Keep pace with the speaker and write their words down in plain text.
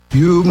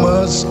You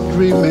must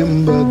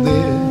remember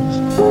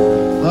this,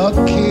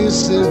 a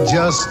kiss is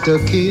just a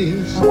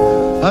kiss,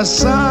 a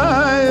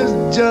sigh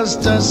is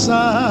just a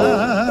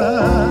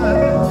sigh.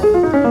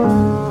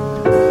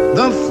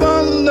 The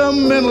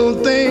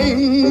fundamental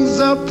things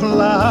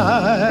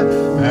apply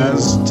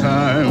as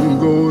time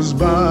goes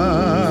by.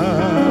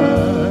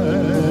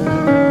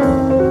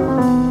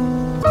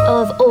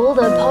 Of all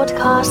the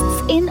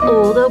podcasts in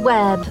all the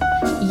web,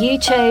 you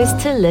chose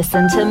to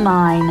listen to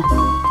mine.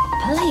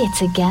 Play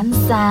it again,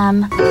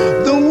 Sam.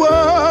 The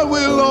world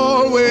will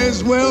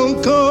always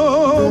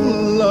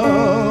welcome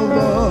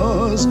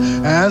lovers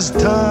as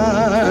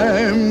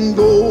time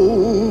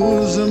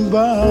goes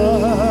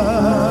by.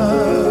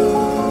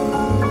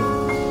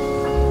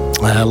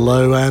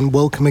 Hello and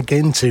welcome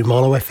again to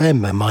Marlow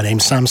FM. My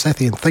name's Sam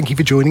Sethi and thank you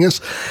for joining us.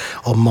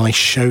 On my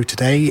show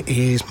today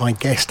is my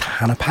guest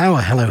Hannah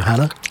Power. Hello,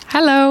 Hannah.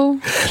 Hello.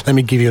 Let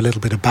me give you a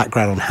little bit of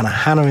background on Hannah.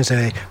 Hannah is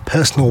a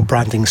personal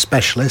branding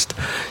specialist.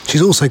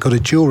 She's also got a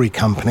jewellery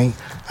company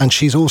and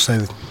she's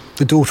also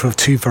the daughter of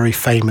two very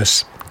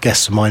famous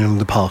guests of mine in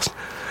the past,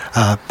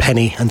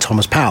 Penny and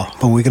Thomas Power.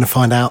 But we're going to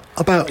find out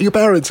about your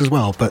parents as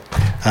well, but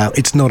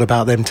it's not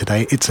about them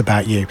today, it's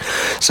about you.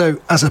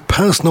 So as a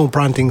personal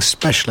branding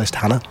specialist,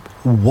 Hannah,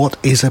 what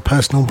is a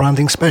personal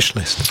branding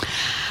specialist?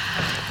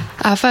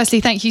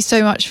 Firstly, thank you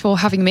so much for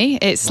having me.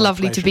 It's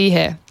lovely to be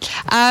here.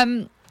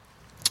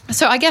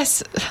 So I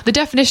guess the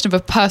definition of a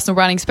personal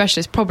branding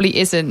specialist probably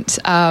isn't...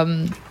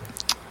 there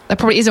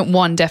probably isn't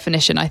one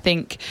definition. I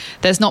think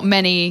there's not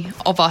many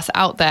of us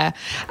out there.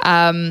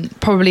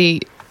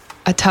 Probably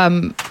a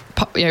term,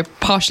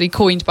 partially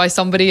coined by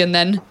somebody and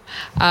then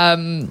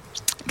kind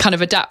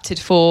of adapted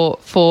for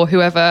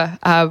whoever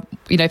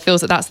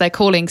feels that that's their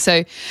calling.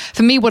 So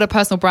for me, what a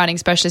personal branding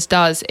specialist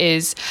does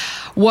is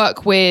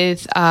work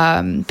with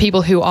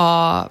people who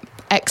are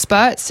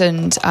experts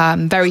and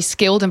very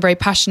skilled and very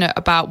passionate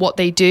about what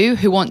they do,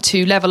 who want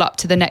to level up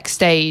to the next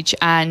stage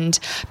and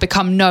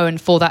become known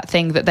for that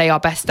thing that they are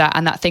best at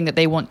and that thing that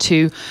they want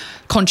to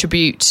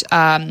contribute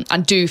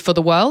and do for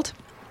the world.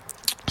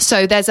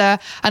 So there's a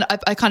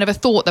kind of a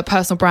thought that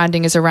personal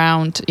branding is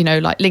around,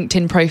 like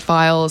LinkedIn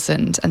profiles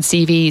and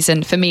CVs.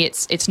 And for me,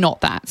 it's not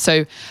that.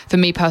 So for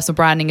me, personal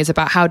branding is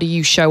about how do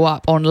you show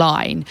up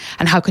online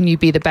and how can you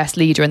be the best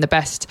leader and the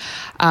best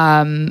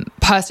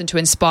person to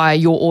inspire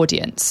your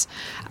audience.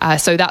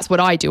 So that's what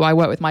I do. I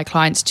work with my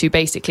clients to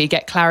basically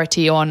get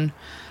clarity on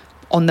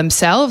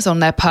themselves, on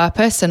their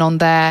purpose and on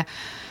their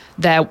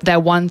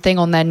one thing,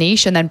 on their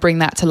niche, and then bring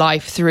that to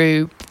life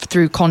through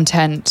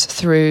content,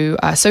 through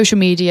social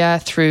media,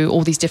 through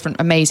all these different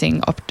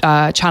amazing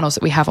channels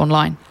that we have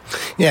online.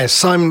 Yeah,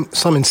 Simon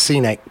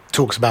Sinek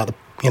talks about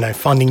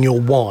finding your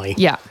why.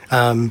 Yeah.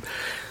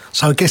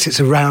 So I guess it's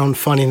around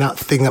finding that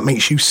thing that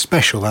makes you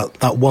special,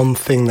 that one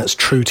thing that's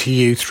true to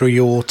you through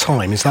your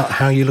time. Is that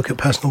how you look at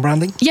personal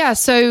branding? Yeah,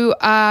 so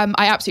I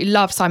absolutely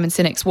love Simon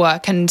Sinek's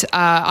work, and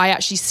I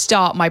actually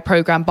start my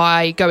program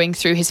by going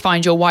through his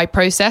Find Your Why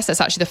process. That's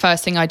actually the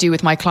first thing I do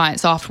with my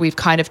clients after we've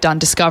kind of done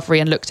discovery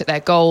and looked at their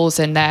goals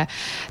and their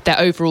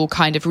overall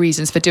kind of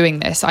reasons for doing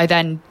this. I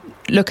then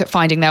look at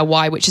finding their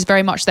why, which is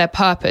very much their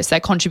purpose, their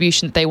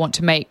contribution that they want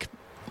to make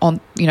on,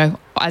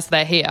 as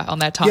they're here on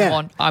their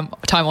time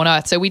on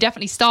Earth. So we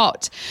definitely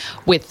start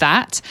with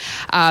that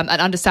and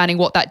understanding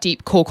what that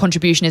deep core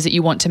contribution is that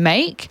you want to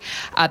make,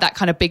 that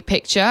kind of big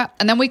picture.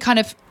 And then we kind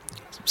of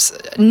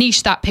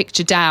niche that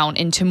picture down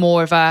into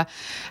more of a,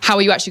 how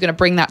are you actually going to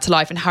bring that to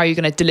life and how are you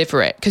going to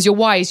deliver it? Because your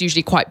why is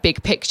usually quite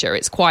big picture.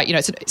 It's quite,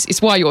 it's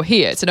why you're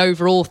here. It's an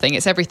overall thing.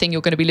 It's everything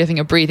you're going to be living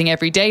and breathing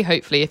every day,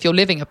 hopefully, if you're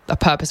living a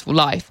purposeful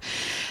life.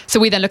 So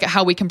we then look at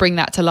how we can bring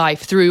that to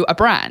life through a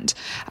brand.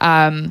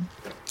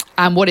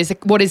 And what is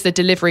the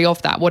delivery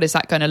of that? What is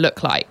that going to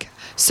look like?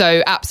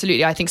 So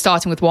absolutely, I think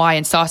starting with why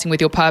and starting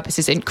with your purpose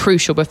is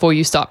crucial before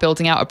you start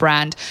building out a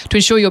brand, to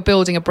ensure you're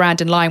building a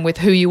brand in line with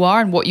who you are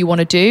and what you want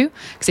to do.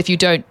 Because if you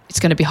don't, it's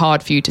going to be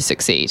hard for you to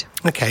succeed.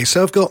 Okay,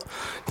 so I've got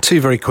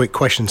two very quick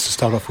questions to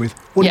start off with.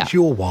 What is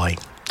your why?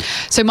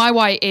 So my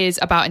why is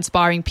about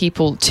inspiring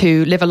people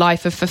to live a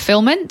life of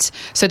fulfillment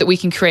so that we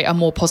can create a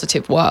more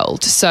positive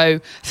world. So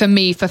for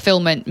me,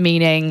 fulfillment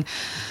meaning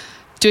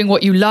doing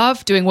what you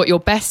love, doing what you're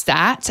best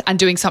at, and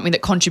doing something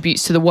that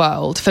contributes to the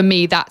world. For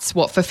me, that's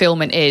what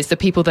fulfillment is. The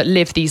people that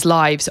live these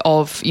lives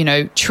of,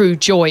 true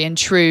joy and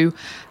true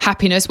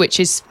happiness,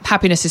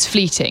 happiness is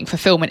fleeting,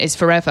 fulfillment is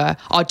forever,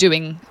 are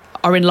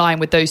in line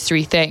with those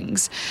three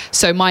things.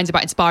 So mine's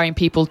about inspiring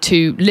people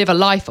to live a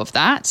life of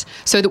that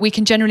so that we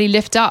can generally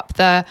lift up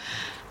the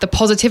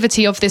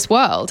positivity of this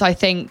world. I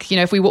think,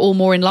 if we were all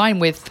more in line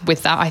with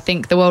that, I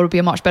think the world would be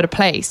a much better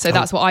place. So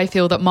that's what I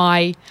feel that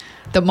my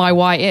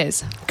why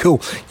is.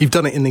 Cool. You've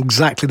done it in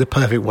exactly the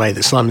perfect way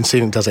that Simon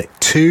Sinek does it.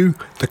 To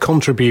the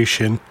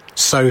contribution,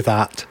 so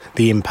that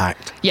the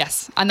impact.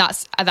 Yes, and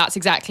that's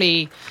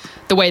exactly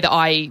the way that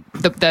I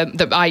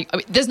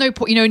there's no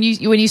point.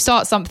 When you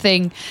start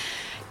something,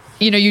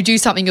 you do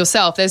something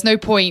yourself. There's no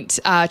point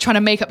trying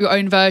to make up your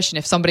own version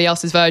if somebody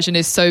else's version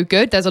is so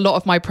good. There's a lot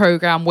of my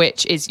program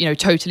which is,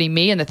 totally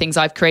me and the things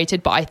I've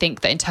created. But I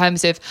think that in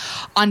terms of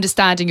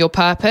understanding your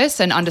purpose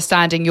and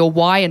understanding your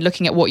why and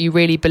looking at what you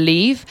really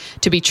believe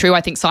to be true,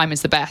 I think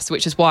Simon's the best,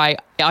 which is why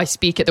I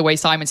speak it the way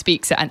Simon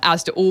speaks it, and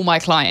as do all my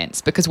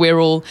clients, because we're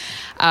all,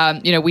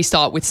 we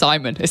start with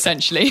Simon,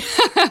 essentially.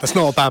 That's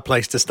not a bad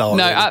place to start.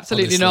 No, really,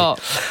 absolutely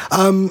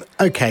honestly. not.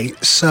 Okay,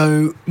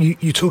 so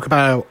you talk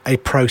about a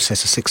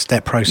process, a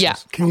 6-step process. Yeah.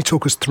 Can you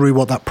talk us through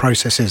what that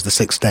process is, the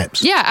 6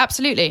 steps? Yeah,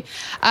 absolutely.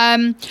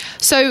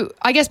 So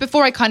I guess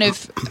before I kind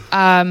of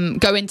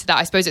go into that,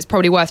 I suppose it's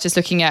probably worth just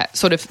looking at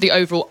sort of the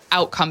overall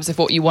outcomes of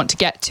what you want to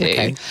get to.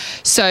 Okay.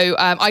 So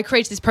I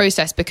created this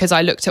process because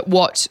I looked at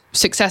what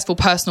successful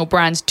personal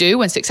brands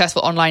do and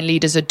successful online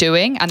leaders are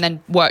doing, and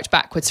then worked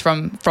backwards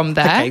from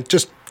there. Okay,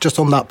 just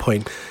on that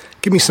point,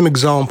 give me some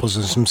examples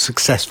of some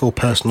successful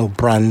personal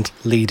brand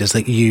leaders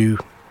that you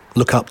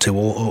look up to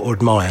or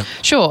admire.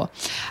 Sure.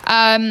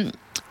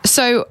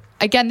 So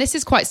again, this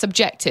is quite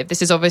subjective.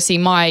 This is obviously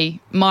my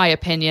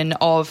opinion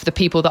of the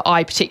people that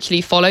I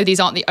particularly follow. These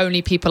aren't the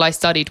only people I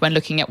studied when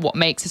looking at what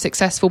makes a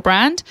successful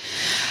brand.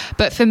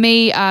 But for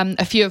me,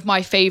 a few of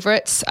my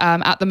favorites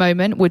at the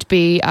moment would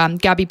be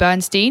Gabby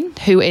Bernstein,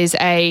 who is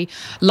a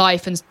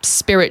life and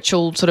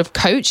spiritual sort of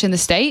coach in the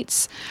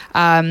States.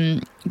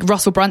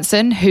 Russell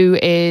Brunson, who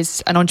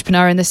is an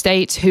entrepreneur in the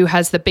States, who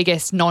has the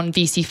biggest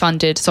non-VC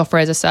funded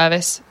software as a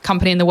service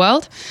company in the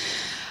world.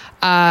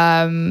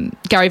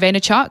 Gary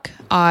Vaynerchuk,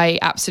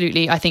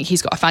 I think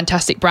he's got a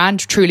fantastic brand,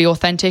 truly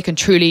authentic and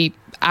truly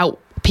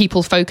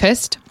people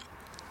focused.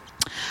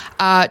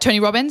 Tony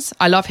Robbins,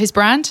 I love his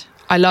brand.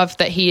 I love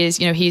that he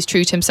is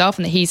true to himself,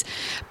 and that he's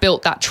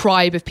built that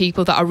tribe of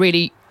people that are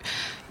really,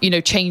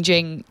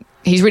 changing.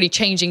 He's really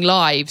changing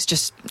lives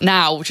just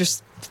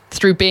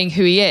through being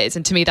who he is.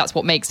 And to me, that's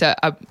what makes a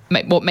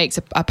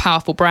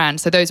powerful brand.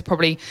 So those are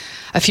probably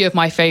a few of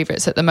my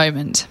favorites at the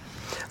moment.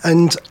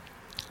 And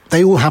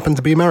they all happen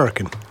to be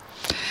American.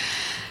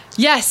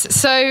 Yes.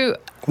 So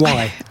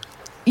why?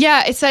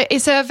 Yeah, it's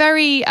a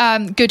very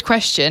good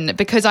question,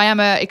 because I am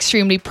an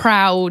extremely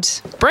proud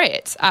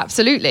Brit.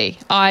 Absolutely,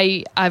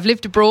 I've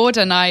lived abroad,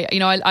 and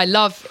I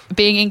love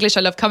being English.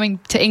 I love coming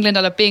to England.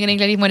 I love being in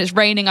England, even when it's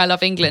raining. I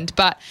love England.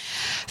 But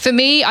for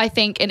me, I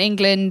think in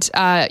England,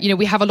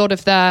 we have a lot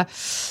of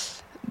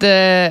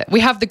we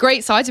have the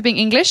great sides of being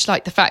English,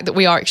 like the fact that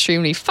we are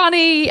extremely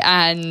funny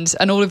and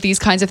all of these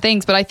kinds of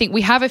things. But I think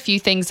we have a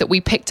few things that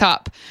we picked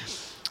up,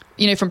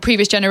 from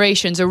previous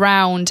generations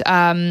around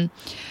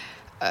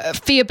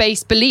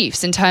fear-based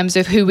beliefs in terms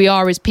of who we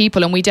are as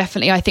people. And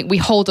I think we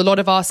hold a lot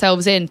of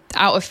ourselves in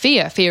out of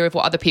fear of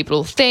what other people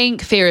will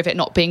think, fear of it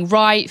not being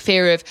right,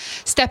 fear of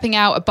stepping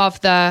out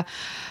above the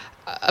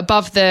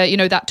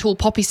that tall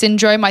poppy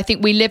syndrome. I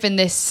think we live in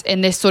this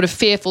sort of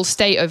fearful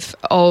state of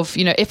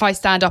if I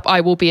stand up,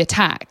 I will be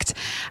attacked.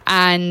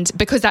 And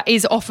because that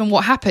is often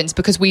what happens,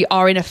 because we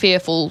are in a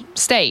fearful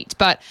state.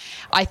 But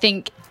I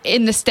think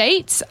in the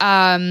States,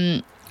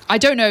 I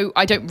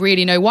don't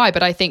really know why,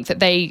 but I think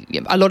that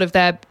a lot of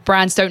their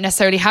brands don't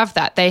necessarily have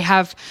that. They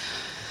have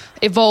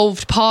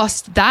evolved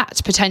past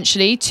that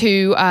potentially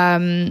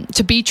to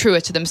be truer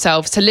to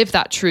themselves, to live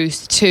that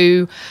truth,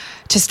 to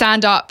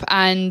stand up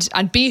and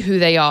be who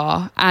they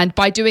are. And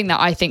by doing that,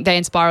 I think they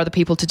inspire other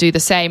people to do the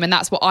same. And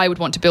that's what I would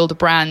want to build a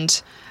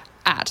brand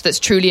that's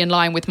truly in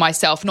line with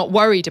myself, not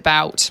worried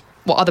about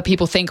what other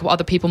people think, what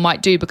other people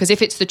might do, because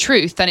if it's the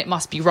truth, then it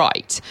must be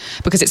right,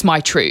 because it's my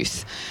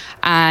truth.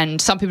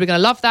 And some people are going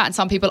to love that, and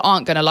some people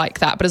aren't going to like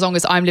that. But as long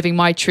as I'm living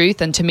my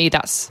truth, and to me,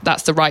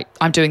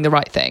 I'm doing the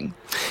right thing.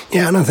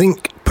 Yeah, and I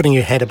think putting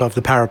your head above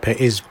the parapet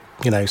is,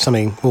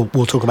 something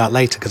we'll talk about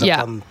later, because I've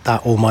done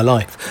that all my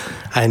life.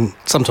 And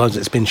sometimes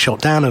it's been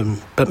shot down,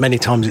 but many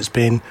times it's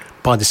been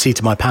by the seat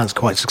of my pants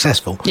quite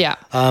successful. Yeah.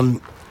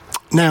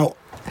 Now,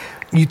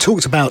 you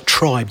talked about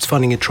tribes,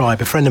 finding a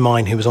tribe. A friend of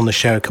mine who was on the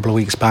show a couple of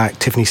weeks back,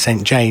 Tiffany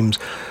St. James,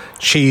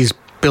 she's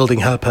building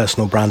her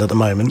personal brand at the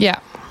moment. Yeah.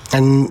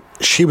 And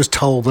she was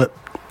told that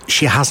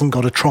she hasn't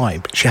got a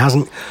tribe.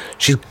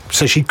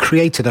 So she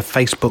created a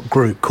Facebook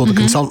group called the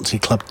Consultancy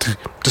Club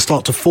to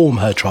start to form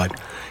her tribe.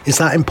 Is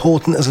that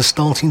important as a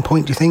starting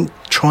point, do you think?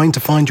 Trying to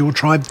find your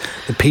tribe,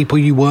 the people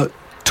you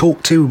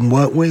talk to and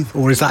work with?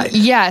 Or is that,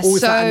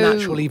 is that a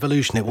natural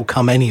evolution? It will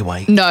come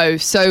anyway? No.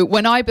 So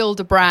when I build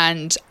a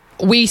brand,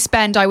 we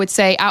spend, I would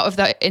say, out of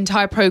the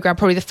entire program,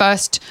 probably the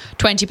first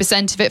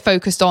 20% of it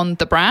focused on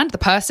the brand, the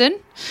person.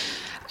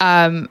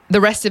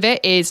 The rest of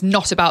it is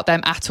not about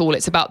them at all.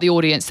 It's about the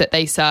audience that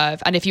they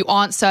serve. And if you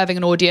aren't serving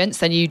an audience,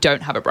 then you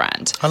don't have a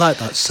brand. I like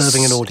that,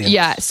 serving an audience.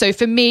 Yeah. So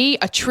for me,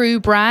 a true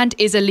brand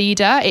is a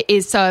leader. It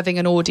is serving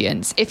an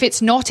audience. If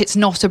it's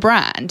not a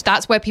brand.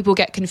 That's where people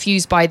get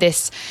confused by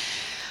this,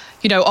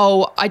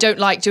 I don't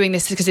like doing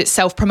this because it's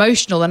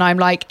self-promotional. And I'm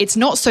like, it's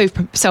not so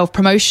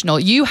self-promotional.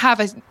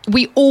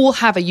 We all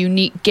have a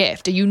unique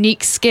gift, a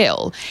unique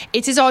skill.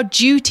 It is our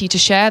duty to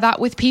share that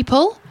with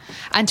people.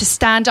 and to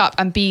stand up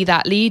and be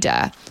that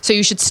leader. So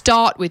you should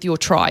start with your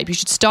tribe. You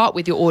should start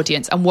with your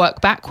audience and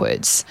work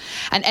backwards.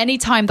 And any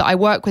time that I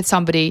work with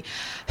somebody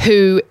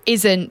who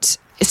isn't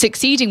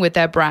succeeding with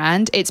their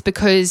brand, it's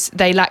because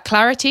they lack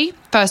clarity,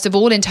 first of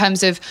all, in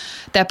terms of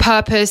their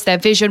purpose, their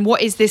vision.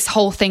 What is this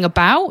whole thing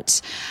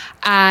about?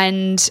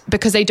 And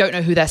because they don't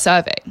know who they're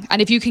serving.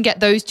 And if you can get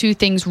those two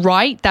things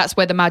right, that's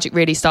where the magic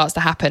really starts to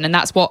happen. And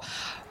that's what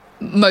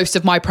most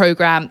of my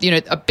program,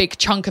 a big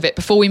chunk of it,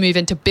 before we move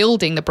into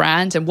building the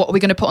brand and what are we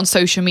going to put on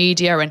social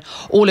media and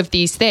all of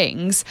these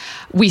things,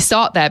 we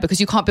start there, because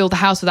you can't build the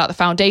house without the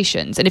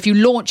foundations. And if you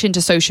launch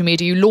into social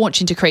media, you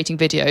launch into creating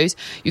videos,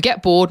 you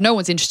get bored, no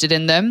one's interested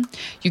in them.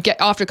 You get,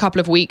 after a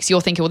couple of weeks, you're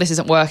thinking, well, this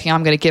isn't working,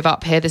 I'm going to give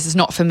up here, this is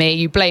not for me.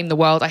 You blame the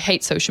world, I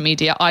hate social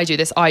media, I do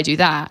this, I do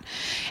that.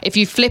 If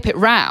you flip it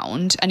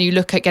round and you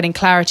look at getting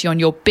clarity on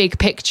your big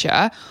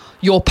picture,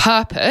 your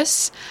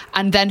purpose,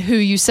 and then who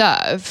you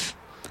serve,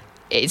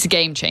 it's a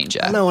game changer.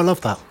 No, I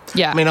love that.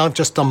 Yeah. I mean, I've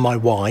just done my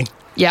why.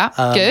 Yeah,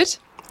 good.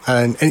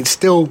 And it's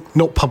still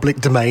not public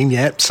domain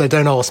yet, so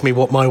don't ask me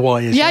what my why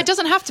is. Yeah, yet. It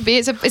doesn't have to be.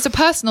 It's a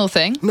personal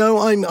thing. No,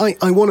 I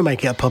want to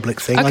make it a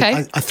public thing.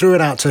 Okay. I threw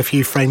it out to a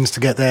few friends to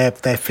get their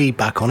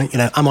feedback on it.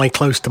 Am I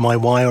close to my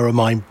why or am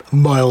I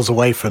miles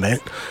away from it?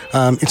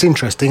 It's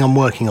interesting. I'm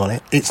working on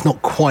it. It's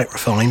not quite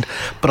refined,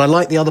 but I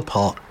like the other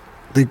part.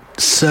 The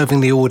serving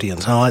the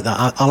audience. I like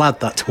that. I'll add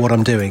that to what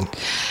I'm doing.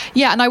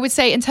 Yeah, and I would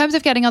say in terms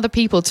of getting other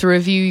people to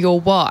review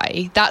your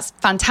why, that's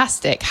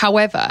fantastic.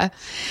 However,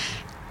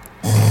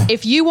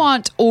 if you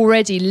aren't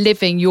already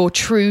living your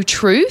true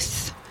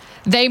truth,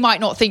 they might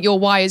not think your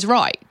why is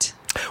right.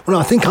 Well, no,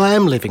 I think I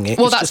am living it.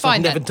 Well, it's that's just I've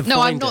fine then.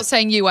 No, I'm not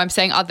saying you, I'm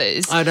saying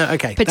others. I know,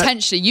 okay.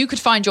 Potentially, you could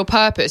find your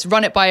purpose,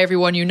 run it by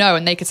everyone you know,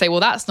 and they could say,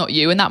 well, that's not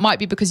you. And that might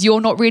be because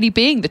you're not really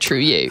being the true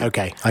you.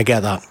 Okay, I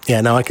get that.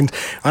 Yeah, no, I can.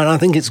 And I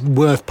think it's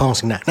worth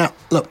passing that. Now,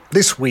 look,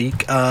 this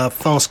week,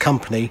 Fast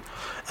Company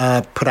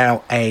put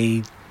out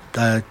a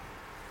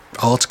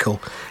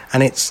article,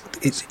 and it's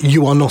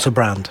You Are Not a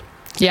Brand.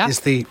 Yeah.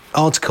 It's the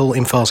article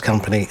in Fast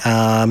Company.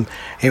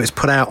 It was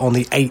put out on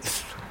the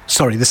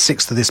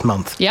 6th of this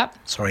month. Yep.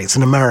 Sorry, it's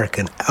an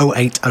American,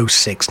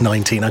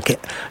 080619. I get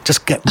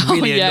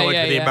really annoyed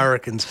with the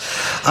Americans.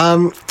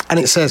 And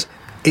it says,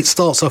 it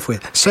starts off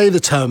with, say the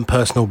term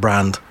personal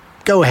brand.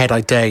 Go ahead, I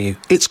dare you.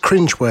 It's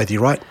cringeworthy,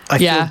 right? I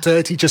feel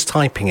dirty just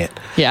typing it.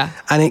 Yeah.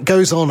 And it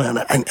goes on, and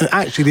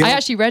actually... I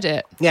actually read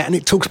it. Yeah, and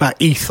it talks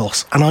about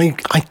ethos, and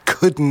I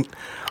couldn't...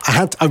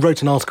 I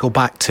wrote an article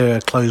back to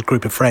a closed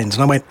group of friends,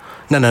 and I went,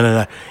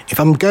 no. If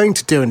I'm going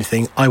to do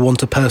anything, I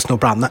want a personal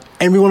brand. That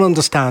everyone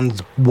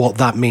understands what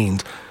that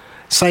means.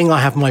 Saying I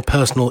have my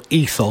personal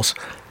ethos,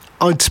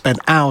 I'd spend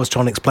hours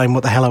trying to explain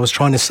what the hell I was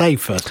trying to say,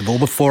 first of all,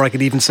 before I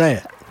could even say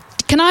it.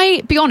 Can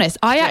I be honest?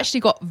 I actually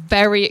got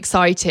very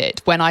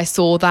excited when I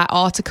saw that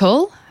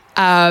article,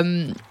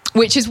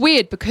 which is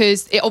weird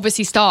because it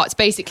obviously starts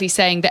basically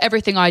saying that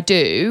everything I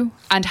do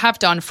and have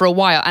done for a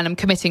while, and I'm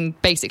committing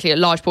basically a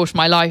large portion of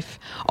my life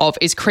of,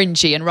 is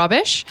cringy and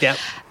rubbish. Yeah.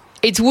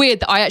 It's weird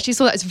that I actually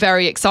saw that as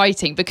very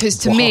exciting because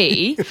to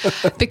me,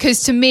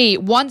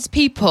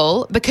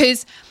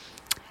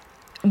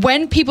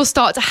 when people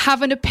start to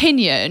have an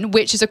opinion,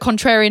 which is a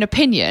contrarian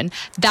opinion,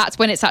 that's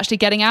when it's actually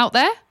getting out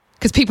there.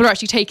 Because people are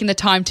actually taking the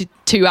time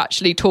to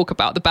actually talk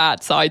about the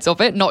bad sides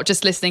of it, not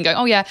just listening, going,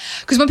 oh yeah.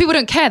 Because when people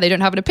don't care, they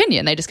don't have an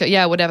opinion. They just go,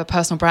 yeah, whatever,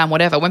 personal brand,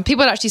 whatever. When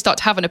people actually start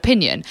to have an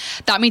opinion,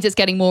 that means it's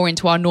getting more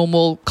into our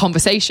normal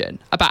conversation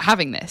about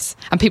having this.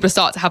 And people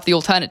start to have the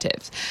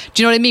alternatives.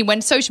 Do you know what I mean?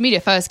 When social media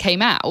first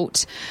came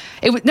out,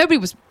 nobody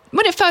was...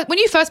 When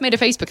you first made a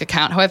Facebook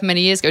account, however many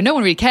years ago, no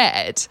one really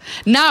cared.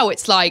 Now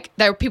it's like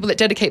there are people that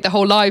dedicate their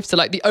whole lives to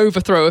like the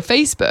overthrow of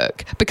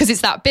Facebook because it's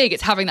that big,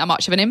 it's having that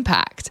much of an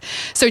impact.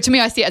 So to me,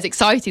 I see it as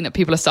exciting that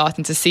people are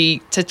starting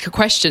to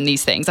question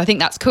these things. I think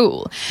that's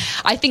cool.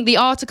 I think the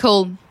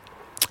article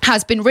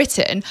has been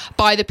written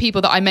by the people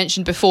that I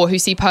mentioned before who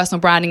see personal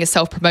branding as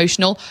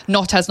self-promotional,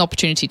 not as an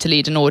opportunity to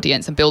lead an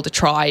audience and build a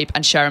tribe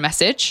and share a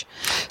message.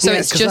 So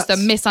it's just a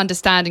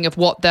misunderstanding of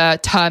what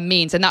the term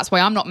means. And that's why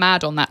I'm not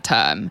mad on that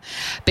term,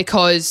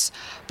 because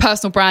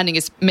personal branding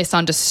is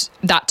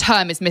that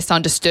term is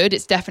misunderstood.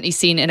 It's definitely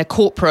seen in a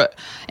corporate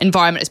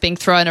environment as being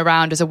thrown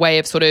around as a way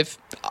of sort of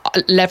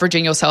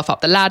leveraging yourself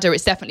up the ladder.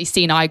 It's definitely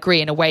seen, I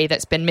agree, in a way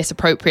that's been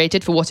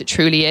misappropriated for what it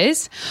truly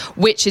is,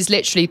 which is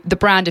literally the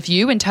brand of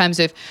you in terms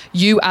of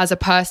you as a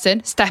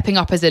person stepping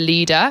up as a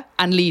leader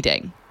and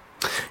leading.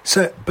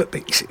 So, but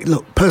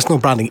look, personal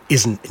branding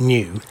isn't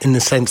new in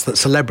the sense that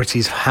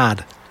celebrities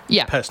have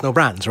had personal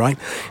brands, right?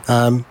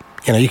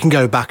 You can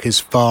go back as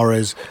far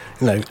as,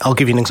 I'll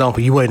give you an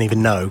example you won't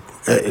even know.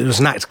 It was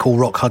an actor called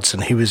Rock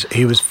Hudson. He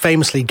was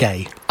famously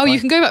gay. Oh, right? You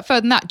can go back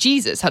further than that.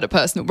 Jesus had a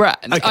personal brand.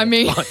 Okay, I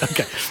mean...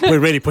 Okay, we're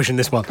really pushing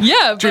this one.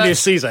 Yeah, Julius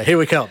Caesar, here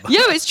we come.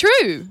 Yeah, it's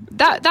true.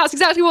 That's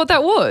exactly what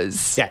that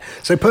was. Yeah,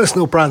 so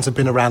personal brands have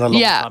been around a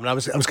long time. And I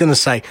was going to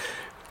say,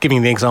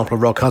 giving the example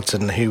of Rock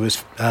Hudson, who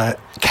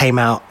came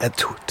out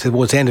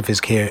towards the end of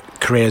his career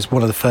as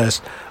one of the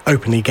first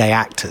openly gay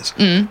actors,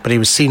 but he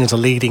was seen as a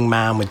leading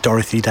man with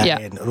Dorothy Day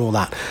and all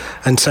that,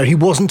 and so he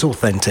wasn't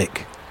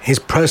authentic his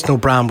personal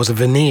brand was a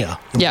veneer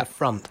in the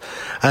front.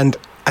 And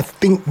I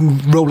think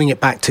rolling it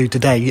back to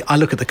today, I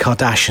look at the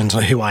Kardashians,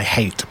 who I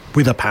hate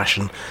with a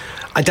passion.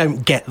 I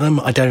don't get them.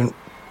 I don't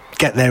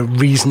get their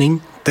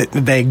reasoning that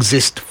they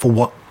exist for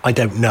what I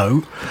don't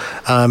know,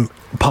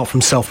 apart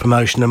from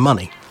self-promotion and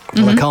money.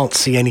 And I can't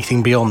see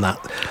anything beyond that.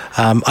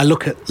 I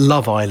look at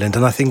Love Island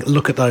and I think,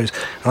 look at those,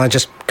 and I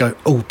just go,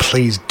 oh,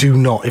 please do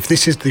not. If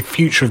this is the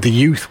future of the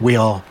youth, we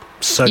are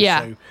so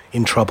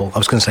in trouble. I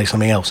was going to say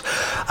something else.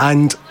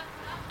 And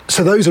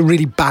so those are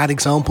really bad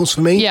examples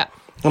for me. Yeah.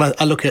 And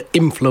I look at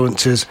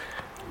influencers,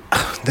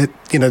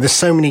 there's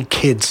so many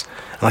kids,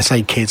 and I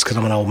say kids because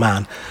I'm an old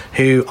man,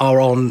 who are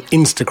on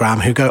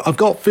Instagram who go, I've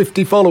got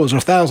 50 followers or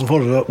 1,000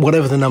 followers, or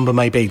whatever the number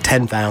may be,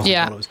 10,000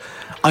 followers.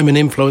 I'm an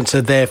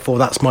influencer, therefore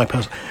that's my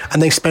person.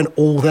 And they spend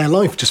all their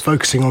life just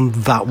focusing on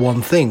that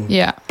one thing.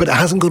 Yeah. But it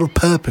hasn't got a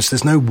purpose.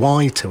 There's no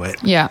why to it.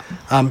 Yeah.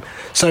 And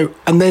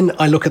then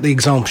I look at the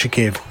examples you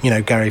give,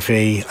 Gary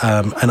Vee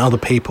and other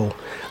people,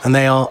 and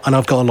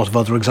I've got a lot of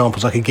other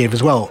examples I could give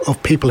as well,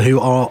 of people who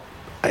are,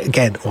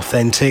 again,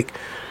 authentic.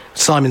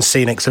 Simon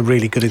Sinek's a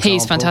really good example.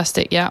 He's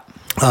fantastic, yeah.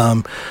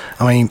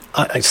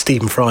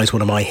 Stephen Fry is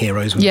one of my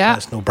heroes with a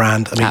personal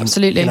brand.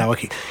 Absolutely.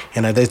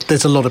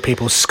 There's a lot of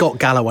people. Scott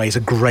Galloway is a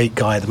great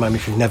guy at the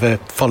moment. If you've never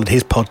followed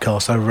his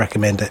podcast, I would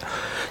recommend it.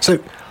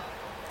 So,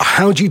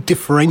 how do you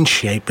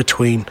differentiate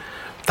between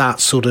that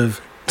sort of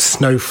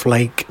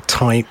snowflake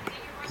type,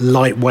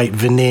 lightweight,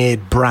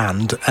 veneered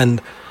brand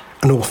and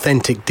an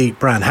authentic, deep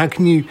brand? How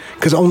can you?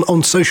 Because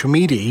on social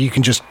media, you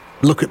can just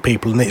look at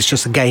people and it's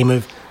just a game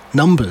of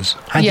numbers.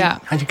 How do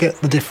you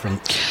get the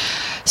difference?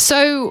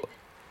 So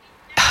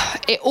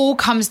it all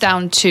comes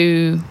down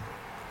to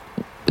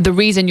the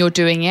reason you're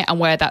doing it and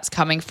where that's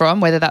coming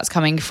from, whether that's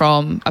coming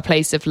from a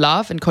place of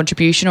love and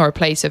contribution or a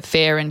place of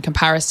fear and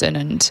comparison.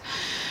 And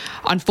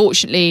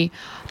unfortunately,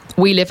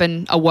 we live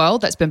in a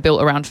world that's been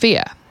built around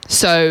fear.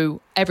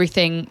 So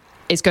everything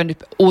is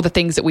all the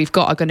things that we've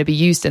got are going to be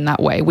used in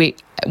that way.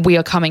 We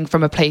are coming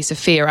from a place of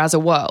fear as a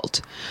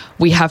world.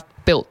 We have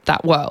built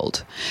that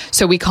world.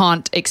 So we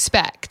can't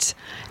expect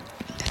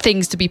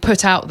things to be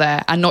put out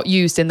there and not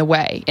used in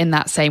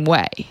that same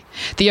way.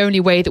 The only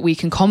way that we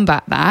can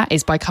combat that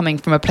is by coming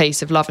from a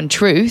place of love and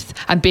truth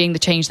and being the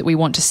change that we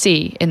want to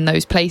see in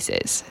those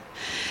places.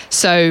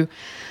 So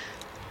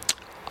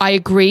I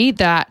agree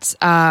that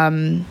there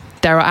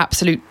are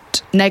absolute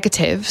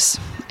negatives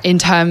in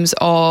terms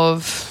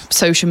of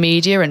social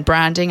media and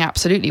branding.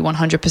 Absolutely,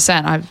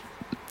 100%.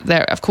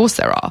 Of course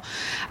there are.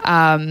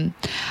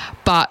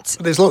 But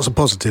there's lots of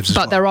positives as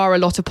well. There are a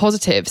lot of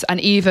positives. And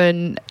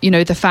even,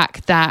 the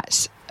fact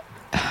that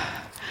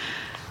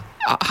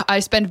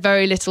I spend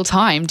very little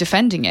time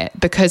defending it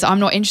because I'm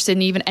not interested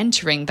in even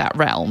entering that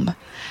realm.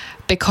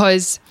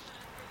 Because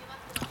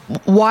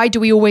why do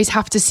we always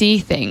have to see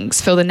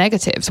things for the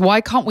negatives?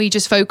 Why can't we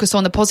just focus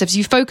on the positives?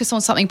 You focus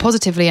on something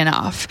positively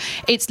enough,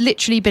 it's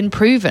literally been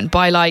proven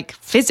by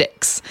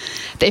physics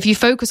that if you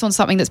focus on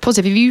something that's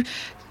positive, if you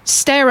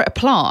stare at a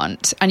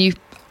plant and you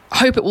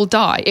hope it will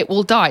die, it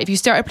will die. If you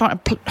stare at a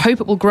plant and hope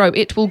it will grow,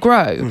 it will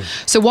grow.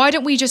 So why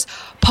don't we just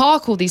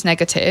park all these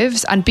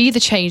negatives and be the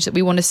change that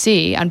we want to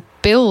see and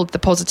build the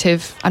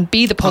positive and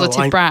be the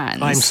positive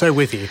brands? I'm so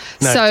with you.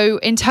 No. So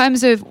in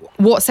terms of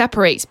what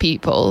separates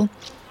people,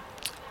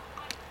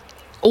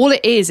 all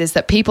it is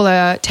that people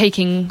are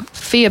taking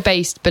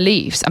fear-based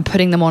beliefs and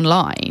putting them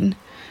online,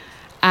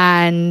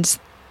 and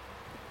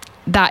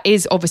that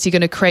is obviously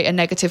going to create a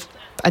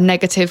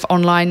negative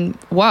online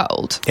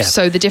world. Yeah.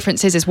 So the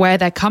difference is where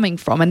they're coming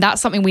from, and that's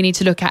something we need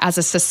to look at as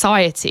a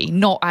society,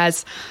 not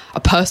as a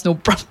personal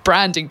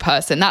branding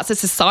person. That's a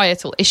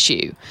societal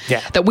issue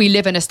that we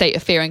live in a state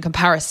of fear and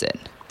comparison.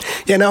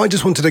 Yeah, no, I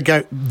just wanted to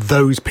go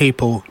those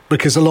people,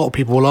 because a lot of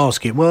people will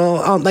ask you, well,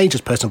 aren't they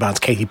just personal brands?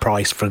 Katie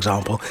Price, for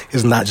example,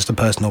 isn't that just a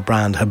personal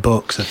brand? Her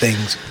books, her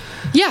things.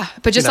 Yeah,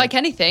 but just like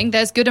anything,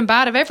 there's good and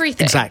bad of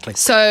everything. Exactly.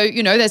 So,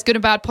 there's good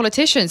and bad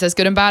politicians, there's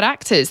good and bad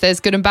actors, there's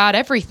good and bad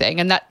everything.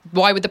 And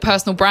why would the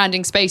personal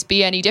branding space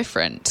be any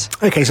different?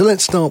 Okay, so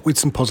let's start with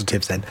some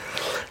positives then.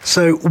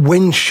 So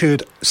when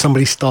should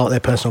somebody start their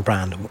personal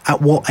brand?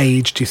 At what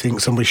age do you think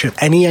somebody should?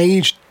 Any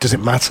age? Does it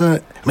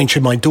matter?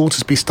 Should my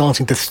daughters be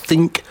starting to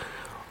think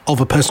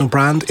of a personal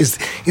brand? Is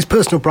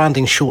personal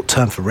branding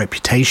short-term for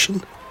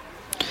reputation?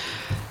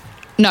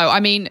 No,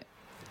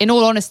 in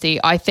all honesty,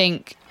 I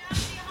think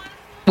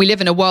we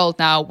live in a world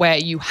now where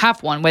you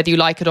have one, whether you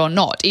like it or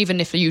not. Even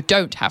if you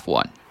don't have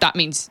one, that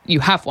means you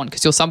have one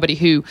because you're somebody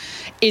who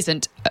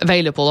isn't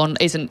available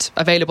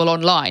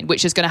online,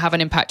 which is going to have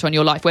an impact on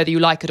your life, whether you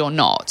like it or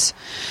not.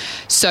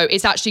 So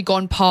it's actually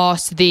gone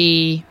past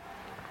the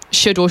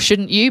should or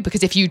shouldn't you,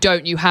 because if you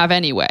don't, you have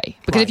anyway.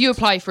 Because if you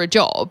apply for a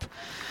job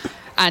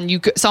and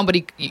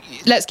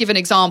let's give an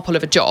example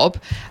of a job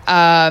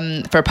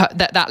for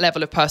that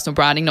level of personal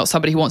branding, not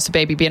somebody who wants to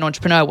maybe be an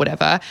entrepreneur or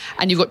whatever,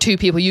 and you've got two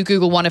people, you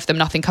Google one of them,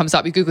 nothing comes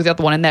up, you Google the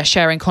other one and they're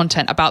sharing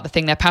content about the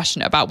thing they're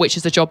passionate about, which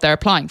is the job they're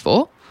applying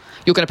for,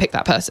 you're going to pick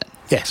that person.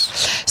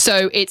 Yes.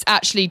 So it's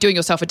actually doing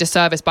yourself a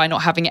disservice by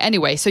not having it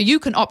anyway. So you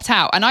can opt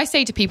out. And I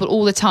say to people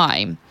all the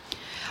time,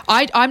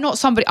 I'm not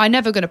somebody, I'm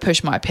never going to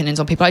push my opinions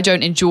on people. I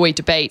don't enjoy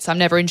debates. I'm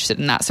never interested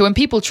in that. So when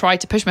people try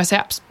to push me, I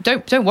say,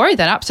 don't worry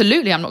then.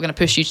 Absolutely, I'm not going to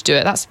push you to do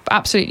it. That's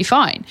absolutely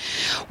fine.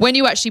 When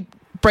you actually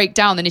break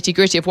down the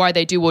nitty-gritty of why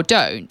they do or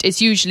don't,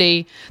 it's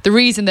usually the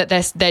reason that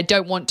they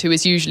don't want to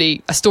is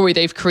usually a story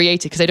they've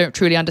created because they don't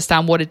truly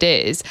understand what it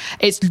is.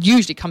 It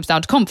usually comes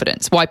down to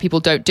confidence. Why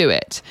people don't do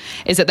it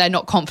is that they're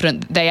not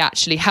confident that they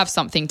actually have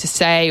something to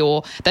say,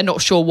 or they're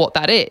not sure what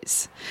that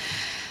is.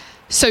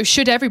 So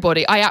should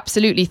everybody, I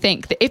absolutely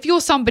think that if you're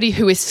somebody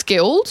who is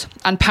skilled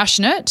and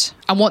passionate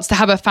and wants to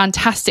have a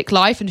fantastic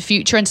life and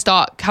future and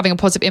start having a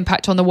positive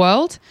impact on the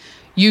world,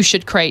 you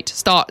should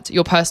start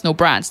your personal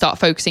brand, start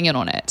focusing in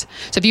on it.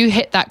 So if you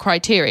hit that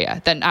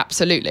criteria, then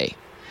absolutely.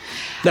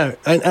 No,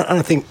 and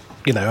I think,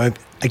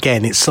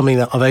 again, it's something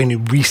that I've only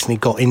recently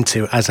got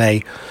into as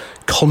a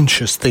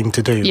conscious thing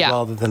to do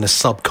rather than a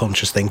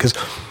subconscious thing. Because,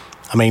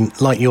 I mean,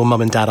 like your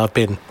mum and dad, I've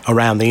been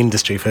around the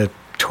industry for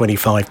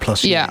 25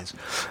 plus years.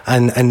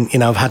 And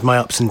I've had my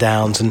ups and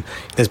downs, and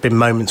there's been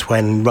moments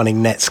when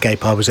running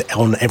Netscape, I was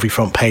on every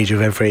front page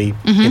of every,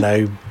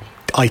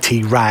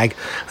 IT rag,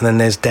 and then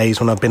there's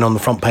days when I've been on the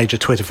front page of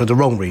Twitter for the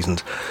wrong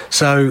reasons.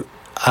 So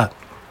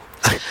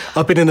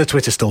I've been in a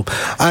Twitter storm,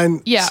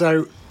 and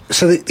so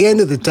at the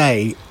end of the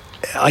day,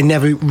 I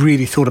never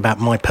really thought about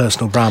my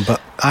personal brand, but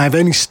I've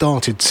only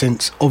started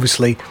since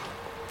obviously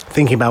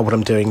thinking about what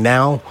I'm doing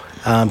now,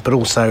 but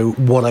also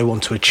what I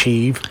want to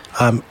achieve,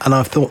 and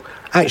I've thought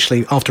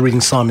actually after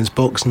reading Simon's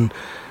books and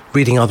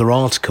reading other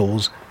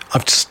articles,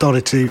 I've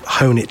started to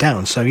hone it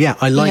down. So,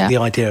 I like the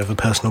idea of a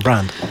personal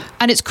brand.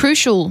 And it's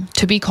crucial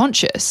to be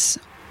conscious.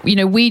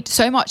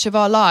 So much of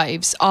our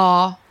lives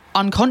are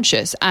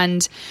unconscious,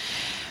 and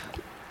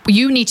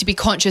you need to be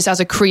conscious as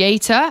a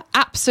creator,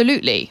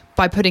 absolutely,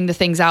 by putting the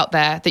things out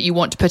there that you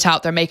want to put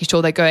out there, making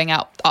sure they're going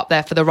up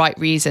there for the right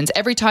reasons.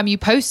 Every time you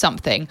post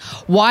something,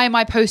 why am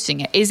I posting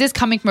it? Is this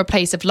coming from a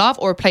place of love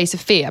or a place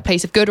of fear, a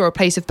place of good or a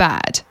place of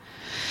bad?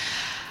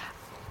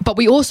 But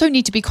we also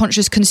need to be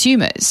conscious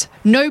consumers.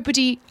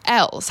 Nobody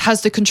else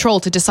has the control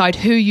to decide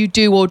who you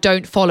do or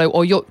don't follow,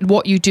 or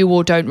what you do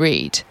or don't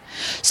read.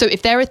 So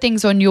if there are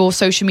things on your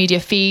social media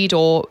feed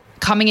or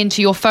coming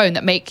into your phone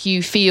that make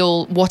you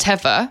feel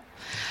whatever,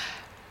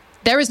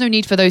 there is no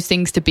need for those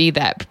things to be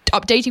there.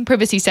 Updating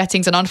privacy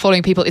settings and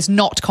unfollowing people is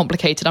not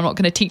complicated. I'm not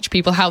going to teach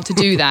people how to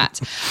do that.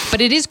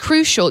 But it is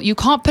crucial. You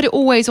can't put it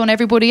always on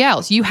everybody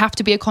else. You have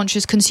to be a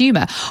conscious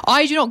consumer.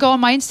 I do not go on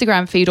my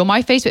Instagram feed or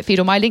my Facebook feed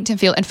or my LinkedIn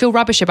feed and feel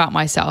rubbish about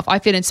myself. I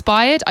feel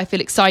inspired. I feel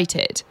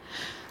excited.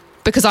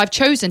 Because I've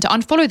chosen to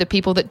unfollow the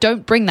people that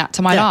don't bring that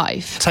to my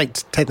life.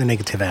 Take the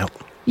negative out.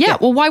 Yeah,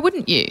 well, why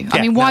wouldn't you?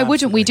 I mean, why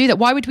wouldn't we do that?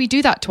 Why would we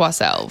do that to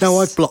ourselves? No,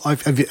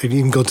 I've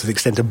even gone to the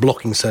extent of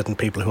blocking certain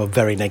people who are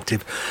very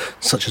negative,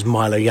 such as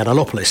Milo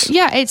Yiannopoulos.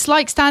 Yeah, it's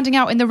like standing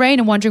out in the rain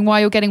and wondering why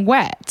you're getting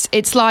wet.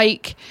 It's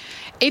like,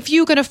 if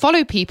you're going to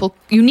follow people,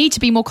 you need to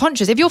be more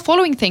conscious. If you're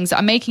following things that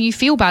are making you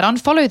feel bad,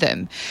 unfollow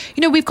them.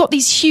 We've got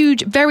these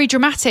huge, very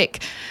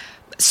dramatic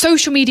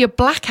social media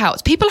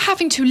blackouts. People are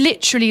having to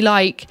literally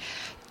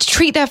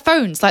treat their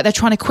phones like they're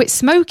trying to quit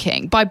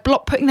smoking by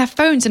putting their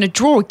phones in a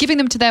drawer, giving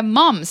them to their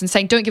mums and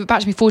saying, don't give it back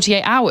to me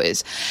 48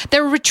 hours.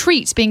 There are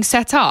retreats being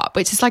set up,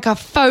 which is like a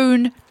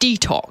phone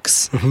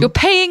detox. Mm-hmm. You're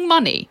paying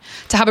money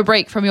to have a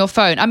break from your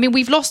phone. I mean,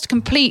 we've lost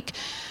complete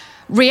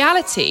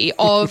reality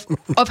of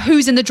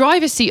who's in the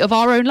driver's seat of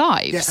our own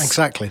lives. Yeah,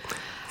 exactly.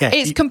 Yeah,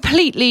 it's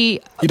completely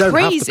crazy. You don't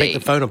have to pick the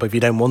phone up if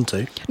you don't want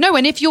to. No,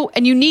 and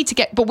you need to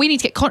get, but we need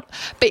to get, but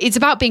it's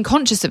about being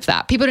conscious of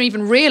that. People don't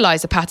even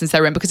realise the patterns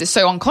they're in because it's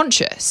so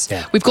unconscious.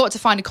 Yeah. We've got to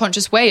find a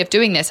conscious way of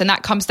doing this, and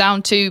that comes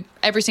down to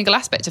every single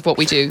aspect of what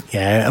we do.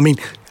 Yeah, I mean,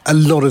 a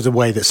lot of the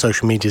way that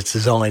social media is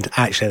designed,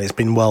 actually, and it's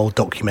been well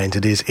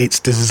documented, is it's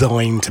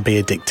designed to be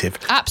addictive.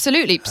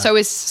 Absolutely. So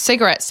is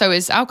cigarettes, so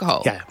is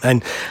alcohol. Yeah,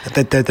 and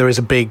there is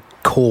a big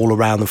call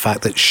around the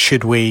fact that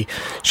should we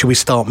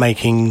start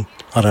making,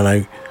 I don't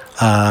know,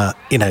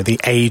 the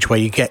age where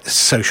you get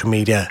social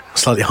media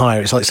slightly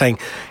higher. It's like saying,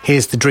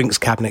 here's the drinks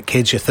cabinet,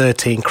 kids, you're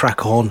 13,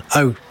 crack on.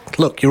 Oh,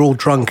 look, you're all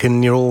drunk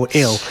and you're all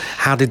ill.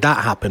 How did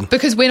that happen?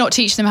 Because we're not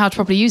teaching them how to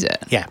properly use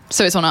it. Yeah.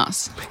 So it's on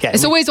us. Yeah.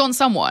 It's always on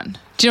someone.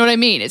 Do you know what I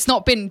mean? It's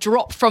not been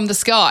dropped from the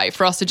sky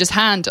for us to just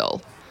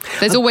handle.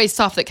 There's always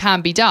stuff that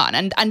can be done.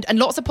 And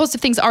lots of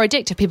positive things are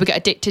addictive. People get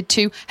addicted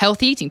to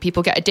healthy eating.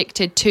 People get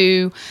addicted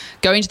to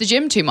going to the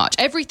gym too much.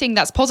 Everything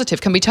that's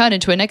positive can be turned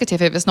into a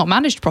negative if it's not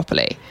managed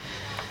properly.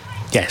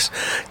 Yes.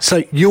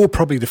 So you're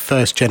probably the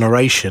first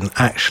generation,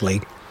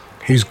 actually,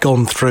 who's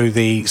gone through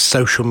the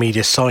social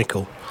media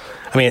cycle.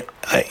 I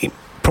mean,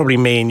 probably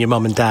me and your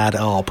mum and dad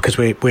are, because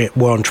we're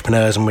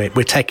entrepreneurs and we're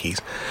techies.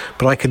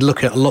 But I could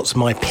look at lots of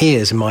my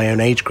peers in my own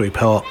age group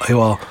who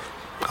are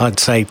I'd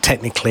say,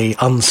 technically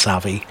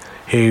unsavvy,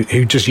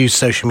 who just use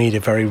social media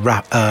very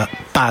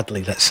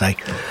badly, let's say.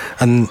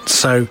 And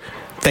so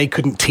they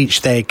couldn't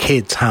teach their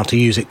kids how to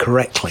use it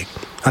correctly.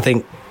 I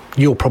think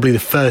you're probably the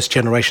first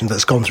generation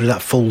that's gone through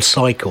that full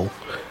cycle.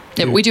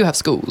 Yeah, but we do have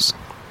schools.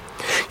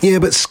 Yeah,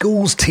 but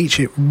schools teach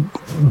it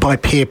by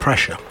peer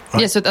pressure.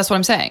 Right? Yeah, so that's what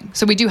I'm saying.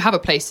 So we do have a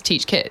place to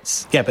teach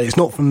kids. Yeah, but it's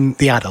not from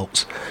the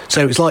adults.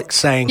 So it's like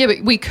saying... Yeah,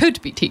 but we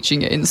could be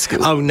teaching it in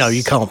school. Oh, no,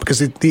 you can't, because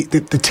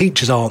the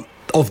teachers aren't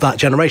of that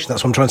generation.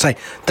 That's what I'm trying to say.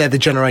 They're the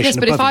generation Yes,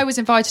 but above if I you. was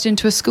invited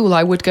into a school,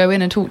 I would go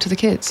in and talk to the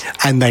kids.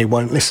 And they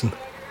won't listen.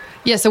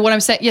 Yeah, so what I'm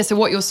saying... Yeah, so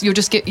what you'll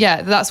just get...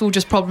 Yeah, that's all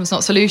just problems,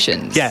 not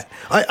solutions. Yeah,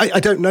 I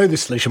don't know the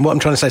solution. What I'm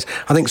trying to say is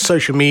I think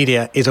social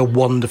media is a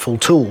wonderful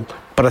tool,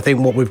 but I think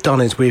what we've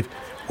done is we've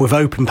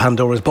opened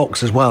Pandora's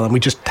box as well, and we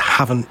just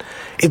haven't...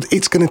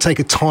 It's going to take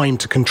a time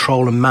to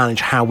control and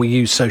manage how we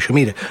use social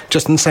media,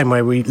 just in the same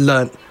way we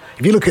learnt...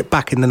 If you look at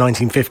back in the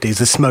 1950s,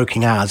 the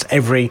smoking ads,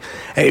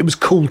 it was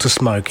cool to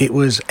smoke. It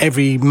was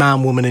every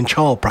man, woman and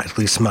child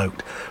practically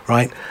smoked,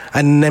 right?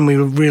 And then we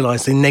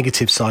realised the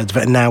negative sides of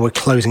it, and now we're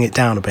closing it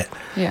down a bit.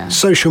 Yeah.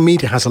 Social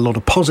media has a lot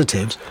of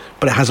positives,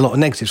 but it has a lot of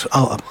negatives.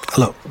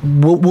 Look,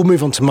 we'll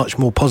move on to much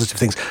more positive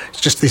things.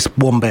 It's just this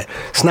one bit.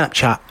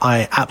 Snapchat,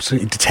 I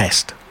absolutely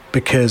detest,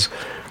 because...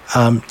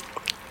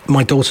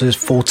 my daughter is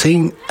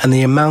 14, and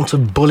the amount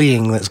of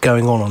bullying that's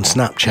going on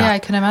Snapchat. Yeah, I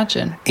can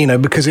imagine.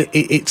 Because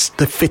it's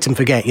the fit and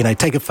forget.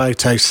 Take a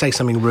photo, say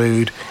something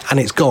rude, and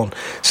it's gone.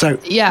 So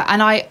yeah,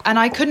 and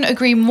I couldn't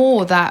agree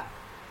more that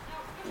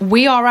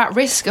we are at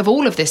risk of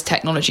all of this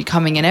technology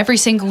coming in every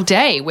single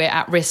day. We're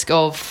at risk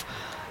of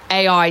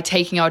AI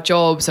taking our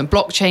jobs and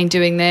blockchain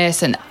doing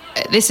this, and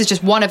this is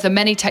just one of the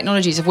many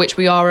technologies of which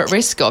we are at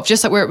risk of,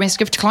 just like we're at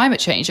risk of climate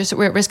change, just like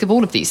we're at risk of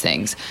all of these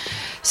things.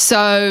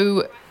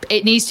 So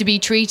it needs to be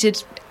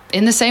treated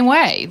in the same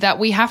way, that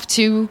we have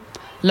to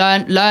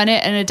learn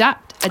it and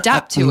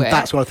adapt to it.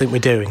 That's what I think we're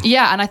doing.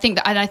 Yeah, and I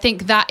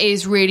think that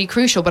is really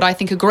crucial. But I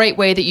think a great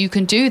way that you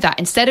can do that,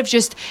 instead of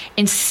just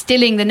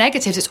instilling the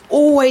negatives, it's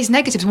always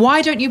negatives.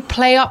 Why don't you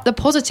play up the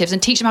positives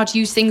and teach them how to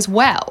use things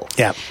well?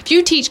 Yeah. If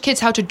you teach kids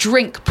how to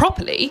drink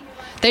properly,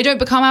 they don't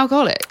become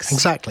alcoholics.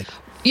 Exactly.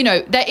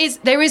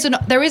 There is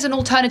an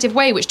alternative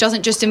way, which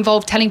doesn't just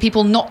involve telling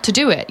people not to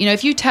do it.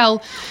 If you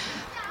tell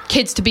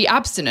kids to be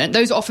abstinent,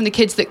 those are often the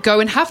kids that go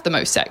and have the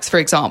most sex, for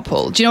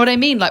example. Do you know what I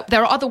mean? Like,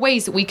 there are other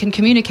ways that we can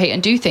communicate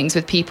and do things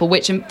with people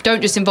which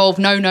don't just involve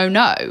no,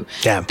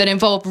 that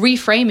involve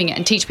reframing it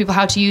and teach people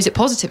how to use it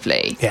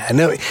positively. Yeah, and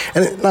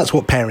that's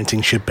what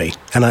parenting should be.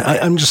 And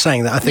I'm just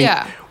saying that I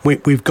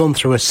think we've gone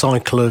through a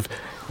cycle of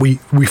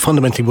we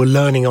fundamentally were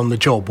learning on the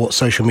job what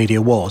social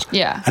media was.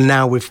 Yeah. And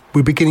now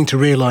we're beginning to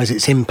realise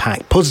its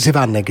impact, positive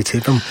and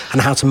negative,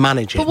 and how to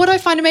manage it. But what I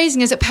find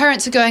amazing is that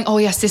parents are going, oh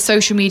yes, this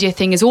social media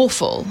thing is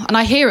awful. And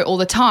I hear it all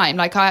the time.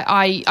 Like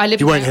I live...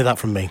 You won't hear that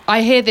from me.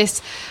 I hear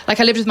this, like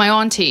I lived with my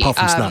auntie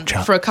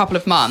for a couple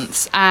of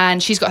months,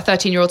 and she's got a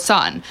 13-year-old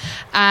son.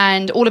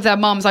 And all of their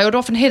mums, I would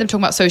often hear them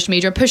talking about social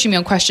media and pushing me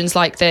on questions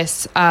like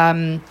this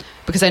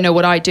because they know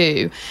what I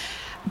do.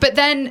 But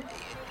then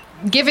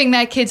giving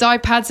their kids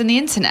iPads and the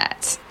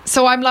internet.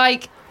 So I'm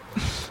like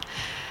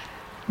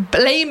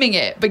blaming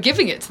it, but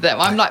giving it to them.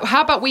 I'm like,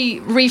 how about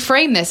we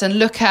reframe this and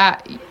look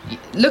at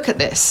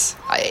this?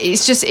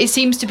 It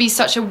seems to be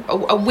such a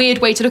weird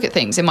way to look at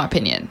things, in my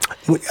opinion.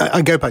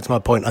 I go back to my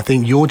point. I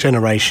think your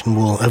generation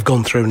will have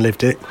gone through and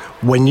lived it.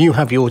 When you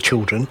have your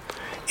children,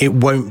 it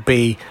won't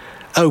be,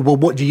 oh, well,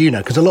 what do you know?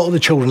 Because a lot of the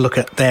children look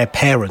at their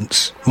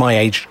parents, my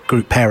age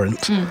group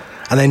parents,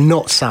 and they're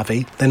not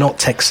savvy, they're not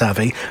tech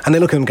savvy, and they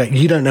look at them and go,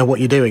 you don't know what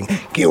you're doing.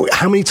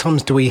 How many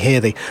times do we hear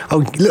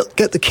look,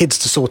 get the kids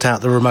to sort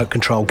out the remote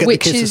control, get the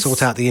kids to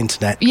sort out the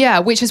internet. Yeah,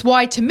 which is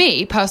why, to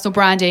me, personal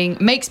branding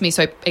makes me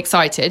so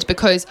excited,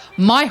 because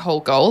my whole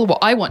goal, what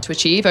I want to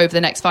achieve over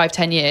the next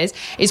 5-10 years,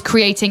 is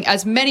creating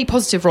as many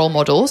positive role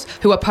models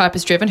who are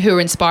purpose-driven, who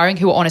are inspiring,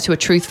 who are honest, who are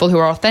truthful, who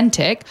are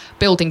authentic,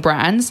 building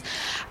brands,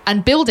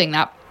 and building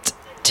that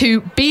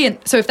to be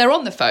in. So if they're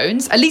on the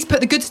phones, at least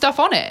put the good stuff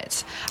on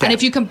it. Yeah. And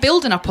if you can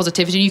build enough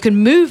positivity, you can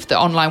move the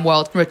online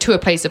world to a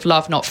place of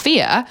love, not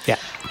fear. Yeah.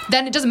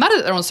 Then it doesn't matter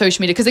that they're on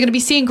social media, because they're going to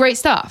be seeing great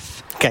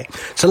stuff. Okay,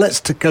 so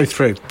let's go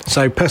through.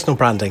 So personal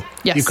branding.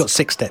 Yes. You've got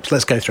 6 steps.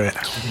 Let's go through it.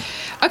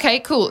 Okay,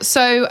 cool.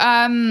 So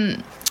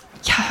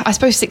I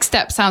suppose 6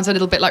 steps sounds a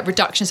little bit like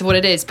reductions of what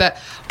it is, but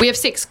we have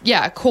 6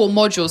 core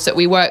modules that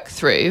we work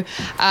through.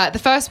 The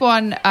first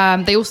one,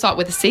 they all start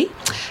with a C.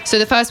 So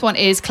the first one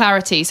is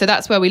clarity. So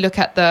that's where we look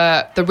at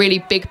the really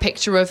big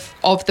picture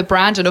of the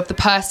brand and of the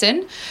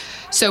person.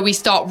 So we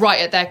start right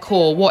at their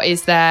core. What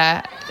is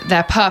their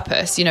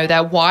purpose,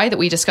 their why that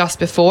we discussed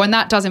before. And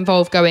that does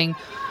involve going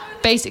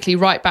basically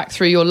right back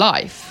through your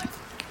life.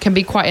 It can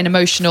be quite an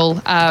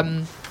emotional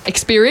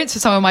experience for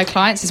some of my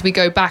clients as we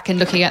go back and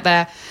looking at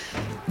their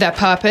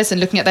purpose and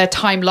looking at their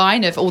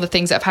timeline of all the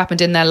things that have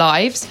happened in their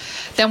lives.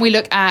 Then we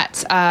look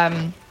at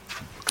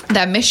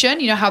their mission,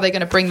 how they're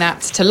going to bring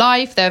that to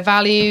life, their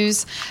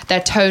values,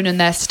 their tone and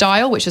their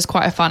style, which is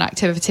quite a fun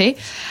activity.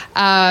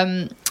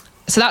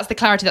 So that's the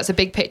clarity, that's a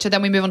big picture.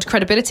 Then we move on to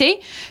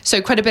credibility.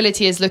 So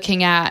credibility is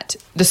looking at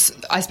the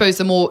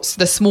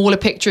smaller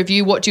picture of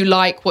you. What do you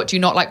like? What do you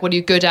not like? What are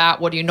you good at?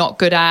 What are you not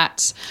good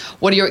at?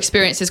 What are your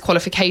experiences,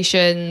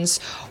 qualifications?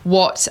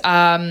 What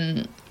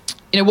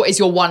what is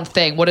your one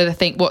thing?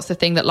 What's the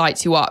thing that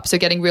lights you up? So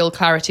getting real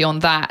clarity on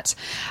that.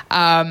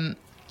 And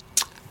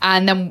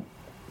then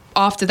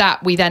after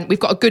that, we've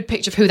got a good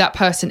picture of who that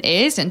person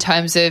is in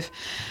terms of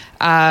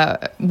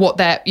what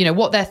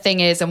their thing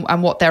is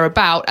and what they're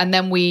about. And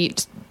then we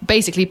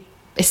basically,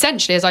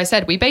 essentially, as I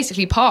said, we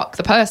basically park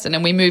the person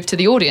and we move to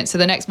the audience. So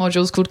the next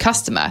module is called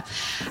customer.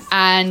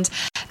 And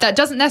that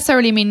doesn't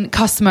necessarily mean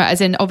customer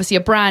as in, obviously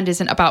a brand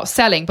isn't about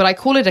selling, but I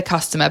call it a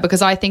customer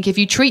because I think if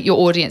you treat your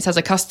audience as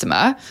a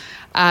customer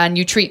and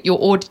you treat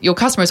your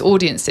customer as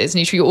audiences and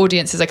you treat your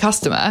audience as a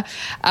customer,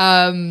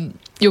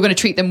 you're going to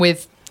treat them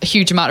with a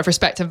huge amount of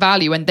respect and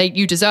value, and they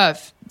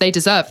deserve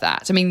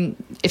that. I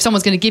mean, if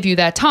someone's going to give you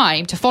their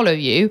time to follow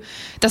you,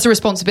 that's a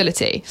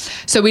responsibility.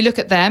 So we look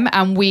at them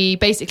and we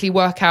basically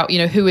work out,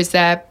 who is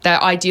their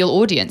ideal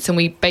audience, and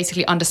we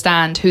basically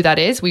understand who that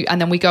is. And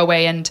then we go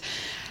away and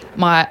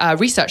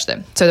research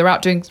them. So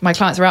my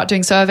clients are out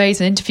doing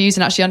surveys and interviews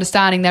and actually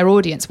understanding their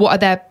audience.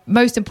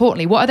 Most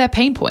importantly, what are their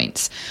pain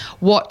points?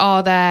 What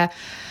are their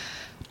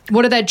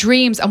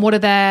dreams and what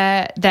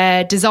are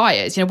their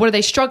desires? What are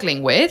they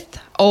struggling with,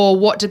 or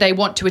what do they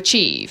want to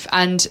achieve?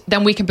 And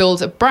then we can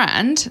build a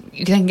brand.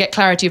 You can get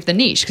clarity of the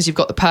niche because you've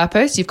got the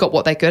purpose, you've got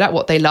what they're good at,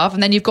 what they love,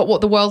 and then you've got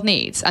what the world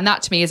needs. And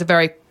that to me is a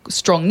very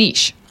strong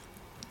niche.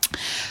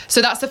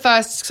 So that's the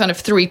first kind of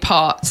 3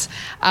 parts,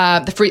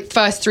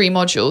 first 3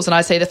 modules. And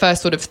I'd say the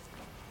first sort of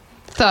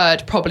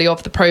third probably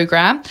of the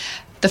program.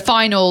 The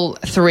final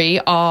 3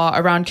 are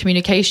around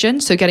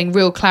communication. So getting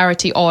real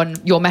clarity on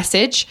your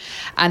message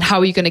and how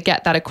are you going to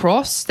get that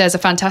across. There's a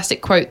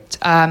fantastic quote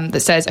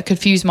that says, "A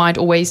confused mind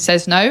always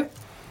says no."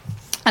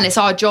 And it's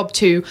our job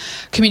to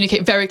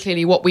communicate very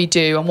clearly what we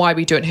do and why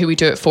we do it and who we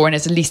do it for in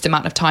as least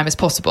amount of time as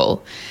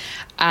possible.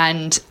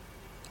 And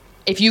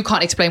if you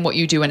can't explain what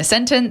you do in a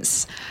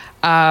sentence,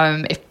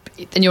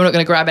 then you're not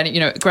going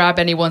to grab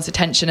anyone's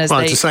attention as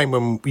It's the same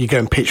when you go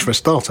and pitch for a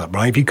startup,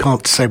 right? If you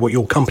can't say what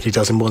your company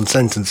does in one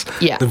sentence,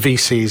 the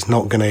VC is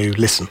not going to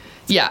listen.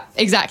 Yeah,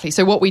 exactly.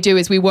 So what we do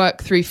is we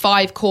work through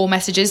 5 core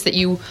messages that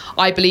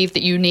I believe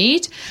that you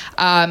need.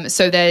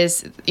 So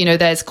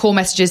there's core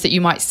messages that you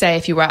might say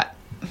if you were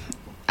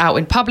out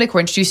in public or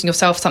introducing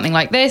yourself, something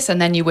like this. And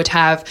then you would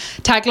have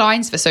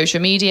taglines for social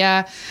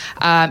media.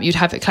 You'd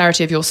have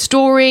clarity of your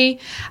story.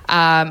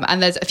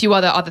 And there's a few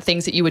other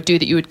things that you would do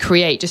that you would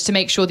create just to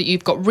make sure that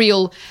you've got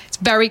it's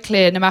very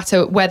clear no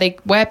matter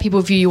where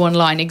people view you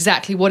online,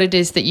 exactly what it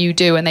is that you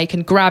do, and they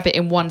can grab it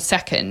in 1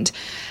 second.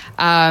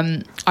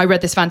 I read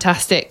this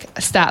fantastic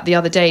stat the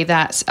other day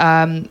that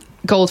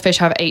goldfish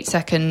have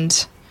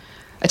 8-second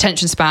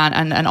attention span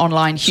and an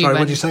online human.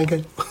 Sorry, what did you say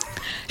again?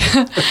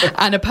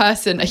 And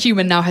a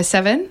human now has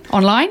 7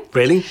 online.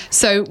 Really?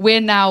 So we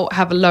now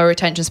have a lower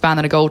attention span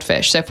than a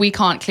goldfish. So if we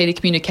can't clearly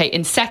communicate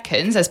in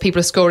seconds as people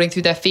are scrolling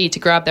through their feed to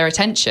grab their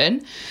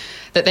attention,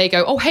 that they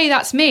go, oh, hey,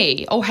 that's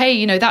me. Oh,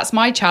 hey, that's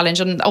my challenge.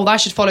 And I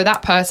should follow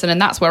that person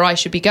and that's where I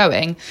should be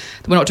going.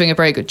 We're not doing a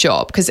very good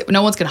job because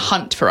no one's going to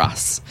hunt for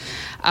us.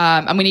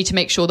 And we need to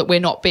make sure that we're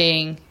not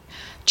being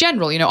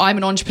general. I'm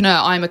an entrepreneur,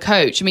 I'm a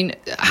coach. I mean,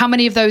 how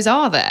many of those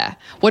are there?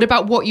 What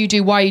about what you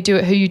do, why you do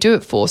it, who you do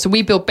it for? So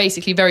we build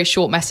basically very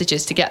short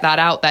messages to get that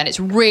out there. And it's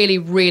really,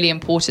 really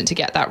important to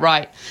get that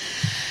right.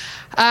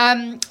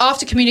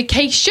 After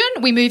communication,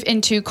 we move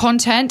into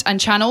content and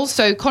channels.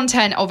 So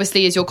content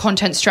obviously is your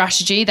content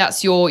strategy.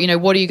 That's your,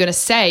 what are you going to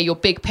say? Your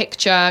big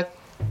picture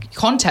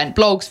content,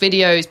 blogs,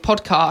 videos,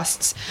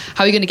 podcasts.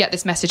 How are you going to get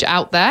this message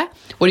out there?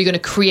 What are you going to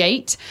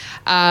create?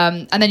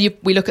 And then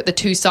we look at the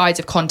 2 sides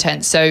of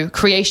content. So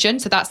creation,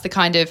 so that's the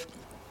kind of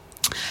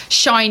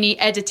shiny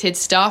edited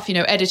stuff,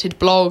 edited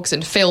blogs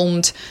and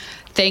filmed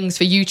things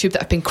for YouTube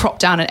that have been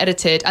cropped down and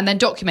edited, and then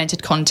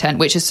documented content,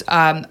 which is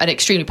an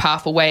extremely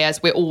powerful way,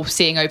 as we're all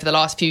seeing over the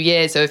last few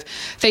years, of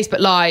Facebook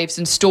Lives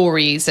and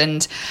stories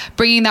and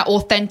bringing that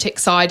authentic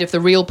side of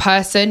the real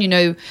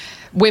person.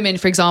 Women,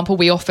 for example,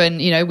 we often,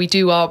 we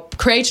do our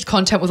created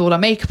content with all our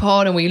makeup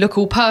on and we look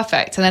all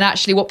perfect. And then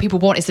actually what people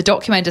want is the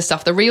documented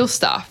stuff, the real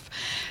stuff.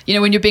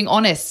 When you're being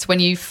honest, when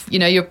you're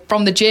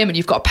from the gym and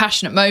you've got a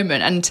passionate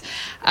moment,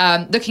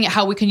 and looking at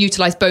how we can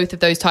utilize both of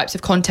those types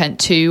of content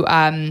to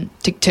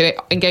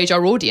engage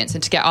our audience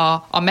and to get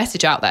our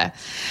message out there.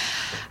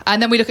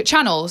 And then we look at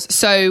channels.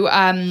 So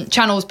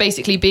channels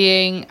basically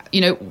being,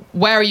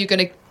 where are you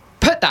going to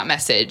put that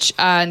message?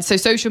 And so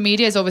social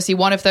media is obviously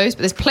one of those,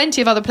 but there's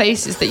plenty of other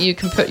places that you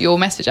can put your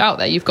message out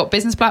there. You've got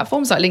business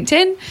platforms like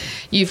LinkedIn.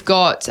 You've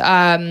got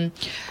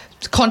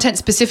content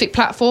specific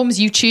platforms,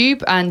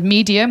 YouTube and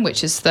Medium,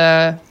 which is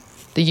the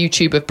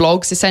YouTube of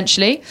blogs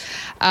essentially.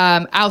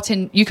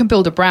 You can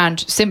build a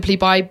brand simply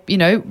by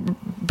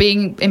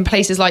being in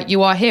places like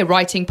you are here,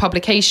 writing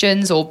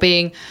publications or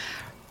being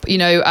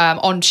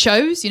on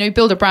shows,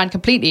 build a brand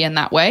completely in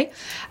that way.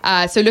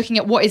 So looking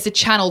at what is the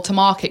channel to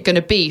market going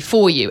to be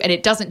for you. And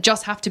it doesn't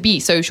just have to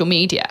be social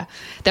media.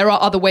 There are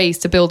other ways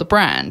to build a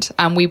brand.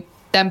 And we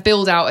then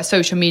build out a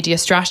social media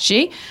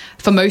strategy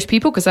for most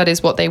people, because that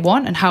is what they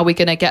want, and how we're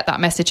going to get that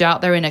message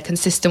out there in a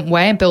consistent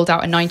way, and build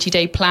out a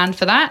 90-day plan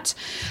for that,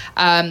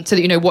 so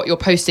that you know what you're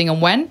posting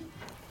and when,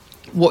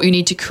 what you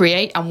need to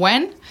create and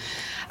when.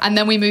 And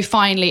then we move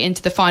finally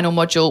into the final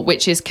module,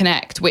 which is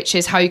connect, which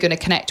is how you're going to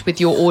connect with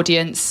your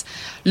audience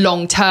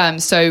long term.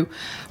 So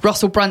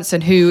Russell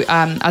Brunson, who,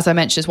 as I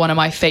mentioned, is one of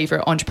my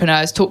favorite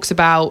entrepreneurs, talks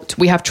about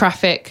we have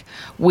traffic,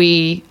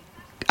 we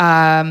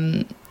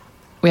have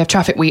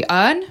traffic we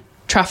earn,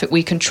 traffic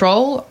we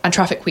control, and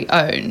traffic we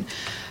own.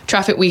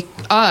 Traffic we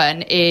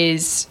earn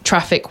is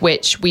traffic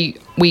which we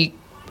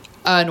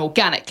earn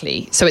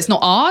organically. So it's not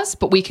ours,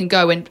 but we can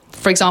go and,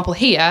 for example,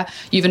 here,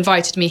 you've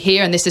invited me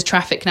here, and this is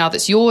traffic now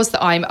that's yours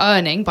that I'm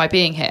earning by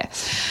being here.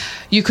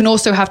 You can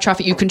also have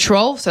traffic you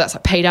control. So that's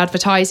like paid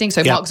advertising.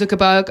 So Mark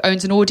Zuckerberg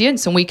owns an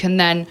audience, and we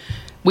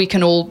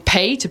can all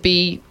pay to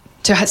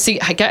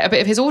get a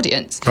bit of his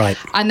audience. Right.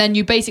 And then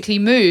you basically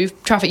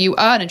move traffic you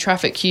earn and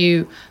traffic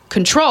you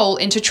control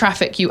into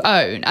traffic you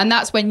own. And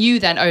that's when you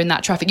then own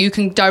that traffic. You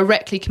can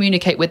directly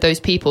communicate with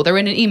those people. They're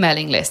in an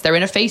emailing list. They're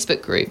in a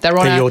Facebook group. They're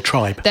your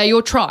tribe. They're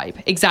your tribe.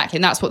 Exactly.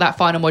 And that's what that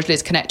final module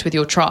is, connect with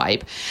your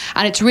tribe.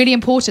 And it's really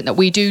important that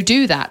we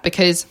do that,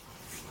 because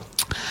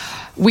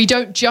we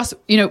don't just,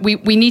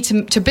 we need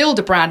to build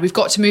a brand. We've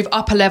got to move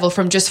up a level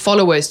from just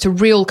followers to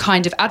real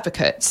kind of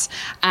advocates.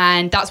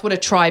 And that's what a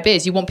tribe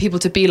is. You want people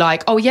to be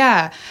like, oh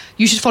yeah,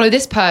 you should follow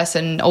this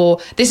person, or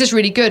this is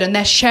really good. And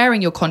they're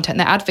sharing your content,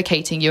 they're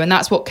advocating you. And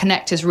that's what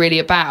Connect is really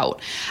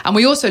about. And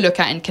we also look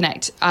at in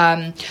Connect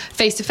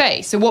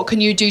face-to-face. So what can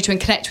you do to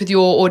connect with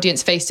your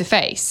audience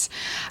face-to-face?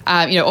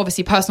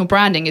 Obviously personal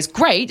branding is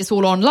great. It's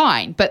all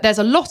online, but there's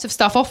a lot of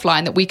stuff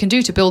offline that we can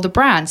do to build a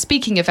brand.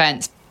 Speaking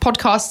events,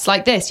 podcasts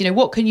like this,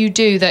 what can you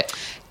do that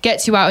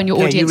gets you out in your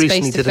audience face to face?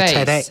 You recently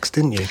did a TEDx,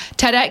 didn't you?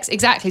 TEDx,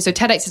 exactly. So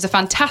TEDx is a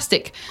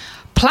fantastic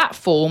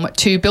platform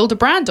to build a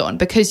brand on,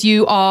 because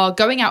you are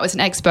going out as an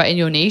expert in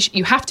your niche.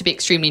 You have to be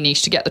extremely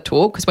niche to get the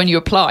talk, because when you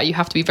apply, you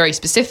have to be very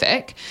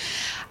specific.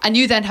 And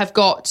you then have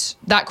got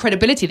that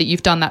credibility that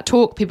you've done that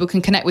talk. People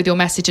can connect with your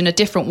message in a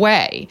different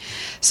way.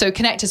 So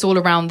Connect is all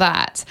around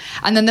that.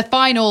 And then the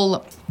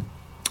final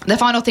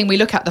thing we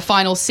look at, the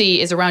final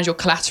C, is around your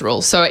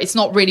collateral. So it's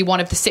not really one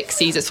of the 6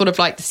 C's. It's sort of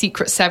like the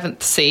secret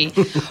 7th C,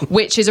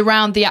 which is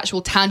around the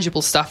actual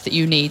tangible stuff that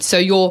you need.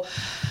 So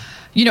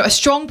a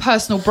strong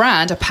personal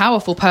brand, a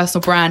powerful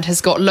personal brand,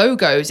 has got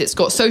logos, it's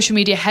got social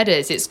media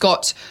headers, it's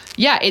got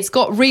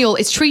real,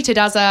 it's treated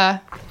as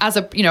a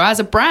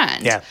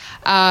brand.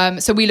 Yeah.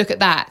 So we look at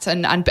that,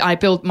 and I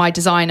build my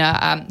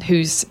designer,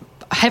 who's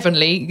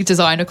heavenly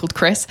designer called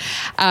Chris,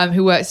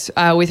 who works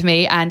with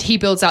me, and he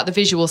builds out the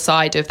visual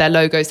side of their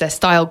logos, their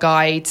style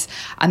guides,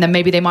 and then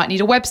maybe they might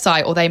need a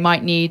website, or they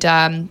might need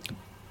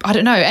I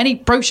don't know, any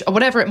brochure or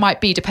whatever it might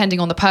be, depending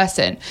on the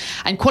person.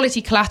 And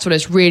quality collateral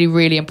is really,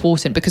 really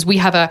important, because we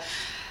have a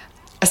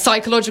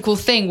psychological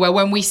thing where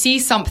when we see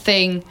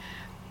something,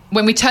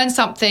 when we turn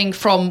something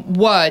from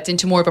words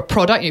into more of a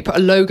product, you put a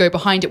logo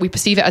behind it, we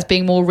perceive it as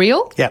being more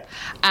real. Yeah.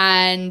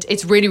 And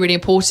it's really, really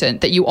important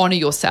that you honor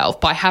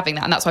yourself by having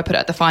that. And that's why I put it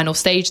at the final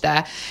stage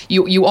there.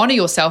 You honor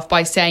yourself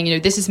by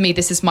saying, this is me,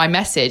 this is my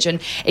message. And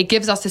it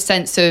gives us a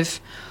sense of,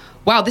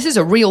 wow, this is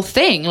a real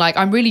thing. Like,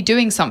 I'm really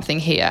doing something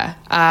here.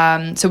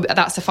 So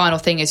that's the final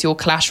thing, is your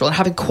collateral, and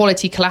having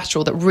quality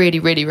collateral that really,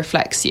 really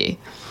reflects you.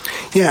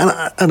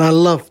 Yeah, and I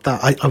love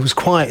that. I was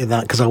quiet in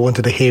that because I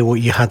wanted to hear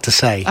what you had to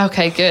say.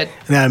 Okay, good.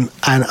 And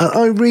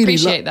I really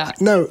appreciate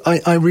that. No,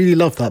 I really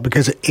love that,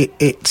 because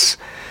it's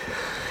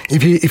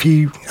if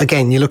you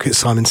again, you look at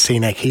Simon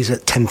Sinek, he's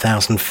at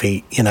 10,000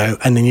 feet,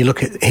 and then you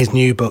look at his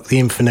new book, The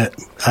Infinite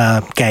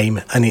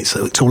Game, and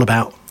it's all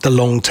about the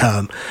long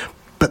term.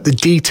 But the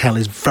detail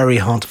is very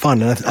hard to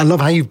find. And I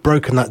love how you've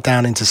broken that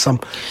down into some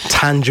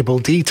tangible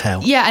detail.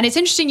 Yeah, and it's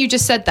interesting you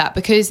just said that,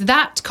 because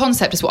that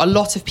concept is what a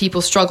lot of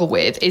people struggle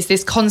with, is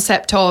this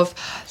concept of,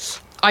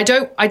 I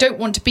don't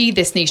want to be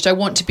this niche, I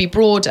want to be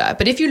broader.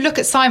 But if you look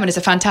at Simon as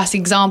a fantastic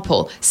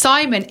example,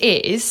 Simon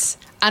is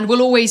and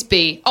will always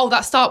be,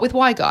 that start with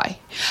why guy.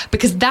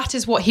 Because that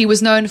is what he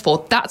was known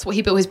for. That's what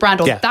he built his brand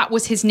on. Yeah. That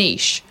was his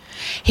niche.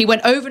 He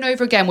went over and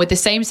over again with the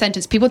same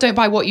sentence. People don't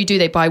buy what you do,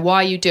 they buy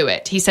why you do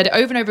it. He said it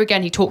over and over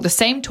again. He talked the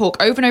same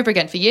talk over and over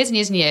again for years and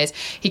years and years.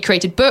 He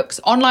created books,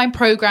 online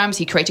programs,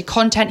 he created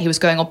content. He was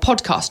going on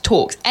podcasts,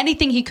 talks,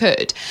 anything he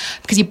could,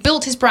 because he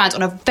built his brand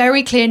on a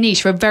very clear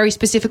niche for a very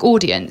specific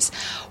audience.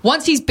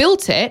 Once he's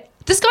built it,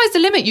 the sky's the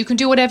limit. You can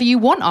do whatever you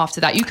want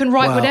after that. You can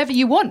write whatever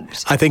you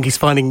want. I think he's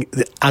finding,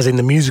 as in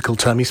the musical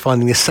term, he's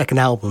finding the second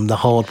album the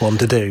hard one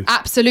to do.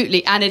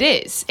 Absolutely, and it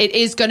is. It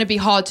is going to be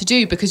hard to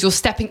do, because you're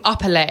stepping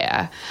up a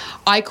layer.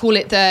 I call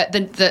it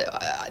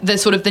the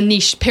sort of the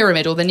niche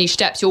pyramid, or the niche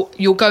steps.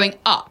 You're going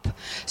up.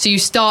 So you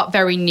start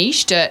very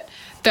niched at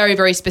very,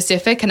 very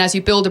specific, and as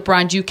you build a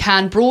brand, you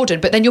can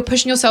broaden, but then you're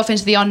pushing yourself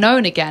into the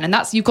unknown again, and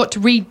that's, you've got to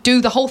redo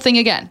the whole thing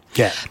again.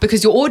 Yeah.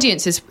 Because your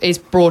audience is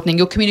broadening,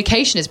 your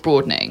communication is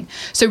broadening.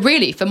 So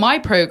really, for my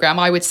program,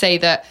 I would say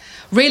that,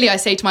 really, I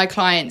say to my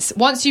clients,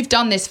 once you've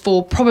done this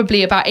for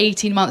probably about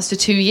 18 months to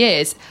 2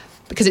 years,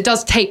 because it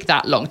does take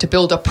that long to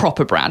build a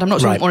proper brand. I'm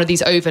not talking one of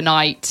these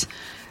overnight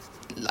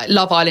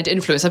Love Island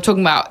influence. I'm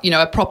talking about,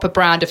 a proper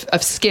brand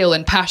of skill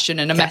and passion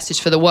and a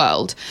message for the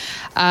world.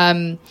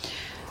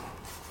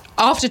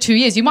 after 2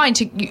 years, you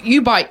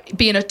might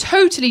be in a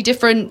totally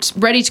different,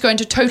 ready to go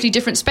into a totally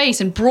different space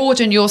and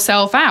broaden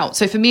yourself out.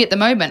 So for me at the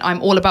moment,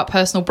 I'm all about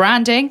personal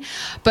branding,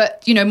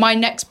 but my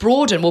next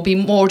broaden will be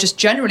more just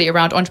generally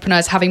around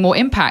entrepreneurs having more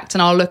impact.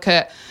 And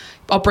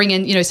I'll bring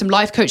in, some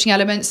life coaching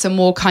elements, some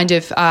more kind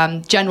of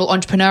general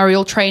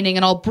entrepreneurial training,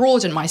 and I'll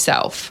broaden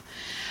myself.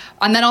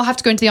 And then I'll have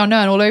to go into the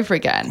unknown all over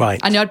again. Right.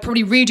 And I'd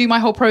probably redo my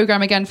whole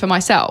program again for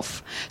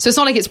myself. So it's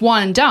not like it's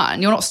one and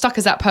done. You're not stuck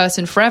as that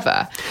person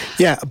forever.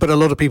 Yeah, but a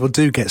lot of people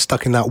do get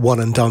stuck in that one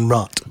and done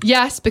rut.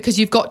 Yes, because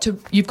you've got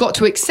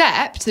to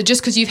accept that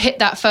just because you've hit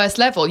that first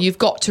level, you've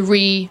got to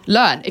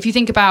relearn. If you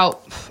think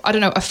about, I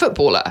don't know, a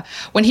footballer,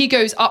 when he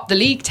goes up the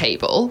league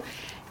table,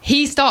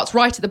 he starts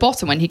right at the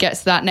bottom when he gets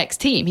to that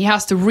next team. He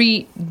has to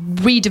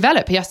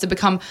redevelop. He has to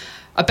become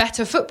a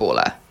better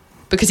footballer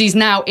because he's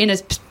now in a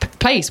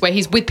place where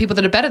he's with people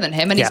that are better than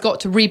him, and he's got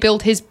to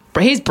rebuild his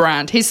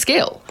brand, his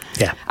skill.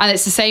 Yeah. And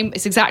it's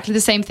exactly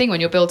the same thing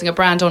when you're building a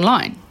brand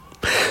online.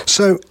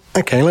 So,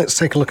 okay, let's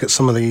take a look at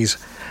some of these.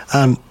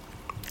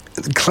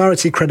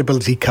 Clarity,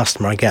 credibility,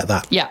 customer, I get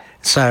that. Yeah.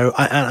 So,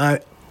 I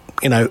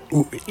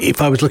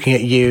if I was looking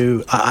at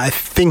you, I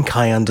think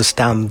I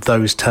understand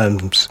those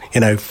terms,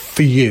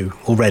 for you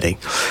already.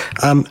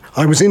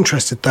 I was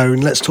interested, though,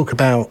 and let's talk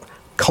about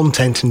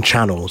content and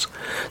channels.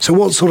 So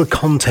what sort of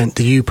content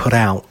do you put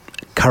out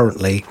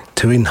currently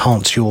to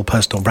enhance your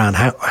personal brand?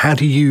 How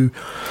do you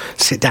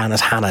sit down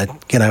as Hannah,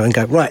 and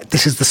go, right,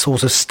 this is the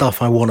sort of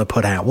stuff I want to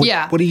put out?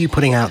 What are you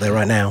putting out there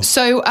right now?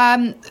 So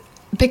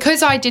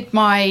because I did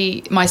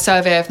my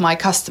survey of my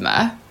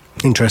customer,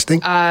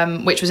 interesting,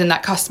 which was in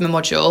that customer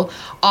module,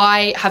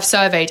 I have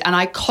surveyed and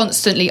I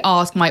constantly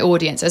ask my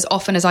audience as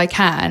often as I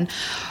can,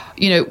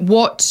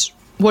 what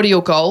are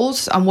your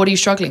goals and what are you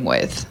struggling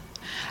with?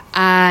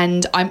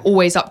 And I'm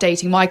always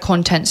updating my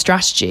content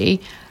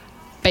strategy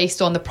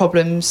based on the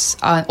problems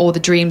or the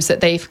dreams that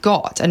they've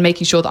got, and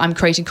making sure that I'm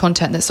creating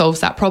content that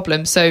solves that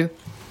problem. So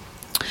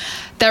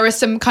there are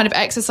some kind of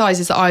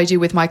exercises that I do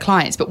with my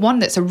clients, but one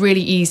that's a really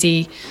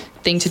easy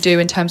thing to do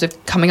in terms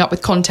of coming up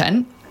with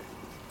content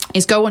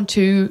is go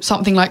onto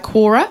something like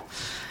Quora,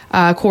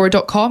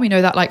 Quora.com,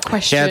 that like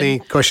question. Yeah, the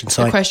question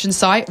site. The question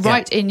site. Yeah.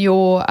 Write in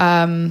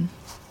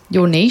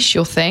your niche,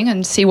 your thing,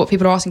 and see what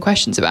people are asking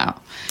questions about.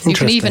 You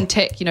can even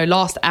tick,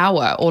 last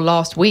hour or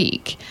last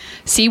week,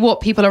 see what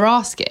people are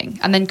asking,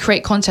 and then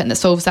create content that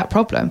solves that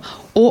problem.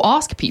 Or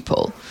ask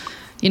people,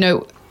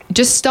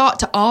 just start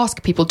to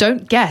ask people.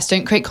 Don't guess.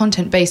 Don't create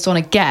content based on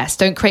a guess.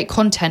 Don't create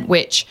content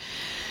which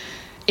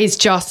is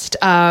just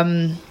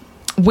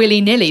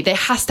willy-nilly. There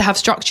has to have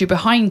structure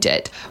behind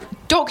it.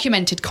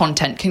 Documented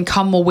content can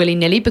come more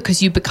willy-nilly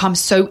because you become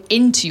so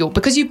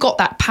because you've got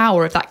that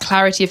power of that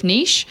clarity of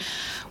niche.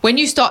 When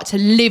you start to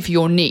live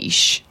your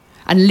niche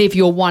and live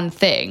your one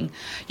thing,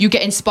 you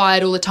get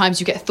inspired all the time.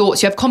 You get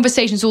thoughts. You have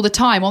conversations all the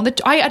time.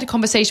 I had a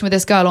conversation with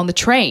this girl on the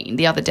train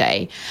the other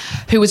day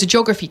who was a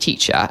geography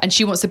teacher, and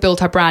she wants to build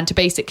her brand to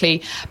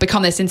basically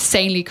become this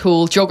insanely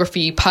cool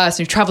geography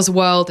person who travels the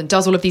world and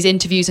does all of these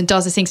interviews and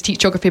does this thing to teach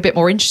geography a bit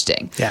more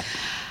interesting. Yeah.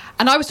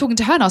 And I was talking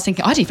to her and I was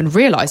thinking, I didn't even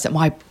realise that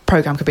my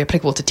programme could be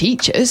applicable to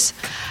teachers,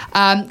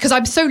 because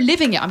I'm so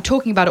living it. I'm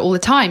talking about it all the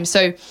time.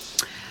 So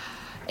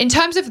in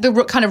terms of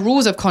the kind of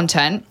rules of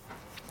content,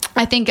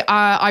 I think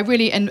I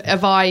really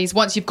advise,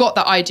 once you've got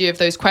that idea of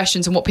those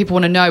questions and what people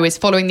want to know, is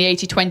following the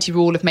 80-20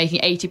 rule of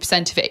making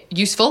 80% of it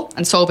useful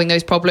and solving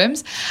those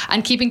problems,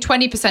 and keeping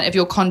 20% of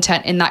your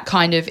content in that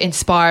kind of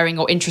inspiring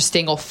or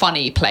interesting or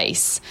funny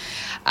place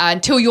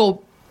until you're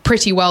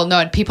pretty well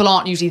known. People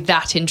aren't usually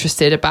that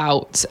interested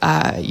about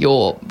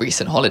your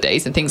recent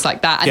holidays and things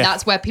like that, and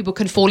that's where people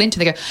can fall into.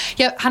 They go,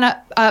 yeah,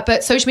 Hannah,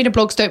 but social media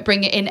blogs don't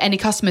bring in any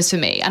customers for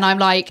me. And I'm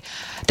like,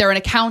 they're an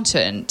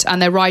accountant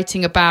and they're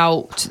writing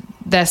about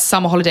their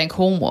summer holiday in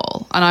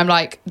Cornwall, and I'm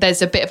like,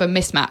 there's a bit of a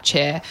mismatch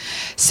here.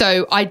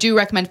 So I do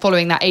recommend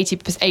following that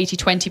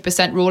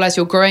 80-20% rule as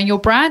you're growing your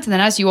brand, and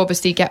then as you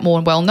obviously get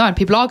more well known,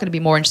 people are going to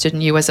be more interested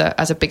in you as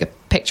a bigger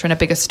picture and a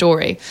bigger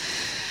story.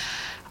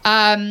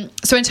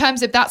 So in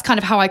terms of, that's kind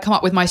of how I come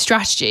up with my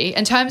strategy.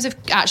 In terms of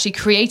actually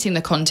creating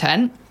the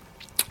content,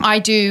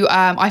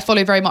 I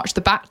follow very much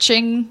the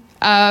batching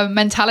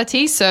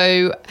mentality.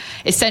 So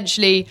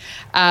essentially,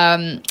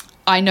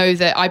 I know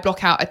that I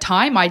block out a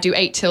time. I do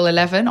 8 till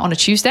 11 on a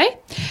Tuesday.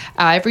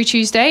 Every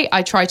Tuesday,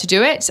 I try to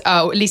do it,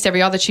 or at least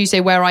every other Tuesday,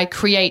 where I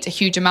create a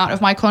huge amount of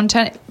my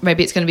content.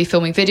 Maybe it's going to be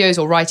filming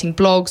videos or writing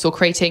blogs or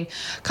creating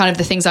kind of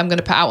the things I'm going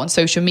to put out on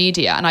social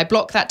media. And I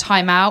block that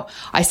time out.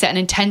 I set an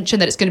intention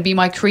that it's going to be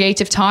my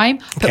creative time.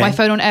 Put my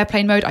phone on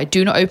airplane mode. I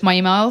do not open my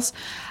emails.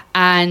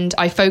 And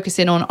I focus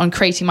in on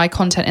creating my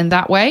content in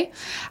that way.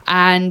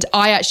 And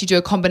I actually do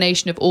a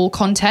combination of all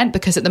content,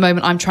 because at the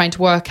moment I'm trying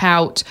to work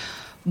out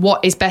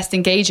what is best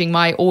engaging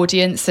my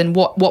audience and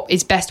what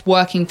is best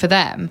working for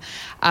them.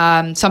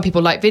 Some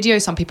people like video,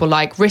 some people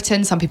like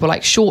written, some people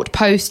like short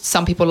posts,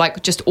 some people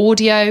like just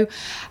audio,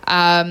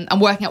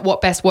 and working out what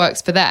best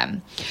works for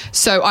them.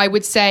 So I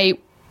would say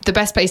the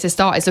best place to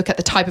start is look at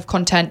the type of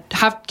content,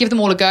 give them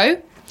all a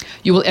go,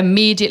 You will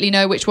immediately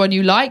know which one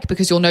you like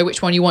because you'll know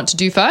which one you want to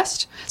do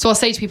first. So I'll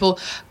say to people,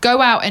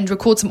 go out and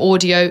record some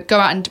audio, go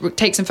out and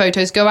take some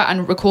photos, go out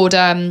and record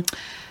a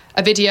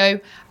video,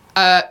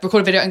 and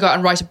go out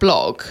and write a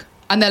blog.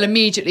 And they'll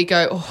immediately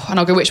go, oh, and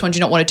I'll go, which one do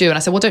you not want to do? And I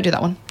say, well, don't do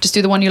that one. Just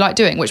do the one you like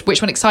doing. Which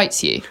one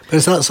excites you? But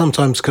is that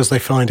sometimes because they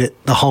find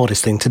it the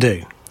hardest thing to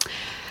do?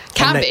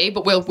 Can be,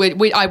 but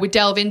I would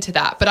delve into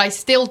that. But I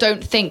still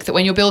don't think that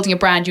when you're building a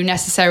brand, you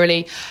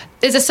necessarily...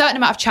 There's a certain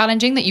amount of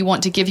challenging that you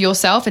want to give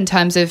yourself in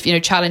terms of,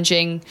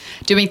 challenging,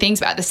 doing things.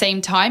 But at the same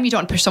time, you don't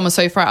want to push someone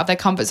so far out of their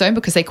comfort zone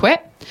because they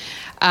quit.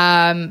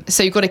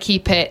 So you've got to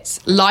keep it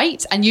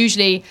light. And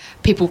usually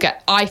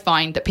I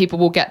find that people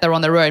will get there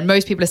on their own.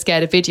 Most people are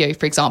scared of video,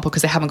 for example,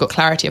 because they haven't got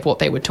clarity of what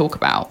they would talk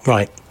about.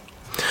 Right.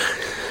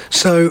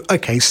 So,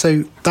 okay,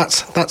 so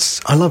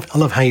that's I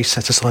love how you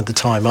set aside the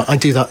time. I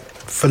do that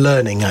for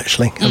learning,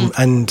 actually.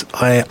 And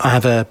I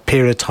have a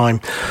period of time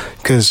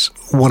because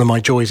one of my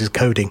joys is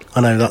coding.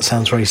 I know that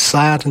sounds very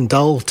sad and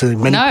dull to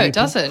many people. No, it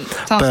doesn't.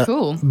 It sounds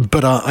cool.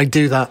 But I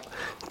do that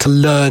to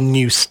learn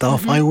new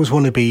stuff. I always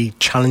want to be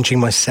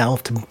challenging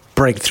myself to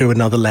break through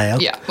another layer.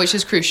 Yeah, which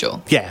is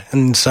crucial. Yeah,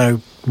 and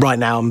so right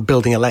now I'm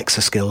building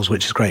Alexa skills,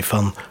 which is great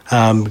fun.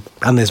 And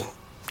there's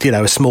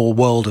a small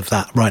world of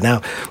that right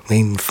now. I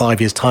mean, 5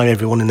 years' time,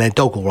 everyone and their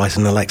dog will write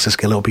an Alexa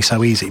skill. It'll be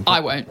so easy. But... I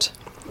won't.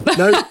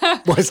 No?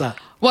 Why is that?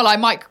 Well, I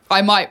might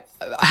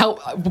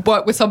help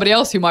work with somebody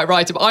else who might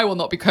write it, but I will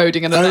not be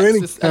coding an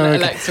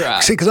Alexa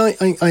app. See, because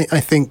I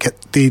think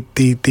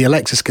the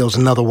Alexa skill is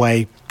another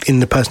way in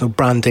the personal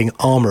branding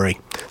armoury.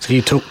 So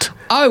you talked...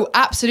 Oh,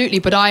 absolutely.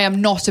 But I am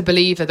not a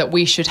believer that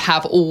we should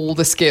have all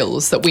the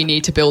skills that we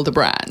need to build a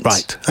brand.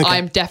 Right. Okay.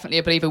 I'm definitely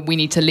a believer we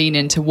need to lean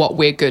into what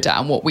we're good at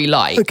and what we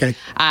like. Okay.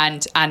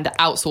 And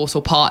outsource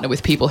or partner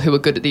with people who are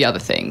good at the other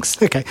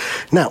things. Okay.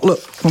 Now,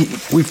 look,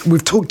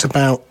 we've talked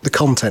about the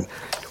content.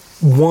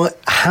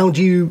 How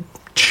do you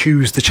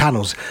choose the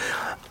channels?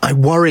 I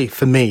worry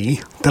for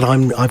me that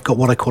I've got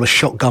what I call a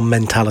shotgun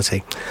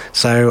mentality.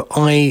 So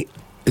I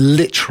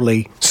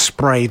literally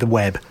spray the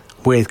web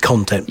with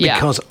content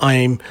because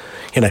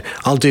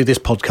I'll do this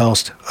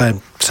podcast.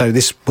 So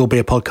this will be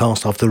a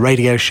podcast of the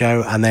radio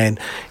show, and then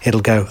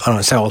it'll go.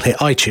 So I'll hit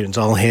iTunes,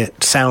 I'll hit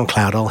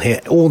SoundCloud, I'll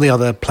hit all the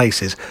other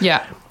places.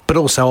 Yeah. But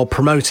also I'll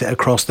promote it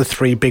across the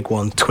three big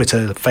ones: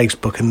 Twitter,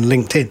 Facebook, and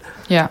LinkedIn.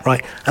 Yeah.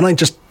 Right. And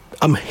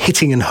I'm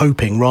hitting and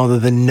hoping rather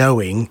than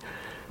knowing,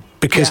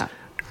 because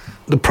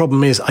the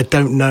problem is I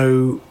don't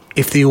know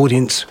if the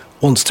audience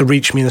wants to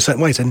reach me in a certain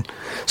way. And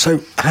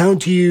so how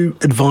do you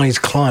advise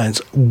clients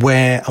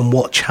where and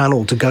what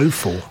channel to go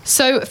for?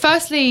 So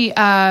firstly,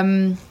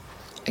 again,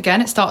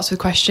 it starts with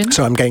questions.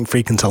 So I'm getting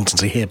free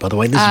consultancy here, by the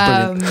way. This is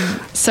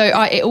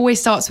brilliant. It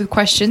always starts with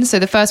questions. So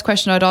the first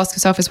question I'd ask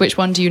yourself is, which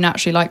one do you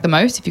naturally like the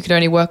most? If you could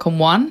only work on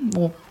one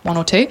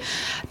or two,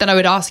 then I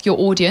would ask your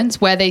audience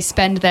where they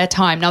spend their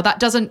time. Now, that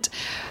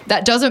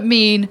doesn't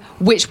mean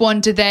which one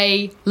do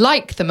they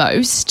like the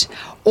most,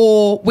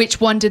 or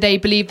which one do they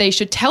believe they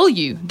should tell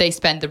you they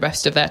spend the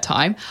rest of their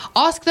time.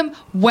 Ask them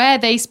where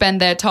they spend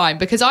their time,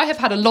 because I have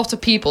had a lot of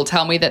people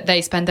tell me that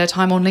they spend their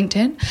time on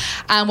LinkedIn,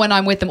 and when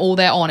I'm with them, all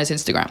they're on is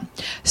Instagram.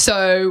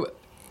 So,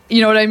 you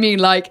know what I mean?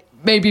 Like,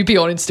 maybe be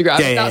on Instagram.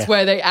 That's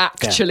where they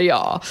actually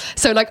are.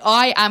 So, like,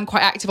 I am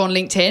quite active on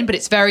LinkedIn, but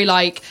it's very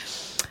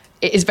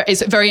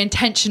it's very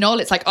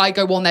intentional. It's like I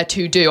go on there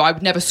to do. I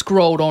would never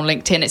scroll on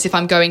LinkedIn. It's if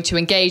I'm going to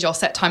engage, I'll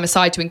set time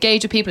aside to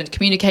engage with people and to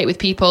communicate with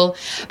people.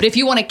 But if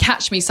you want to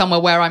catch me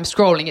somewhere where I'm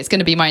scrolling, it's going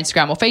to be my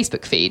Instagram or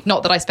Facebook feed.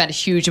 Not that I spend a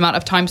huge amount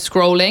of time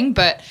scrolling,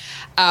 but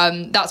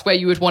that's where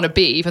you would want to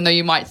be, even though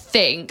you might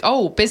think,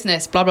 oh,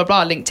 business, blah, blah,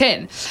 blah,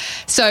 LinkedIn.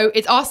 So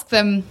it's ask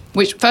them,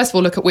 first of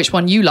all, look at which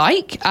one you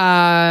like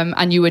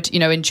and you would,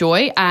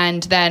 enjoy,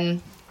 and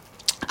then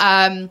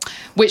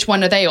which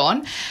one are they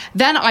on?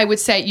 Then I would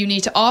say you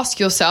need to ask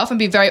yourself and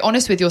be very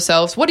honest with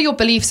yourselves, what are your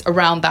beliefs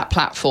around that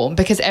platform?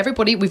 Because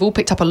we've all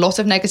picked up a lot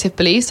of negative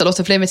beliefs, a lot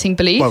of limiting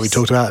beliefs. Well, we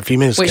talked about it a few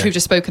minutes ago. Which we've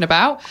just spoken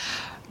about.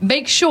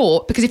 Make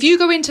sure, because if you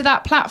go into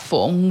that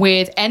platform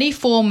with any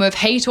form of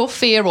hate or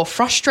fear or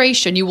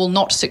frustration, you will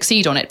not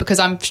succeed on it, because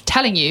I'm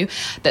telling you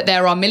that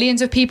there are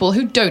millions of people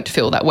who don't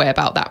feel that way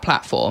about that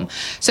platform.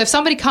 So if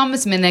somebody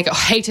comes to me and they go, I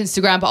hate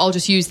Instagram, but I'll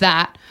just use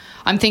that,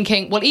 I'm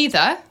thinking, well,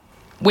 either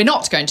we're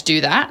not going to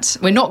do that,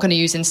 we're not going to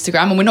use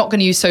Instagram, and we're not going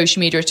to use social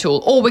media at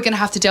all, or we're going to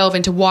have to delve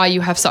into why you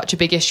have such a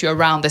big issue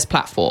around this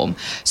platform.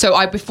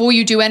 So before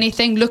you do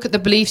anything, look at the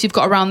beliefs you've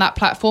got around that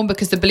platform,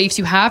 because the beliefs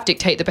you have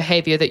dictate the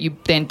behavior that you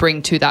then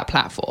bring to that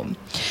platform.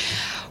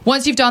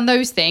 Once you've done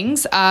those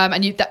things,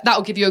 and that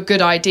will give you a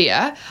good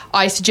idea,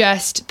 I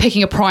suggest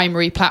picking a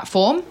primary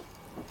platform,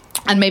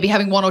 and maybe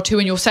having one or two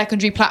in your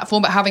secondary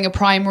platform, but having a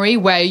primary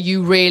where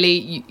you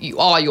really you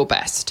are your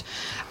best.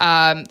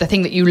 The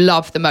thing that you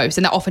love the most,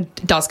 and that often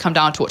does come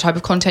down to what type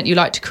of content you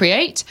like to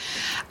create,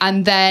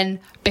 and then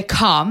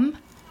become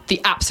the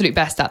absolute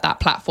best at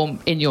that platform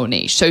in your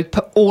niche. So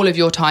put all of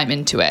your time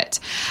into it.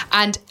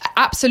 And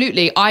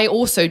absolutely, I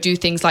also do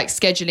things like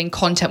scheduling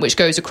content which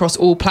goes across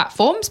all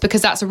platforms,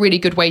 because that's a really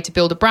good way to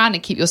build a brand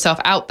and keep yourself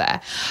out there.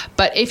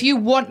 But if you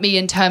want me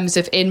in terms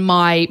of in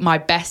my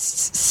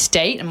best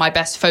state and my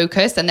best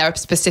focus, then there are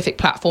specific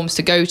platforms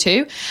to go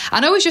to.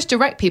 And I always just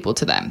direct people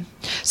to them.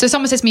 So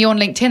someone says to me on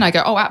LinkedIn, I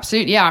go, oh,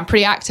 absolutely, yeah, I'm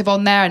pretty active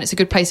on there and it's a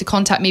good place to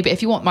contact me. But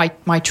if you want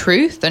my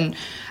truth and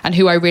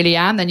who I really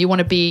am, then you want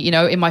to be,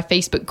 in my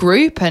Facebook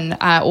group and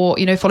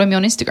or follow me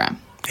on Instagram.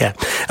 Yeah,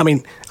 I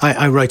mean,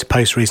 I wrote a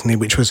post recently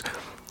which was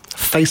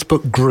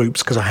Facebook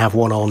groups, because I have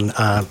one on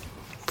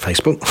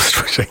Facebook,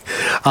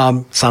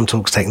 Sam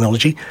Talks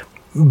Technology,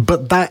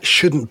 but that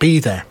shouldn't be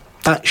there.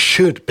 That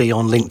should be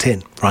on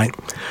LinkedIn, right?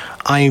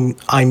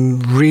 I'm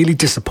really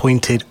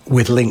disappointed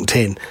with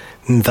LinkedIn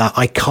that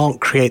I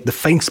can't create the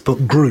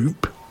Facebook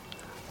group,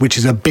 which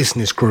is a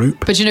business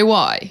group. But you know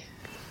why?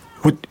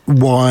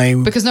 Why?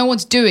 Because no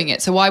one's doing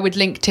it. So why would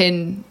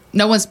LinkedIn...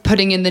 No one's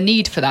putting in the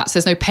need for that. So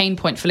there's no pain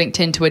point for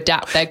LinkedIn to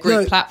adapt their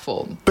group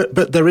platform.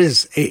 But there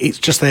is. It's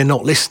just they're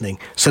not listening.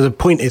 So the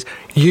point is,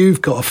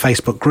 you've got a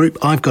Facebook group.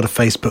 I've got a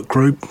Facebook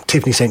group.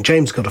 Tiffany St.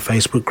 James got a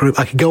Facebook group.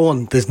 I could go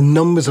on. There's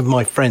numbers of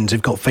my friends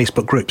who've got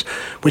Facebook groups,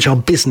 which are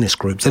business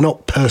groups. They're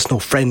not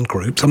personal friend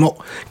groups. I'm not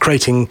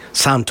creating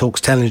Sam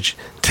Talks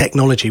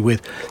Technology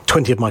with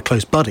 20 of my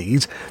close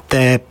buddies.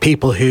 They're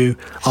people who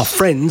are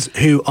friends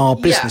who are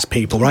business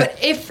people, right?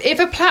 But if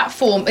a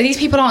platform, these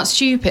people aren't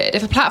stupid,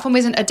 if a platform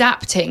isn't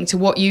adapting to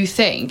what you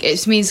think,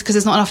 it means because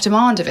there's not enough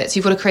demand of it, so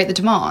you've got to create the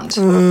demand.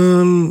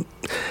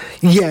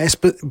 Yes,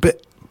 but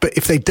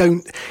if they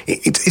don't,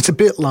 it's a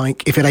bit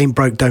like if it ain't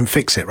broke, don't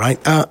fix it, right?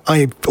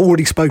 I've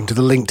already spoken to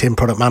the LinkedIn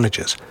product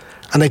managers,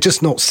 and they're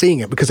just not seeing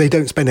it because they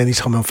don't spend any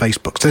time on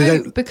Facebook. So they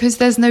don't, because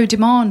there's no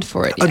demand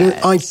for it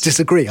yet. I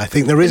disagree. I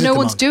think there is. No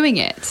one's doing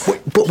it.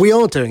 But we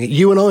are doing it.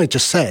 You and I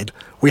just said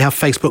we have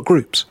Facebook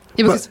groups.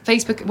 Yeah, because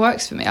Facebook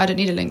works for me. I don't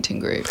need a LinkedIn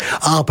group.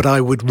 But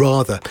I would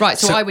rather. Right,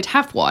 so I would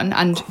have one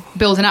and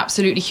build an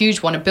absolutely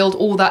huge one and build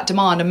all that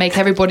demand and make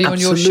everybody on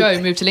your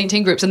show move to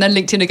LinkedIn groups, and then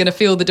LinkedIn are going to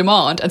feel the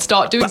demand and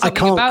start doing something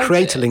about it. I can't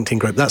create a LinkedIn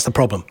group. That's the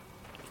problem.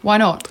 Why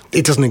not?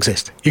 It doesn't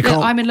exist. You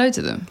can't. I'm in loads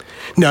of them.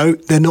 No,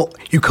 they're not.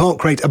 You can't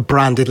create a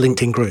branded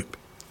LinkedIn group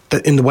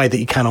in the way that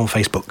you can on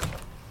Facebook.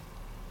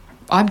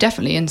 I'm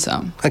definitely in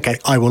some. Okay,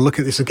 I will look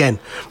at this again.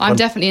 I'm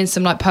definitely in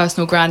some like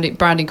personal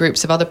branding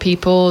groups of other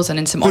people's, and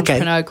in some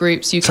entrepreneur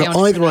groups, UK entrepreneurs.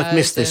 So either I've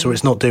missed this or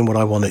it's not doing what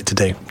I want it to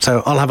do.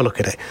 So I'll have a look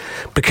at it,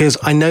 because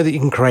I know that you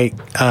can create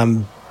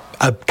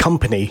a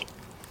company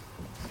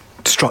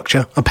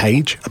structure, a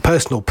page, a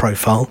personal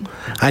profile,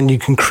 and you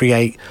can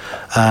create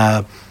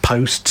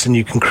posts and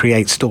you can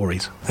create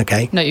stories.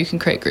 Okay. No, you can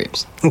create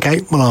groups.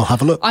 Okay, well, I'll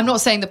have a look. I'm not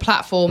saying the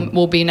platform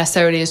will be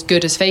necessarily as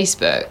good as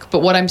Facebook, but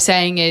what I'm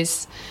saying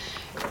is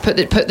put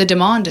the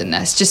demand in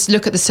this. Just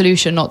look at the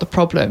solution, not the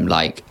problem.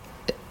 Like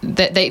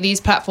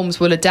these platforms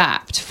will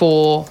adapt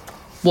for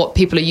what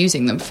people are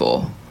using them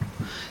for.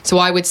 So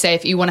I would say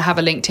if you want to have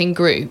a LinkedIn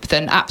group,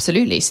 then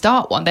absolutely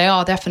start one. They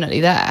are definitely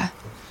there.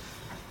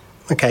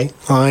 Okay,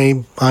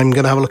 I'm going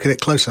to have a look at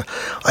it closer.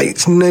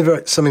 It's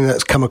never something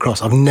that's come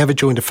across. I've never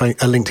joined a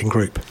LinkedIn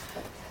group.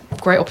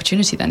 Great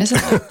opportunity then,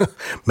 isn't it?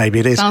 Maybe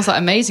it is. Sounds like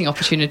an amazing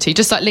opportunity.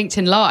 Just like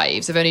LinkedIn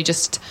Lives have only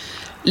just...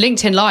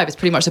 LinkedIn Live is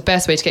pretty much the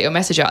best way to get your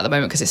message out at the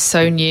moment because it's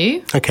so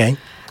new. Okay.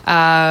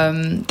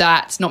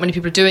 That not many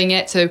people are doing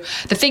it. So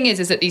the thing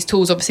is that these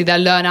tools, obviously, they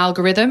learn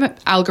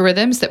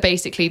algorithms that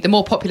basically the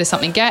more popular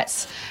something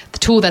gets, the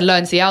tool then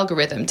learns the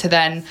algorithm to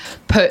then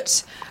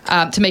put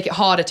to make it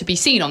harder to be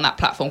seen on that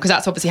platform, because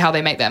that's obviously how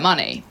they make their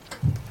money.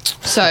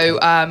 So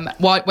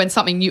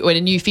when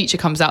a new feature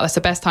comes out, that's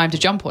the best time to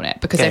jump on it,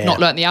 because they've not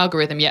learnt the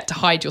algorithm yet to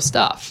hide your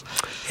stuff.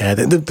 Yeah,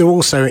 they're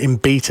also in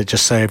beta,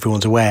 just so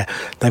everyone's aware.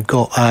 They've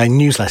got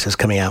newsletters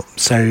coming out.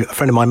 So a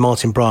friend of mine,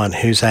 Martin Bryant,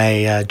 who's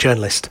a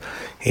journalist,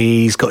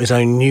 he's got his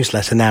own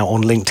newsletter now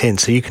on LinkedIn.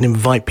 So you can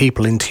invite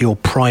people into your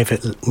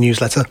private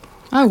newsletter.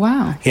 Oh,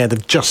 wow. Yeah,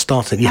 they've just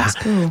started. That's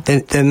cool.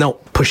 They're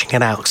not pushing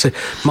it out. So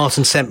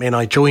Martin sent me and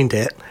I joined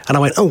it. And I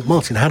went, oh,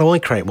 Martin, how do I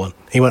create one?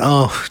 He went,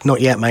 oh,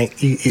 not yet, mate.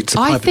 It's a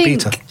private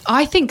beta.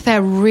 I think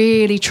they're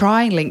really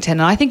trying LinkedIn,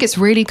 and I think it's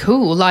really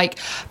cool. Like,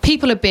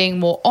 people are being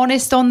more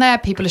honest on there.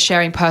 People are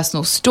sharing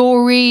personal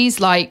stories.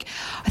 Like,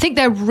 I think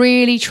they're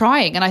really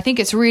trying, and I think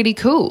it's really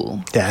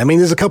cool. Yeah, I mean,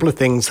 there's a couple of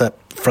things that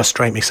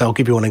frustrate me. So I'll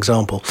give you one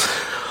example.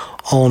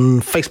 On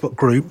Facebook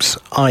groups,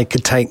 I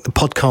could take the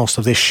podcast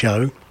of this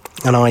show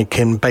and I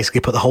can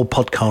basically put the whole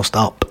podcast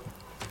up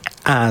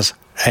as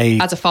a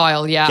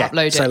file,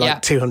 upload it. So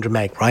like 200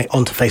 meg, right,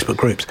 onto Facebook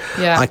groups.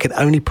 Yeah. I can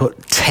only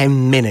put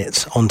 10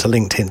 minutes onto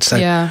LinkedIn. So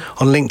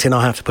on LinkedIn,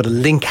 I have to put a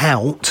link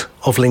out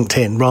of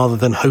LinkedIn rather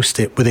than host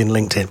it within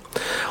LinkedIn.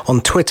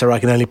 On Twitter, I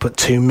can only put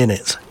 2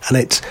 minutes. And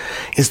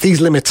it's these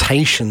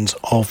limitations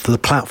of the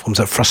platforms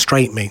that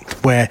frustrate me,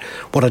 where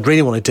what I'd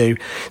really want to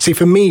do... See,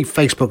 for me,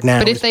 Facebook now...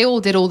 But if they all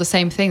did all the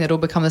same thing, they'd all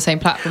become the same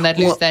platform, they'd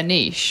lose their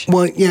niche.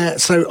 Well, yeah,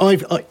 so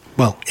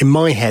well, in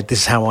my head,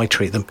 this is how I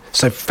treat them.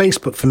 So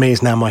Facebook for me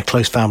is now my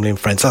close family and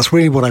friends. That's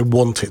really what I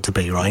want it to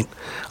be, right?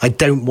 I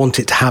don't want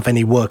it to have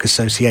any work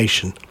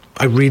association.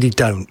 I really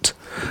don't.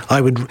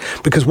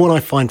 Because what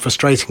I find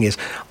frustrating is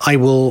I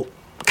will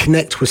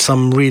connect with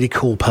some really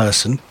cool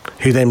person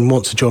who then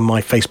wants to join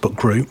my Facebook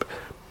group,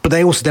 but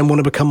they also then want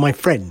to become my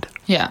friend.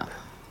 Yeah.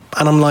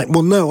 And I'm like,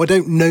 well, no, I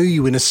don't know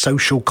you in a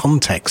social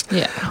context.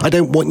 Yeah. I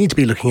don't want you to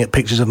be looking at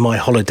pictures of my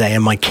holiday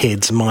and my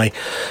kids and my,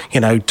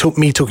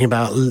 me talking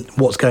about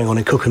what's going on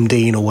in Cookham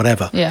Dean or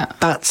whatever. Yeah.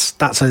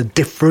 That's a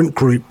different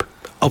group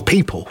of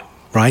people,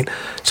 right?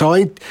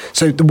 So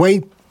the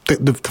way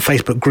that the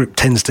Facebook group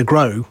tends to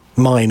grow,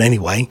 mine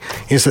anyway,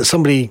 is that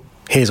somebody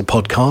hears a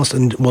podcast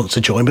and wants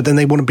to join, but then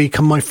they want to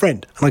become my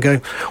friend. And I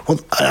go, well,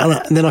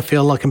 and then I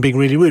feel like I'm being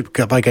really rude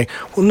by going,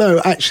 well,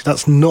 no, actually,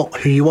 that's not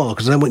who you are,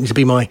 because I don't want you to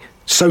be my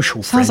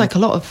social friend. Sounds like a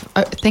lot of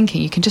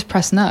thinking. You can just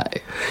press no.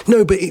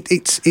 No, but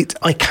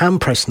I can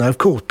press no, of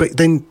course, but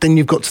then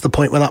you've got to the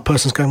point where that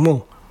person's going,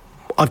 well,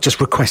 I've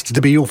just requested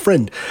to be your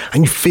friend.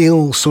 And you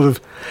feel sort of...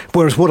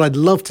 Whereas what I'd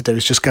love to do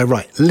is just go,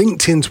 right,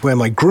 LinkedIn's where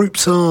my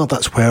groups are,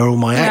 that's where all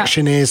my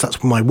action is,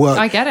 that's where my work...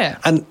 I get it.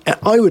 And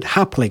I would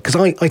happily, because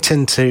I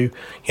tend to,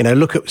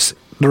 look at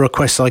the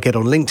requests I get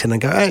on LinkedIn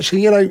and go,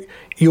 actually,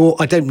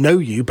 I don't know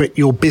you, but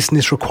your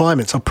business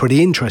requirements are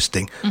pretty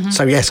interesting. Mm-hmm.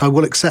 So, yes, I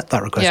will accept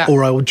that request. Yeah.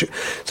 Or I will...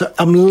 So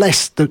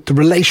unless the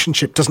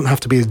relationship doesn't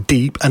have to be as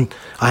deep, and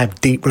I have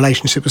deep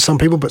relationships with some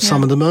people, but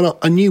some of them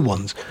are new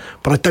ones.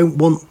 But I don't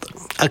want...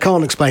 I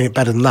can't explain it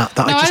better than that.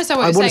 No, I understand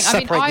what you're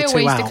saying. I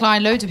always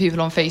decline loads of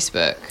people on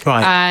Facebook.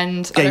 Right.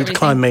 And yeah, you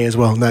decline me as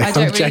well. No, I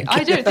think I've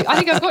got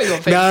you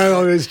on Facebook. No,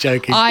 I was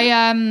joking.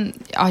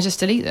 I just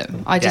delete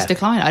them. I just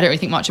decline. I don't really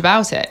think much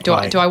about it. Do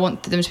I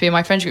want them to be in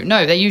my friends group?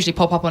 No, they usually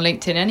pop up on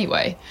LinkedIn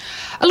anyway.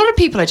 A lot of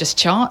people are just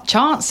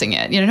chancing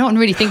it. No one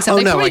really thinks that.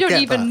 They probably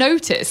don't even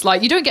notice.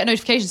 Like, you don't get a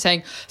notification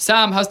saying,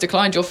 Sam has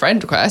declined your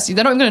friend request.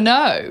 They're not even going to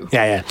know.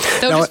 Yeah.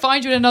 They'll just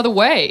find you in another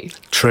way.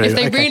 True. If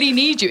they really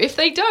need you. If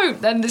they don't,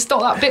 then it's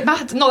not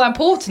that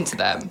important to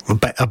them.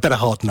 I better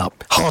harden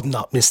up. Harden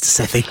up, Mr.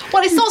 Sethi.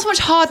 Well, it's not so much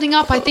hardening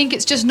up. I think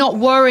it's just not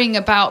worrying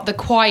about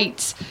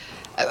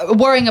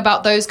worrying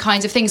about those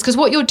kinds of things. Because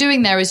what you're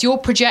doing there is you're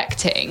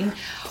projecting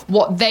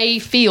what they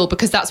feel,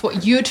 because that's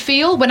what you'd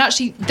feel, when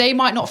actually they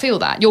might not feel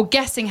that. You're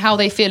guessing how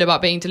they feel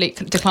about being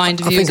declined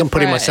to view. I think I'm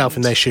putting myself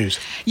in their shoes.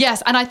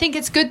 Yes, and I think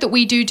it's good that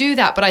we do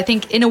that, but I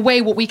think in a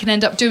way what we can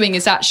end up doing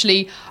is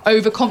actually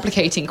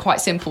overcomplicating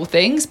quite simple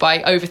things by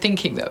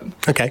overthinking them.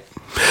 Okay.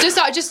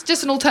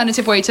 Just an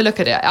alternative way to look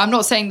at it. I'm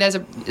not saying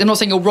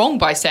you're wrong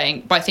by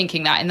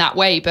thinking that in that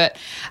way, but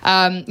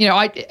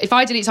if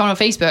I delete someone on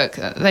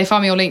Facebook, they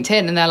find me on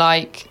LinkedIn and they're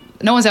like,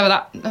 no one's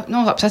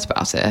upset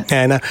about it.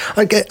 Yeah, no.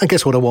 I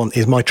guess what I want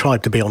is my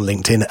tribe to be on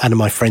LinkedIn and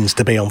my friends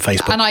to be on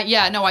Facebook. And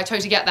I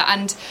totally get that.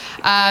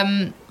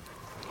 And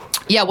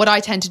what I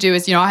tend to do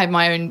is, I have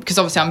my own, because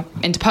obviously I'm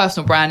into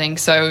personal branding,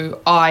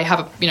 so I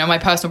have my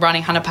personal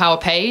branding Hannah Power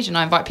page, and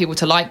I invite people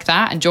to like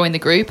that and join the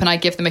group, and I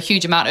give them a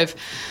huge amount of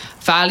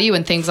value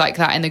and things like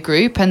that in the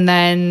group, and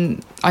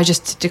then I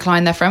just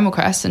decline their friend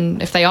requests,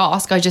 and if they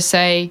ask, I just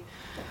say,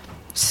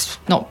 it's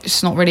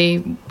not really,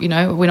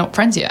 we're not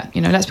friends yet.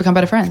 Let's become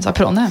better friends. I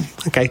put it on them.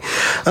 Okay.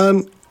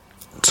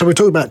 So we're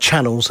talking about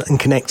channels and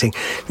connecting.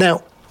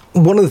 Now,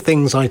 one of the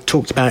things I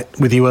talked about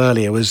with you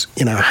earlier was,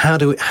 how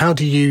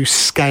do you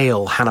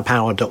scale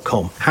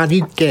hannahpower.com? How do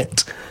you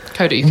get...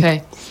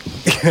 .co.uk.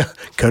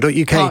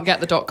 Co.uk. Can't get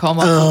the .com.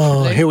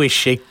 Oh, who is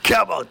she?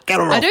 Come on, get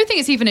her off. I don't think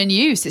it's even in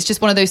use. It's just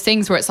one of those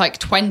things where it's like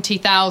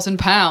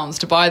 £20,000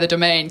 to buy the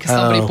domain because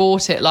somebody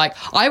bought it. Like,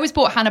 I was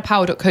bought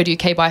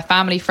hannahpower.co.uk by a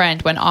family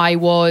friend when I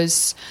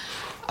was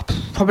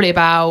probably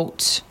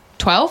about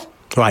 12.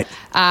 Right.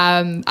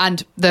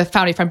 And the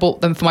family friend bought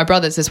them for my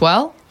brothers as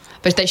well.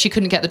 But she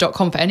couldn't get the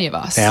 .com for any of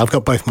us. Yeah, I've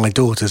got both my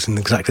daughters in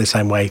exactly the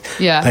same way.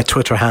 Yeah. Their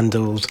Twitter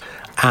handles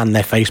and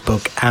their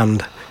Facebook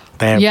and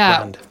their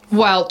brand.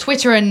 Well,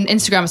 Twitter and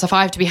Instagram and stuff,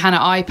 I have to be Hannah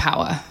I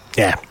Power.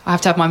 Yeah. I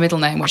have to have my middle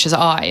name, which is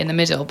I, in the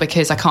middle,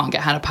 because I can't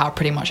get Hannah Power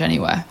pretty much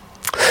anywhere.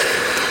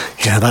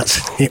 Yeah,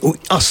 that's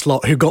us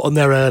lot who got on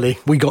there early.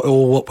 We got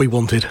all what we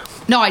wanted.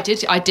 No, I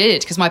did,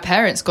 because my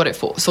parents got it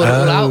sorted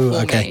all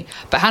out for me.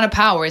 But Hannah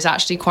Power is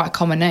actually quite a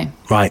common name.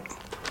 Right.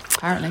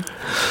 Apparently.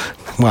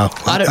 Well,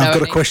 I've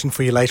got a question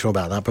for you later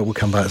about that, but we'll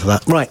come back to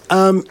that. Right.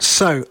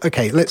 So,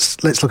 okay,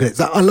 let's look at it.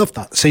 I love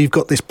that. So you've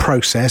got this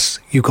process.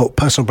 You've got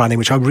personal branding,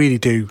 which I really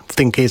do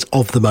think is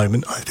of the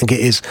moment. I think it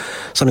is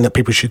something that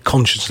people should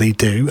consciously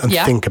do and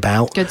think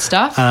about. Good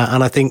stuff.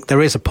 And I think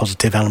there is a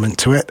positive element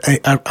to it,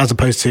 as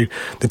opposed to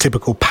the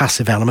typical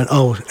passive element.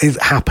 Oh, it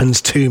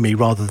happens to me,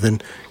 rather than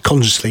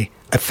consciously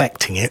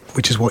affecting it,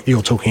 which is what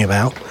you're talking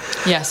about.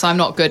 Yes, I'm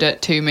not good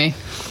at to me.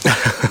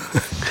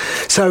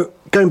 So,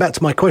 going back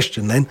to my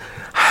question then,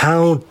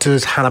 how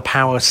does Hannah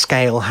Power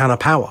scale Hannah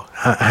Power?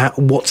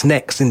 What's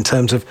next in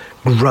terms of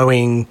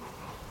growing,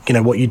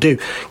 what you do?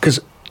 Because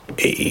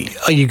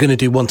are you going to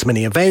do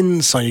one-to-many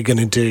events? Are you going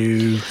to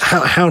do...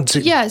 How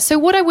do... Yeah, so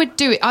what I would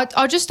do...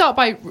 I'll just start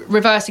by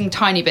reversing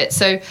tiny bit.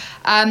 So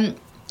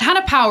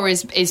Hannah Power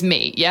is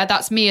me. Yeah,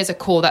 that's me as a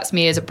core. That's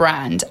me as a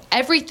brand.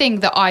 Everything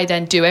that I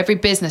then do, every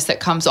business that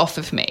comes off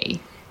of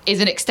me is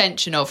an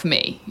extension of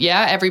me.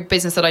 Yeah, every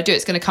business that I do,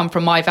 it's going to come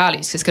from my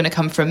values. It's going to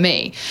come from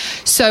me.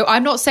 So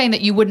I'm not saying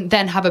that you wouldn't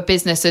then have a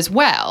business as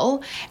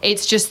well.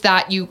 It's just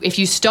that if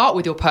you start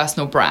with your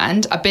personal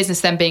brand, a business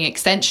then being an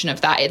extension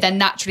of that, it then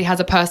naturally has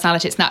a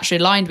personality. It's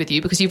naturally aligned with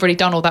you because you've already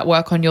done all that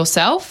work on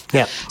yourself.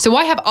 Yeah. So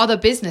I have other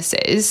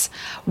businesses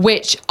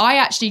which I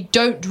actually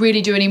don't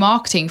really do any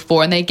marketing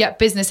for, and they get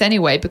business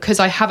anyway because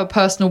I have a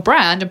personal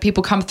brand and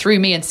people come through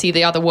me and see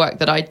the other work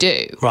that I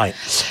do. Right.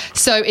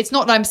 So it's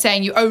not that I'm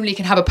saying you only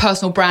can have a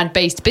personal brand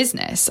based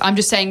business. I'm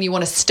just saying you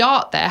want to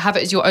start there, have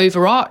it as your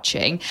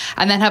overarching,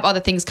 and then have other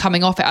things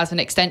coming off it as an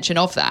extension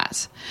of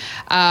that,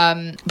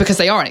 because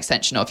they are an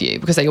extension of you,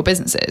 because they're your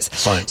businesses.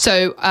 Right.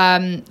 So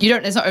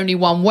there's not only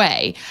one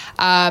way.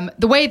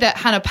 The way that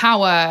Hannah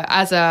Power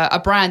as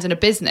a brand and a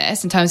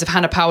business in terms of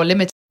Hannah Power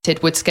Limited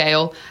would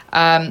scale,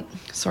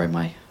 sorry,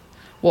 my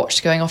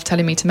watch going off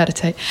telling me to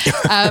meditate.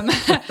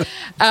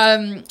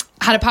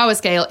 Hannah Power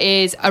scale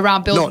is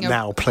around building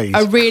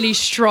a really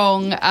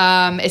strong,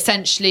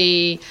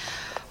 essentially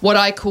what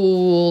I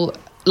call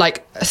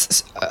like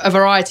a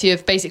variety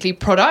of basically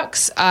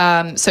products.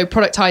 So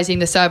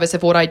productizing the service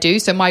of what I do.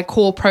 So my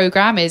core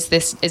program is a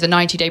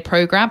 90-day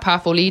program,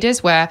 Powerful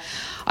Leaders, where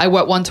I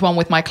work one-to-one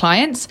with my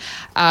clients.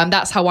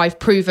 That's how I've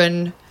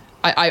proven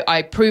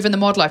I've proven the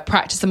model, I've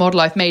practiced the model,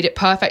 I've made it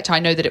perfect, I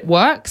know that it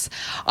works.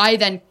 I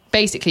then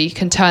basically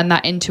can turn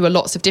that into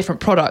lots of different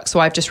products. So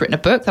I've just written a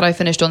book that I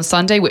finished on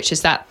Sunday, which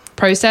is that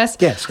process.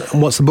 Yes.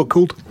 And what's the book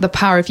called? The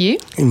Power of You.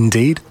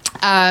 Indeed.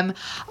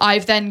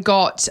 I've then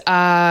got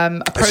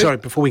sorry,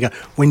 before we go,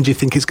 when do you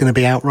think it's going to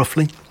be out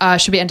roughly?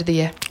 Should be end of the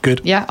year.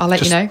 Good. Yeah, I'll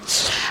let you know.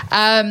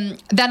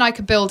 Then I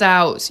could build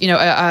out,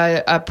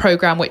 a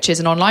program which is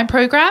an online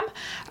program,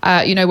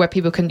 where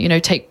people can,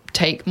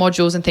 take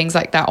modules and things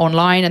like that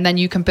online, and then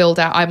you can build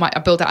out. I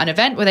might build out an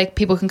event where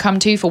people can come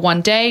to for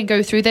one day and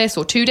go through this,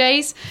 or 2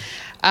 days.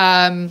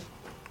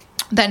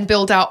 Then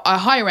build out a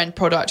higher end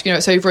product,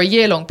 it's over a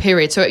year-long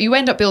period. So you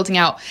end up building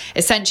out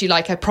essentially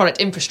like a product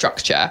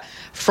infrastructure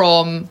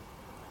from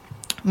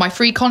my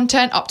free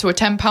content up to a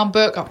 £10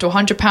 book, up to a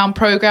 £100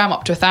 program,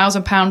 up to a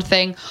 £1,000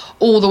 thing,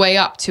 all the way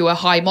up to a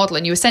high model.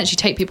 And you essentially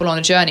take people on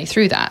a journey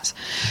through that.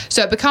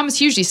 So it becomes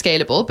hugely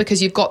scalable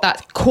because you've got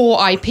that core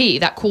IP,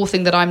 that core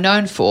thing that I'm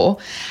known for.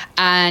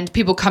 And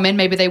people come in,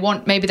 maybe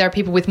there are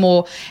people with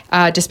more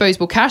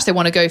disposable cash. They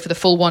want to go for the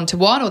full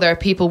one-to-one, or there are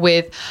people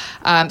with,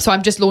 so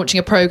I'm just launching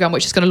a program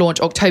which is going to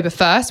launch October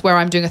 1st, where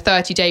I'm doing a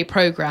 30-day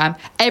program.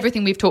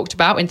 Everything we've talked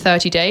about in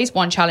 30 days,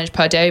 one challenge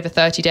per day over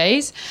 30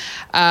 days,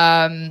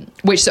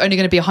 which is only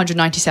going to be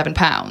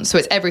 £197. So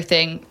it's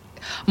everything.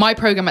 My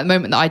program at the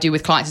moment that I do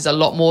with clients is a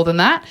lot more than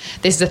that.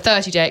 This is a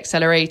 30-day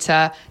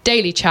accelerator,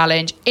 daily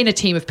challenge in a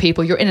team of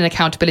people. You're in an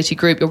accountability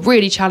group. You're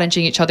really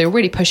challenging each other. You're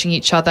really pushing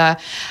each other.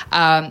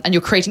 And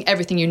you're creating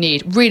everything you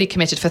need, really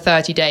committed for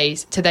 30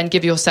 days to then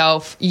give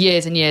yourself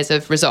years and years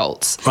of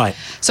results. Right.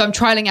 So I'm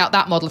trialing out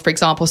that model, for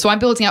example. So I'm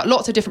building out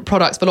lots of different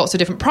products for lots of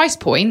different price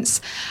points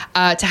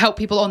to help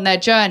people on their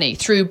journey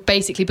through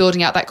basically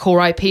building out that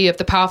core IP of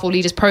the Powerful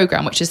Leaders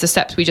program, which is the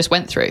steps we just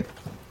went through.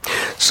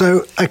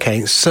 So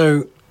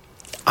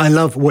I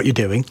love what you're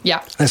doing.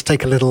 Yeah. Let's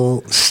take a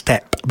little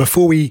step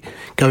before we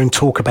go and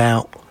talk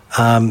about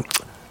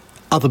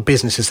other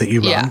businesses that you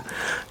run.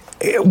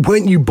 Yeah.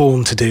 Weren't you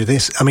born to do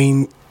this? I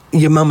mean,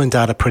 your mum and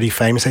dad are pretty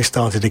famous. They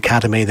started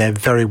Academy. They're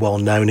very well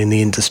known in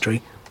the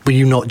industry. Were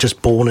you not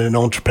just born an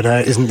entrepreneur?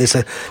 Isn't this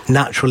a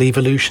natural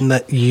evolution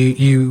that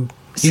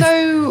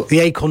so the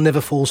acorn never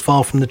falls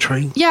far from the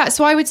tree? Yeah.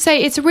 So I would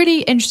say it's a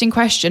really interesting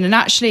question. And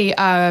actually,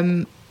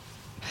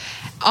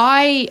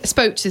 I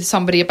spoke to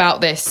somebody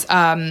about this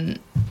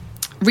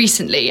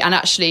recently, and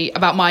actually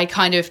about my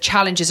kind of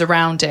challenges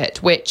around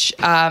it, which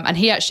and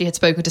he actually had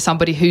spoken to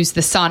somebody who's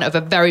the son of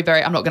a very,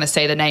 very, I'm not going to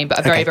say the name, but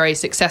a very, very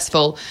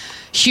successful,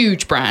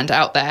 huge brand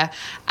out there.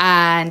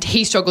 And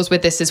he struggles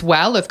with this as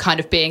well, of kind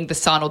of being the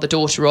son or the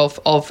daughter of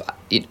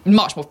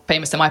much more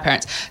famous than my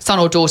parents, son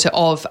or daughter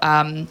of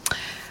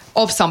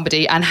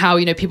somebody, and how,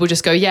 people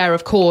just go, yeah,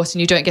 of course, and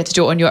you don't get to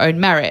do it on your own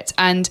merit.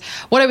 And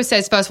what I would say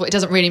is, first of all, it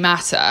doesn't really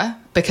matter,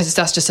 because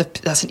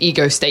that's an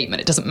ego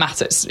statement. It doesn't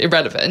matter. It's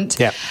irrelevant.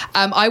 Yeah.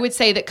 I would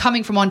say that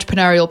coming from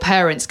entrepreneurial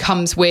parents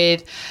comes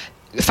with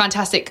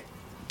fantastic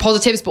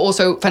positives, but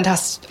also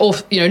fantastic, or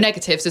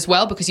negatives as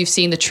well, because you've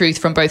seen the truth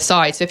from both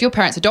sides. So if your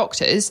parents are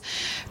doctors,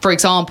 for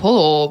example,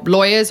 or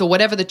lawyers, or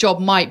whatever the job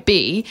might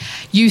be,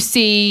 you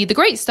see the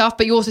great stuff,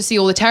 but you also see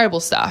all the terrible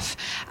stuff,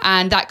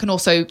 and that can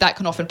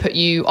often put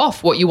you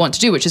off what you want to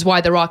do, which is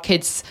why there are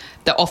kids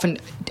that often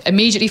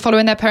immediately follow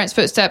in their parents'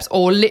 footsteps,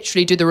 or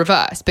literally do the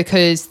reverse,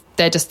 because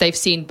they've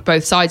seen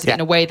both sides of it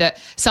in a way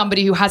that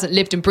somebody who hasn't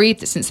lived and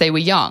breathed it since they were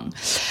young.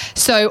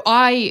 So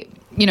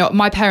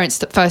my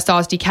parents first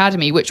started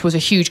Academy, which was a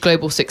huge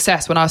global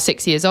success when I was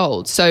 6 years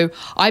old. So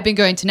I've been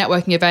going to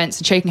networking events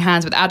and shaking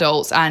hands with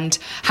adults and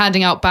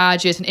handing out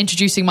badges and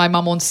introducing my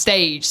mum on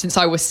stage since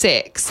I was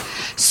 6.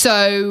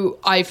 So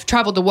I've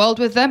traveled the world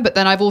with them, but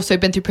then I've also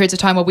been through periods of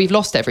time where we've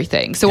lost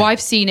everything. So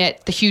I've seen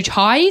it, the huge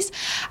highs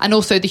and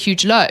also the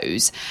huge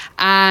lows.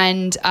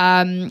 And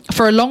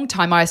for a long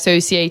time, I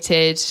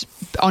associated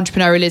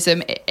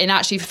entrepreneurialism in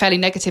actually a fairly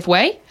negative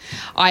way.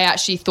 I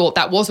actually thought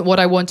that wasn't what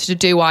I wanted to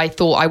do. I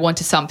thought I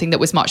wanted something that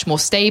was much more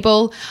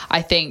stable.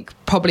 I think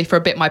probably for a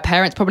bit, my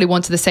parents probably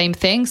wanted the same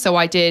thing. So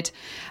I did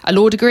a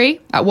law degree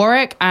at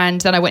Warwick, and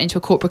then I went into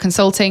a corporate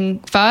consulting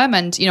firm.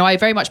 And, I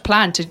very much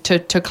planned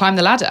to climb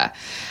the ladder,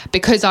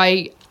 because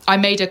I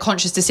made a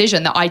conscious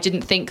decision that I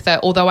didn't think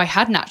that, although I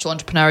had natural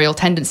entrepreneurial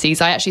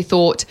tendencies, I actually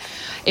thought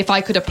if I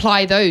could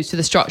apply those to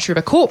the structure of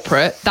a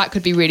corporate, that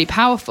could be really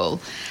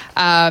powerful.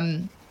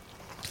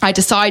 I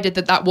decided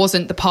that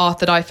wasn't the path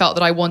that I felt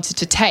that I wanted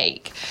to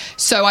take.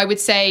 So I would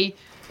say,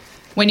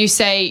 when you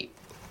say,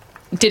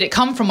 did it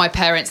come from my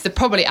parents?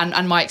 Probably,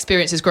 and my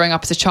experiences growing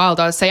up as a child,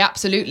 I would say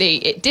absolutely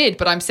it did.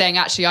 But I'm saying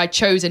actually I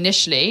chose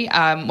initially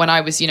when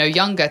I was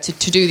younger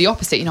to do the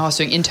opposite. I was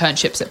doing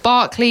internships at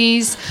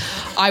Barclays.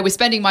 I was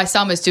spending my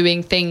summers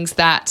doing things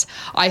that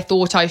I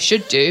thought I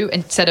should do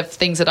instead of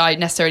things that I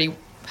necessarily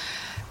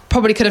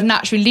probably could have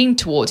naturally leaned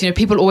towards.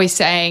 People always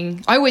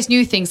saying, I always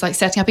knew things like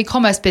setting up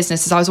e-commerce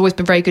businesses. I was always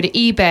been very good at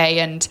eBay,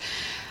 and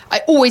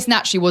I always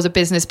naturally was a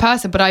business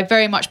person, but I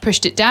very much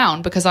pushed it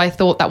down because I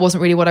thought that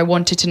wasn't really what I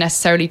wanted to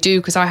necessarily do,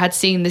 because I had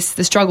seen the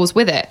struggles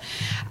with it.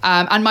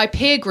 And my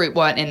peer group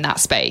weren't in that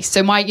space.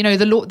 So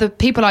the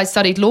people I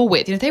studied law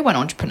with, they weren't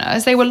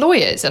entrepreneurs, they were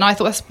lawyers. And I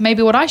thought that's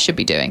maybe what I should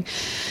be doing.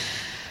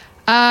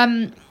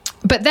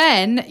 But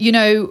then,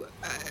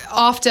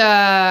 after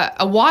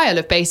a while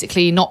of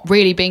basically not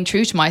really being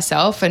true to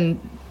myself and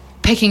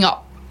picking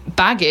up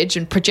baggage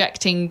and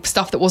projecting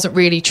stuff that wasn't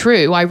really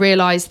true, I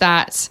realized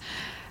that,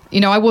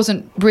 I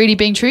wasn't really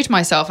being true to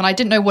myself, and I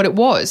didn't know what it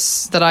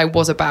was that I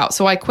was about.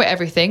 So I quit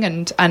everything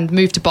and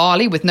moved to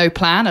Bali with no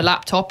plan, a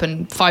laptop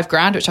and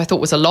 $5,000, which I thought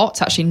was a lot.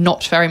 It's actually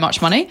not very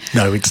much money.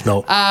 No, it's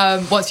not.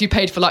 Once you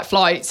paid for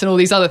flights and all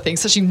these other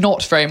things, it's actually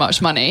not very much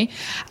money.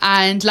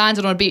 And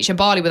landed on a beach in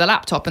Bali with a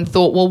laptop and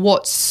thought, well,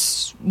 what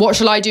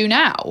shall I do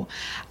now?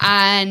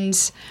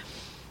 And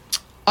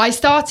I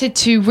started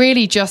to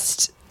really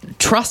just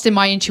trust in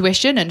my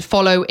intuition and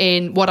follow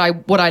in what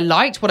I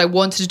liked, what I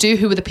wanted to do,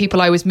 who were the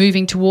people I was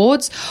moving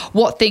towards,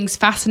 what things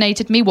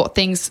fascinated me, what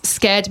things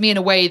scared me in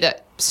a way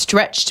that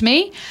stretched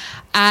me.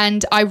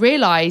 And I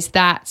realized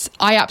that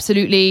I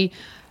absolutely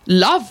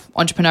love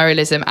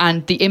entrepreneurialism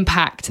and the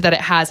impact that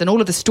it has. And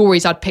all of the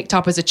stories I'd picked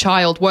up as a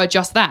child were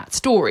just that,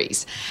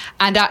 stories.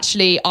 And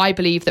actually, I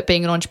believe that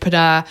being an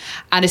entrepreneur,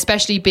 and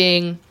especially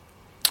being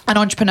an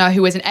entrepreneur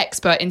who is an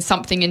expert in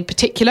something in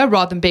particular,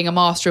 rather than being a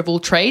master of all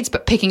trades,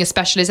 but picking a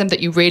specialism that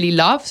you really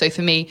love. So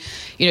for me,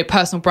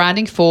 personal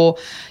branding for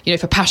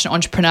passionate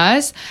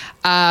entrepreneurs,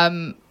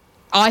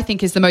 I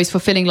think is the most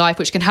fulfilling life,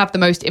 which can have the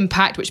most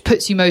impact, which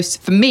puts me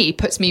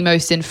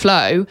most in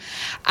flow,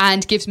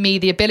 and gives me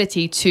the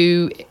ability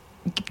to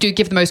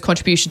give the most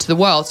contribution to the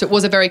world. So it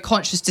was a very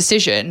conscious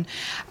decision.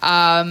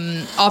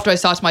 After I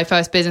started my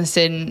first business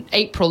in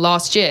April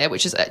last year,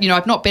 which is,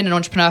 I've not been an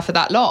entrepreneur for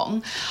that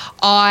long,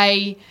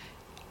 I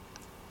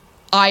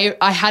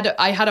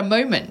had a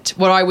moment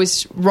where I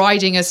was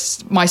riding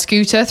my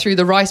scooter through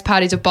the rice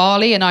paddies of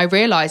Bali, and I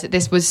realized that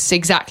this was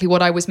exactly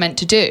what I was meant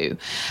to do.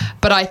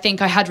 But I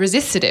think I had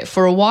resisted it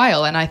for a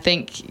while, and I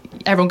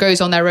think everyone goes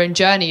on their own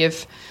journey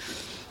of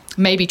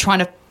maybe trying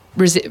to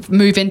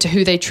move into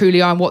who they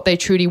truly are and what they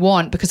truly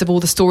want because of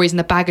all the stories and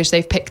the baggage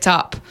they've picked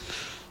up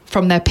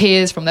from their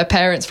peers, from their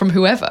parents, from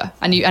whoever.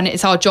 And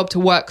it's our job to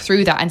work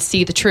through that and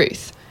see the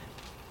truth.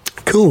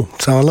 Cool.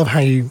 So I love how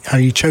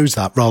you chose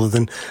that rather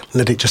than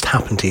let it just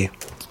happen to you.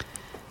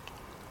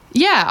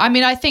 Yeah,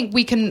 I think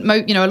we can,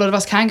 a lot of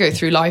us can go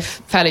through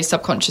life fairly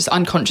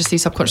unconsciously,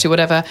 subconsciously,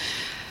 whatever,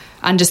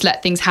 and just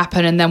let things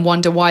happen and then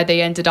wonder why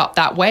they ended up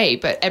that way.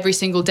 But every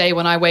single day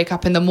when I wake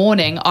up in the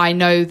morning, I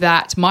know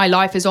that my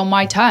life is on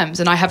my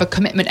terms, and I have a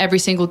commitment every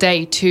single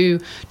day to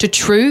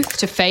truth,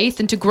 to faith,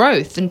 and to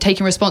growth, and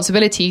taking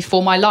responsibility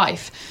for my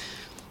life.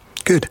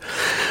 Good.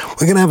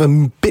 We're going to have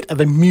a bit of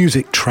a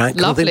music track.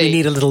 Lovely. I think we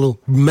need a little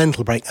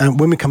mental break.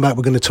 And when we come back,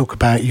 we're going to talk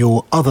about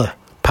your other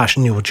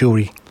passion, your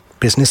jewellery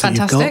business.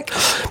 Fantastic. That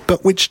you've got.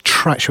 But which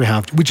track should we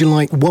have? Would you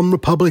like One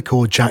Republic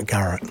or Jack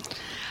Garratt?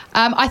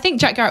 I think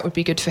Jack Garratt would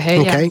be good for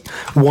here. Okay. Yeah.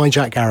 Why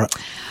Jack Garratt?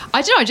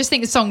 I don't know. I just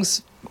think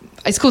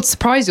it's called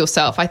Surprise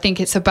Yourself. I think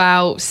it's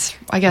about,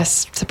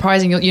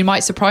 surprising. You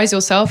might surprise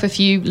yourself if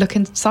you look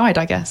inside,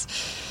 I guess.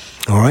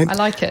 All right. I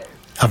like it.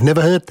 I've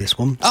never heard this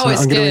one, so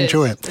I'm going to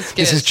enjoy it.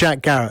 This is Jack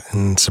Garratt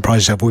and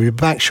Surprise Yourself. We'll be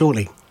back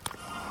shortly.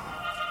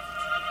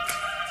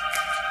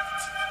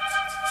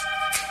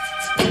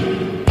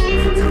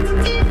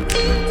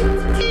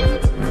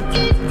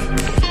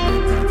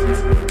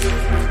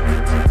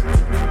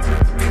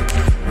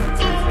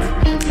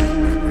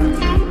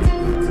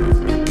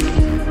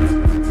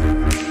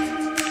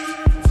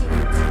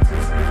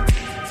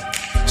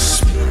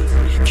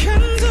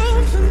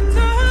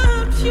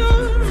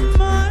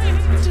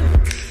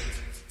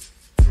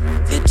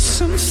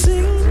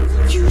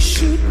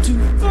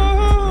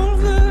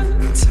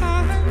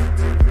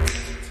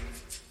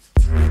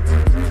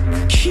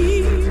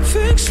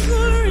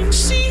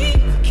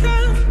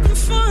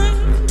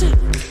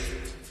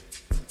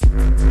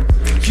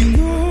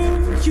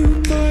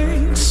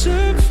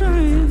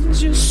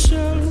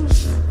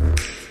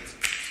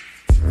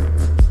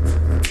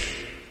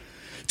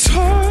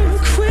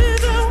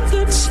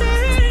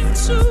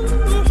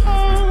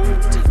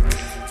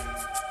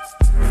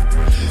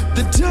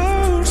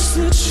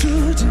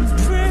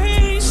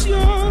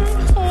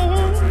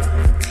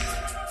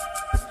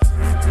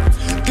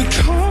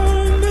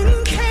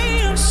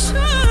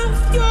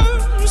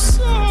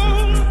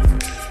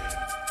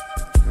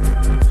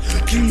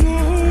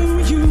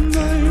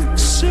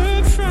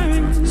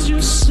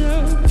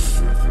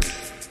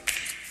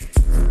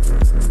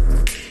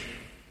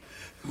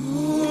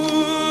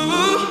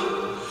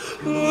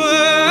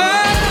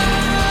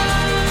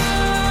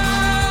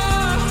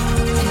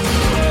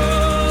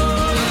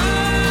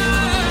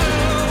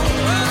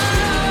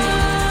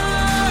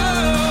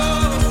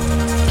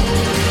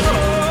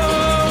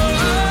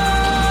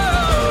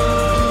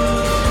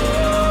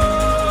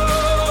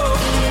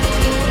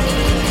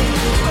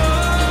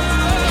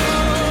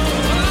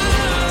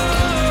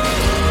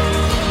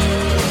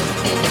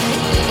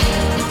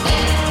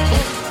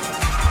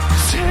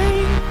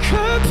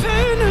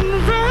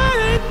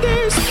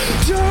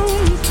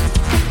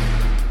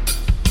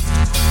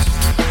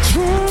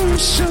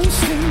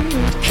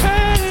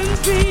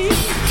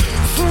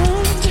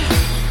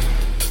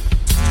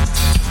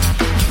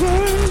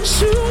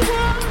 to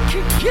work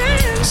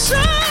again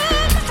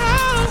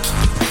somehow.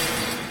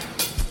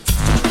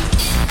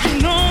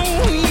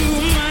 No,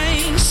 you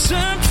might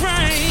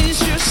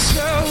surprise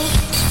yourself.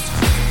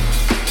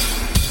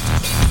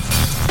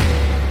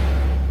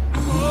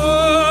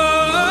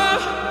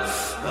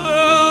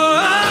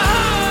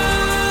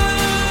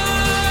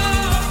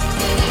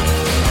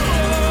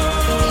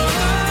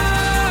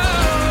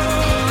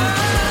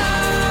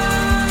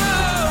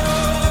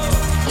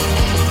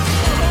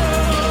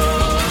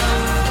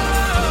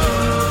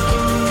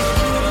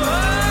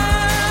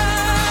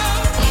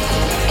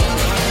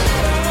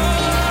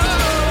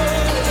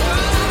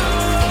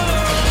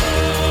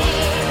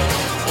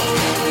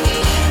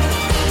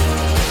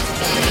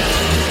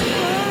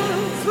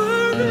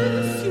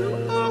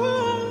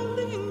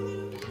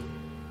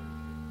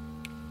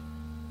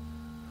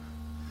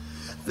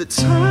 The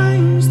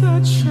times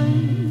that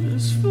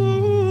change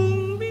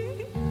fool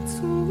me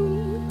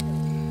too,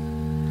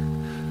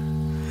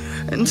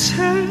 and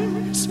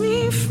tears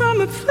me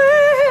from a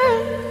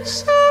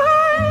place I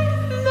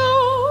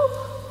know.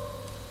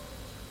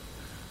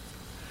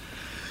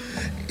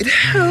 It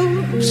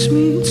helps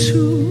me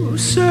to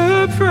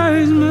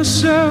surprise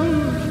myself.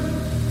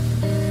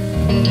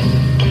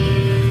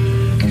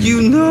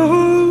 You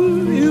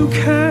know you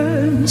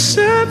can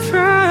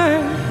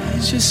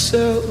surprise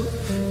yourself.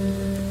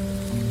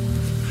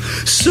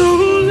 So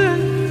let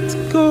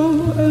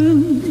go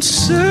and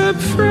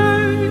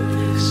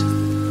surprise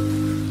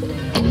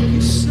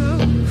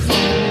yourself.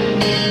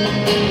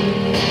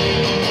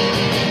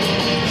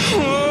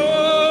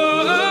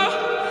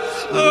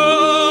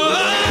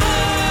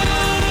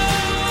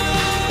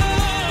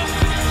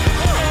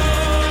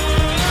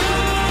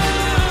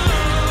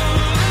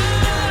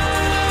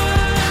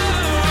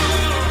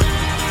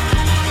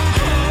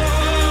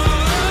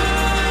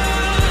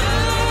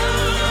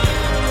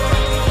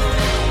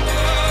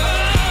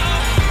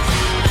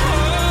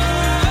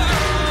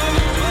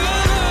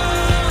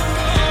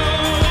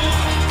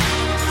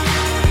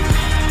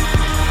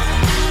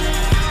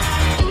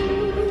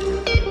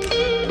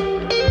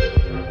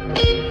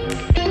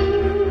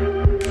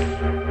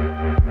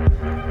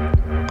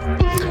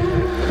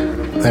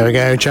 There we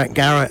go, Jack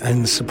Garrett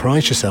and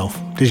Surprise Yourself.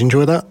 Did you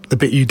enjoy that? The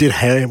bit you did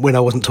hear when I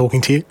wasn't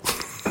talking to you?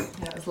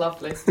 Yeah, it was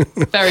lovely.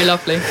 Very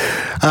lovely.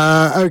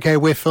 Okay,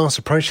 we're fast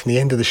approaching the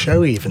end of the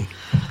show even.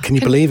 Can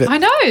you believe it? I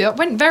know, that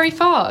went very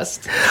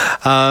fast.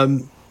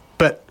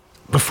 But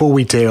before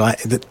we do,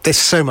 there's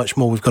so much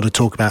more we've got to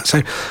talk about.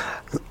 So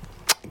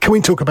can we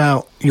talk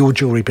about your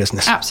jewellery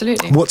business?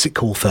 Absolutely. What's it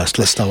called first?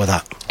 Let's start with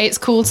that. It's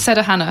called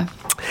Sederhana.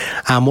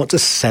 And what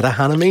does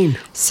Sederhana mean?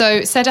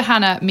 So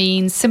Sederhana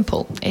means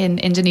simple in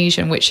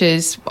Indonesian, which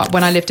is,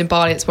 when I lived in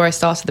Bali, it's where I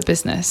started the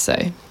business. So,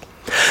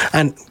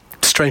 and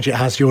strangely, it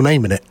has your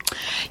name in it.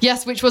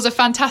 Yes, which was a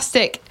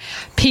fantastic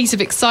piece of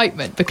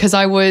excitement because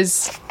I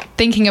was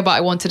thinking about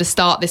I wanted to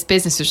start this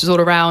business, which was all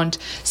around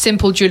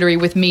simple jewellery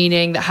with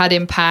meaning that had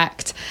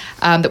impact,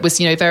 that was,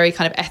 very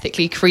kind of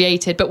ethically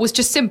created, but was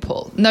just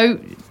simple. No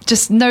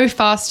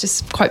fuss,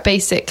 just quite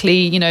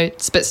basically,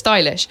 but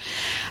stylish.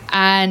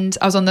 And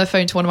I was on the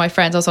phone to one of my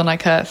friends. I was on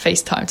like a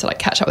FaceTime to like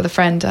catch up with a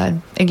friend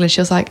in England. She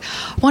was like,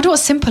 I wonder what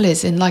simple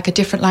is in like a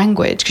different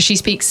language, because she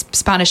speaks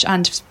Spanish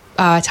and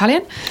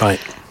Italian. Right.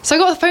 So I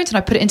got the phone and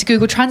I put it into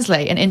Google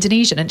Translate in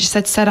Indonesian and it just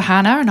said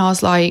Sederhana. And I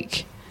was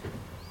like,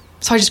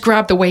 so I just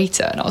grabbed the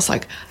waiter and I was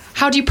like,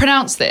 how do you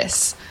pronounce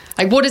this?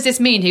 Like, what does this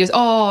mean? He goes,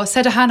 oh,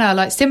 Sederhana,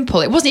 like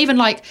simple. It wasn't even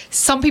like,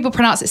 some people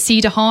pronounce it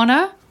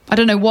Sederhana. I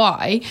don't know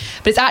why,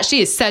 but it's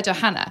actually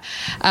Sederhana,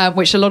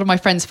 which a lot of my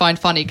friends find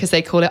funny because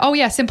they call it, oh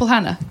yeah, Simple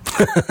Hannah.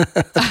 So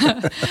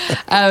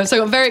I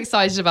got very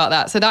excited about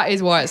that. So that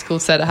is why it's called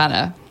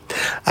Sederhana.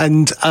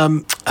 And,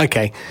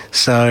 okay,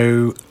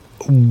 so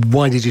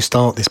why did you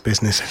start this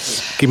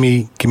business? Give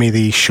me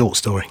the short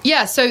story.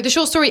 Yeah, so the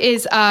short story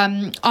is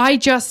I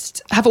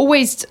just have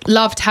always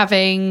loved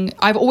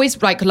I've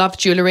always loved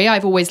jewellery.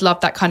 I've always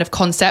loved that kind of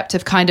concept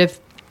of kind of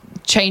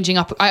changing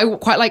up. I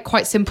quite like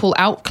quite simple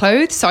out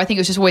clothes, so I think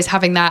it was just always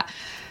having that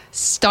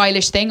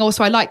stylish thing.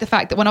 Also, I like the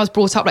fact that when I was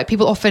brought up, like,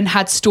 people often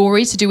had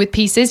stories to do with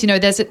pieces.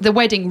 There's the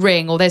wedding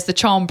ring or there's the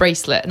charm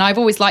bracelet, and I've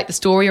always liked the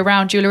story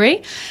around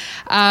jewellery.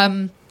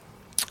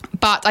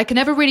 But I could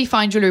never really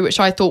find jewellery which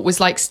I thought was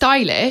like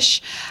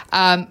stylish,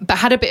 but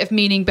had a bit of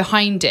meaning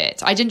behind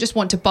it. I didn't just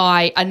want to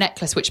buy a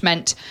necklace which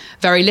meant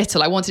very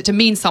little. I wanted it to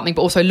mean something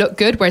but also look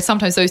good, whereas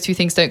sometimes those two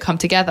things don't come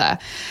together.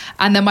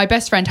 And then my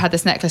best friend had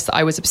this necklace that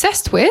I was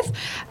obsessed with,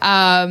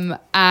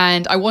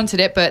 and I wanted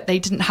it, but they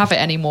didn't have it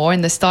anymore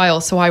in the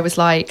style. So I was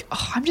like,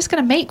 I'm just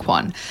going to make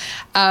one.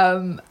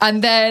 And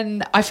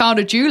then I found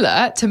a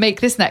jeweler to make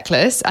this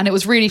necklace, and it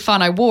was really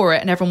fun. I wore it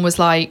and everyone was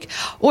like,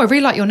 oh, I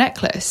really like your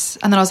necklace.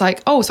 And then I was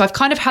like, oh, so I've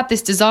kind of had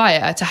this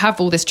desire to have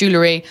all this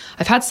jewellery.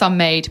 I've had some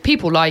made,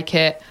 people like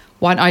it.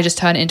 Why don't I just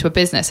turn it into a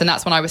business? And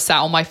that's when I was sat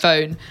on my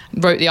phone,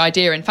 wrote the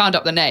idea and found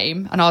up the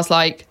name, and I was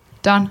like,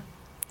 done.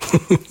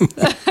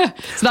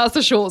 So that's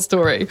the short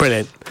story.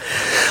 Brilliant.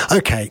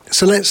 Okay,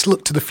 so let's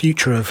look to the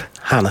future of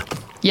Hannah.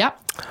 Yeah.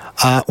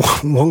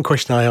 One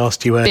question I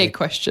asked you earlier. Big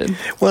question.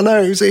 Well,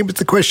 no, it was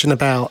the question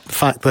about the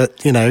fact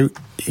that,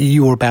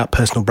 you're about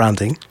personal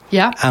branding.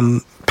 Yeah.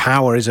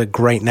 Power is a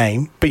great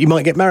name, but you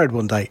might get married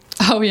one day.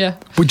 Oh, yeah.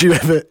 Would you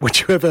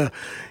ever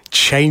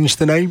change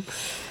the name?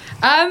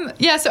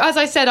 Yeah, so as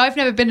I said, I've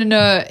never been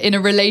in a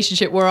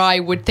relationship where I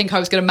would think I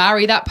was going to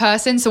marry that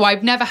person. So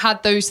I've never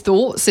had those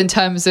thoughts in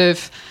terms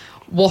of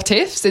what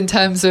ifs, in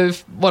terms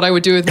of what I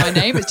would do with my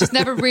name. It's just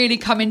never really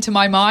come into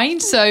my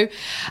mind. So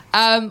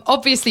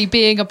obviously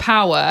being a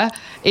power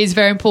is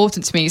very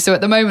important to me. So at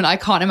the moment, I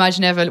can't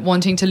imagine ever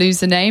wanting to lose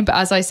the name. But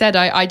as I said,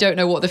 I don't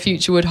know what the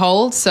future would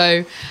hold.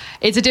 So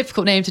it's a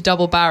difficult name to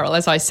double barrel,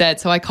 as I said.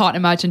 So I can't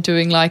imagine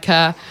doing like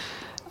one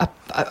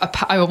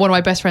of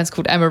my best friends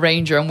called Emma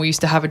Ranger, and we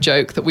used to have a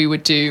joke that we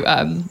would do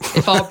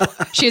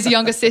she has a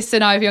younger sister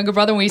and I have a younger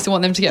brother, and we used to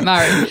want them to get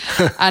married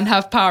and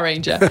have Power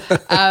Ranger.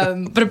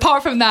 But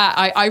apart from that,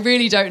 I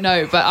really don't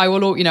know. But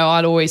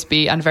I'll always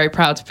be and very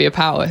proud to be a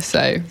power. So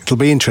it'll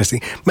be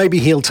interesting. Maybe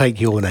he'll take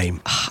your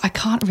name. I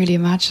can't really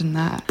imagine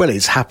that. Well,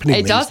 it's happening.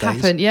 It does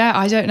happen. Yeah,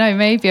 I don't know.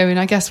 Maybe. I mean,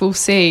 I guess we'll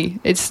see.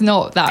 It's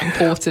not that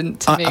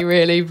important to me,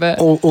 really. But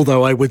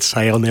although I would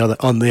say, on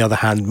the other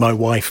hand, my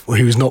wife,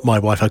 who's not my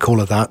wife, I call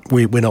her that.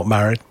 We're not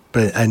married,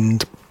 we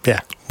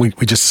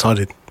just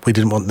decided we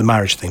didn't want the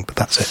marriage thing, but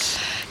that's it.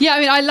 Yeah, I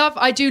mean,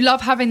 I do love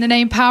having the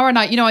name Power, and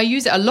I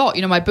use it a lot.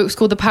 My book's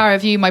called The Power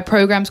of You, my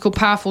program's called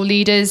Powerful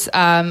Leaders.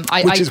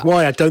 Which is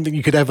why I don't think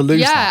you could ever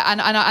lose that. Yeah,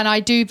 and I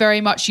do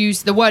very much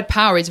use the word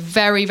power is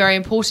very, very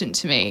important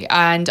to me,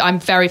 and I'm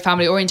very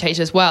family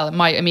orientated as well.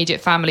 My immediate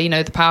family,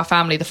 the Power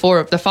family, the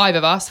five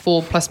of us,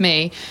 4 plus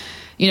me.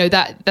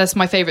 That's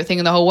my favourite thing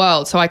in the whole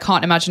world. So I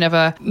can't imagine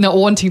ever not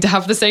wanting to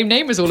have the same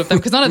name as all of them,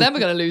 because none of them are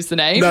going to lose the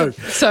name. No.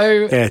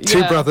 So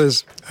two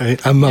brothers,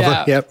 a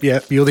mother. Yeah.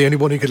 Yep. You're the only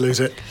one who could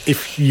lose it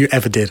if you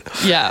ever did.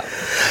 Yeah.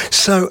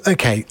 So,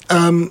 okay.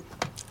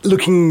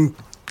 Looking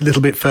a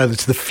little bit further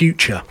to the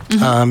future,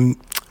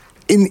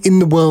 in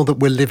the world that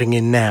we're living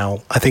in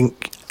now, I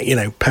think,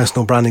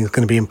 personal branding is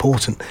going to be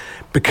important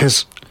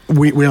because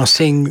we are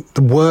seeing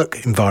the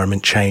work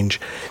environment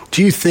change.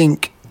 Do you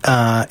think,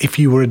 if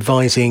you were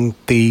advising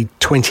the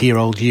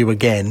 20-year-old you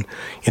again,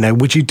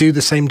 would you do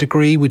the same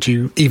degree? Would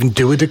you even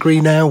do a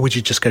degree now? Would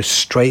you just go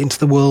straight into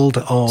the world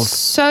of...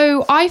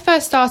 So I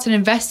first started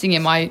investing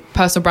in my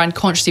personal brand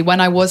consciously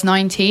when I was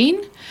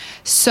 19.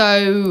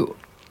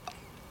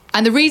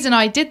 And the reason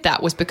I did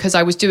that was because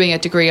I was doing a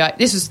degree.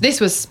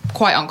 This was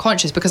quite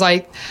unconscious because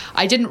I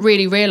didn't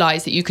really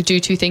realise that you could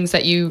do two things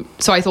that you...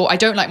 So I thought, I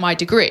don't like my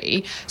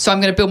degree, so I'm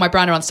going to build my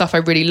brand around stuff I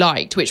really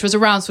liked, which was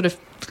around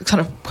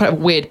kind of quite a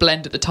weird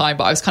blend at the time,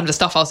 but I was kind of the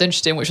stuff I was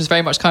interested in, which was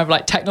very much kind of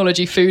like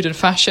technology, food and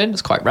fashion. It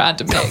was quite a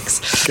random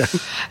mix. Okay.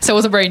 So it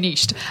wasn't very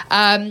niched.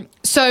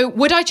 So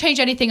would I change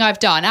anything I've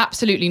done?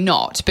 Absolutely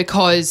not,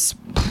 because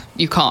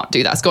you can't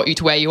do that. It's got you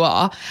to where you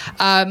are.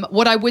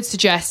 What I would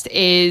suggest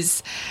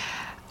is...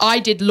 I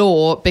did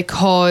law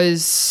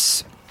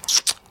because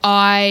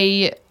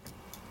I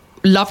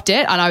loved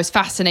it and I was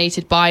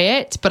fascinated by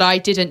it, but I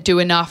didn't do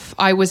enough.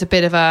 I was a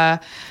bit of I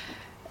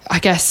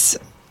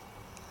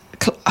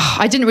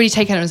didn't really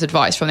take anyone's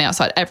advice from the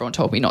outside. Everyone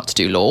told me not to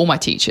do law. All my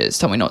teachers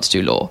told me not to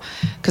do law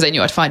because they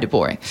knew I'd find it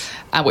boring,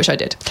 which I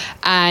did.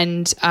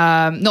 And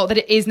not that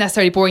it is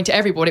necessarily boring to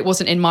everybody. It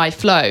wasn't in my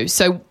flow.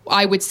 So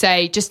I would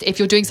say, just if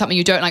you're doing something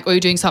you don't like or you're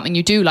doing something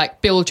you do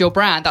like, build your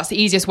brand. That's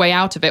the easiest way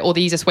out of it, or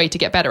the easiest way to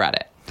get better at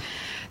it.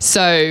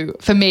 So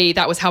for me,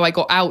 that was how I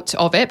got out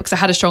of it, because I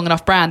had a strong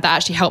enough brand that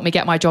actually helped me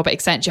get my job at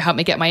Accenture, helped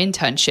me get my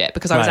internship,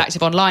 because I was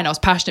active online. I was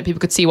passionate. People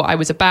could see what I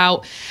was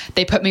about.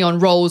 They put me on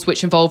roles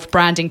which involved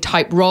branding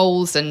type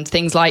roles and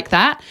things like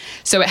that.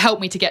 So it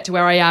helped me to get to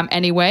where I am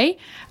anyway.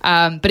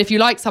 But if you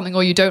like something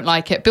or you don't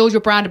like it, build your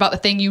brand about the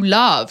thing you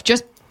love.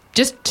 Just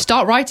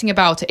start writing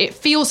about it. It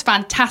feels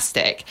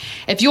fantastic.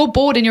 If you're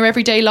bored in your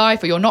everyday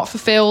life, or you're not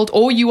fulfilled,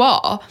 or you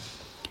are,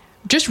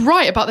 just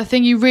write about the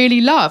thing you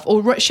really love,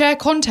 or share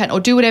content, or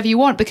do whatever you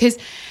want, because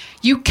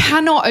you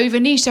cannot over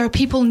niche. There are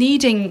people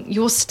needing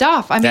your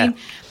stuff. I mean,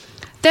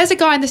 there's a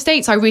guy in the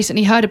States I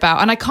recently heard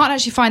about, and I can't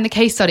actually find the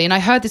case study, and I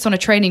heard this on a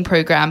training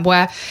program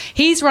where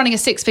he's running a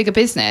 6-figure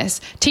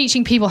business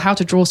teaching people how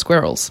to draw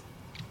squirrels.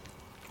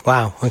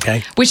 Wow,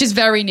 okay. Which is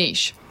very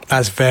niche.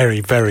 That's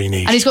very, very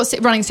niche. And he's got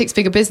running a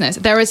 6-figure business.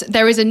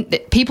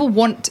 People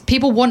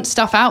want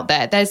stuff out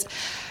there. There's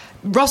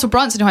Russell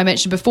Brunson, who I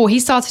mentioned before.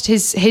 He started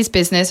his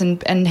business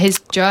and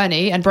his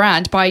journey and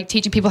brand by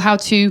teaching people how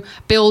to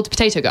build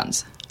potato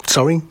guns.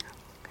 Sorry?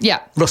 Yeah.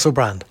 Russell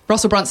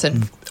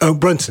Brunson. Oh,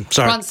 Brunson,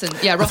 sorry. Brunson,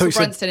 yeah, Russell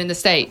Brunson in the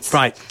States.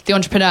 Right. The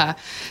entrepreneur.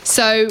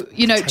 So,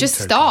 just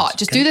start.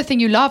 Just do the thing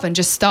you love and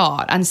just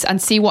start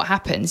and see what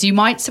happens. You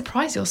might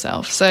surprise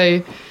yourself.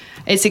 So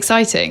it's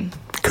exciting.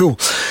 Cool.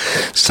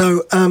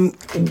 So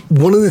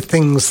one of the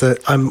things that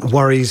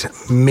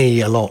worries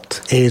me a lot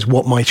is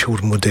what my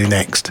children will do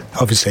next.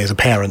 Obviously, as a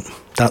parent,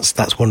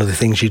 that's one of the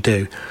things you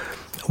do.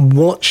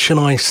 What should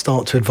I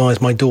start to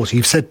advise my daughter?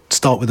 You've said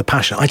start with a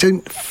passion. I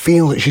don't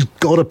feel that she's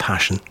got a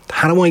passion.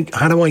 How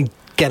do I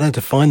get her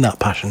to find that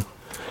passion?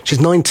 She's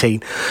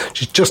 19.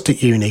 She's just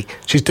at uni.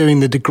 She's doing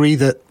the degree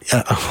that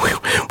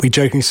we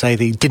jokingly say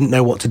the didn't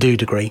know what to do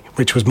degree,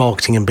 which was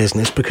marketing and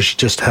business, because she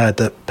just heard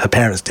that her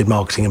parents did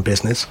marketing and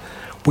business.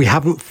 We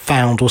haven't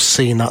found or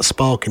seen that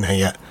spark in her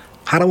yet.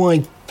 How do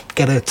I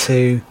get her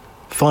to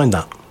find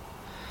that?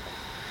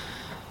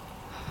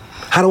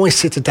 How do I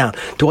sit her down?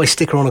 Do I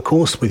stick her on a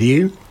course with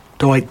you?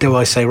 Do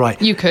I say, right?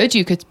 You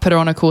could put her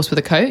on a course with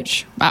a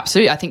coach.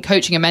 Absolutely. I think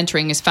coaching and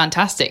mentoring is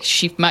fantastic.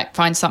 She might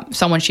find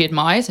someone she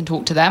admires and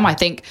talk to them. I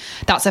think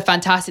that's a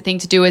fantastic thing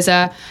to do as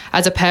a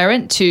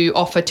parent, to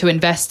offer to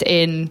invest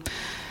in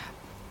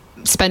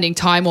spending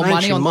time or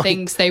money on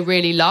things they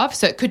really love.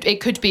 So it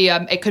could be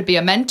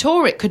a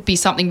mentor. It could be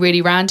something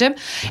really random.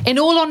 In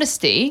all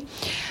honesty,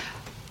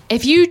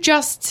 if you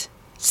just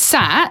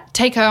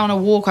take her on a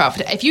walk out,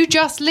 if you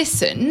just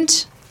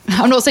listened,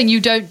 I'm not saying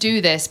you don't do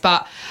this,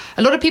 but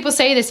a lot of people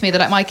say this to me.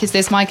 They're like, Mike is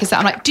this, Mike is that.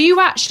 I'm like, do you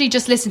actually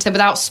just listen to them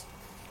without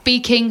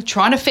speaking,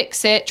 trying to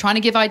fix it, trying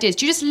to give ideas?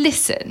 Do you just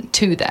listen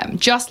to them?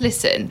 Just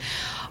listen.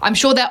 I'm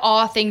sure there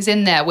are things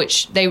in there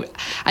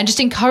and just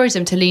encourage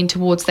them to lean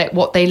towards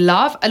what they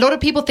love. A lot of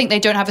people think they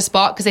don't have a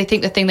spark because they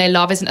think the thing they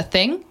love isn't a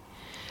thing.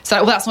 So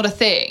like, well, that's not a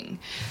thing.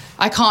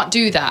 I can't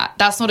do that.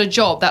 That's not a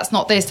job. That's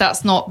not this.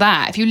 That's not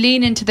that. If you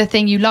lean into the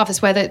thing you love,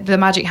 that's where the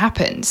magic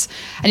happens.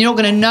 And you're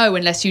not going to know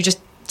unless you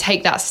just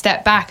take that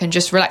step back and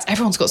just relax.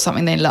 Everyone's got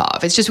something they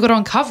love. It's just we've got to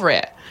uncover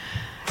it.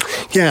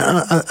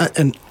 Yeah,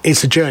 and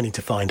it's a journey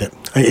to find it.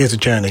 It is a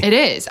journey. It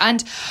is.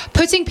 And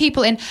putting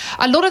people in,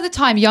 a lot of the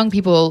time, young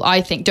people,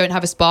 I think, don't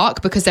have a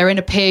spark because they're in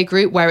a peer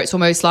group where it's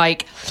almost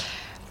like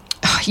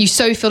you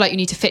so feel like you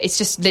need to fit. It's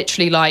just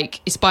literally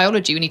like, it's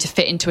biology. We need to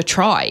fit into a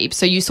tribe.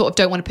 So you sort of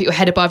don't want to put your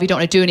head above. You don't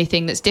want to do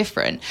anything that's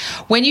different.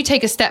 When you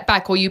take a step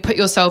back or you put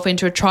yourself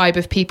into a tribe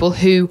of people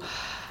who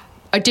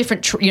a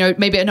different,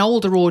 maybe an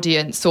older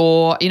audience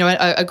or,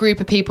 a group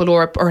of people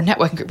or a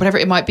networking group, whatever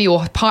it might be,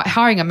 or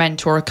hiring a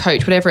mentor or a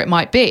coach, whatever it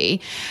might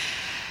be,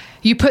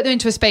 you put them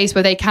into a space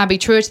where they can be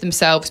truer to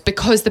themselves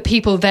because the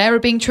people there are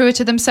being truer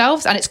to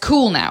themselves. And it's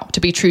cool now to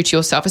be true to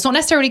yourself. It's not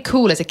necessarily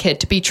cool as a kid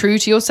to be true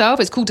to yourself.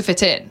 It's cool to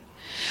fit in.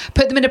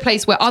 Put them in a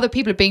place where other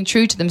people are being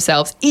true to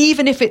themselves,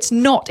 even if it's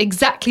not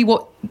exactly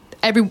what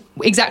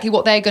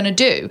they're going to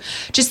do.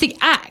 Just the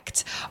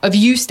act of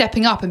you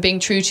stepping up and being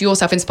true to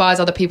yourself inspires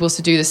other people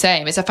to do the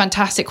same. It's a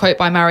fantastic quote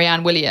by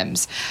Marianne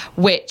Williams,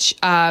 which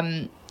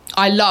I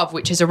love,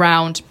 which is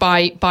around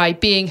by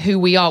being who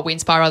we are, we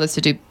inspire others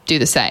to do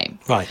the same.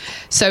 Right.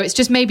 So it's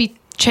just maybe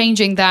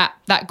changing that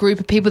group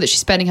of people that she's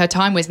spending her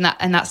time with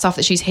and that stuff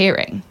that she's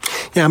hearing.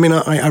 Yeah, I mean,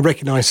 I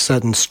recognise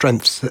certain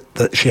strengths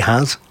that she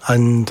has,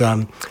 and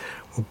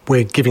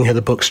we're giving her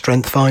the book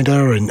Strength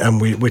Finder,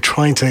 and we're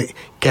trying to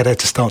get her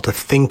to start to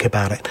think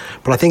about it.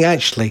 But I think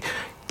actually,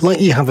 like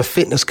you have a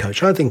fitness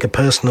coach, I think a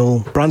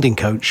personal branding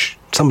coach,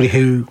 somebody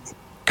who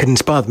can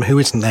inspire them who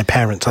isn't their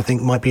parents, I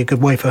think might be a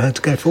good way for her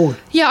to go forward.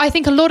 Yeah, I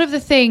think a lot of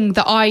the thing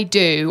that I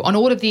do on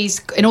all of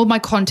these, in all my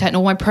content,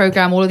 all my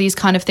program, all of these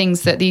kind of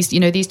things that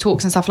these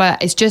talks and stuff like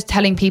that, is just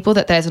telling people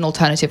that there's an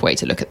alternative way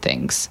to look at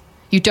things.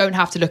 You don't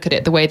have to look at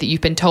it the way that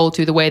you've been told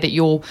to, the way that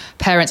your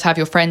parents have,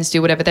 your friends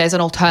do, whatever. There's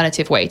an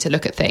alternative way to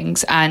look at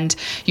things, and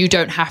you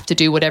don't have to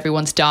do what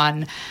everyone's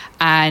done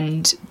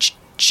and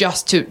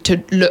just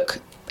to look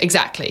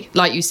exactly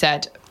like you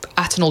said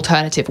at an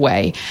alternative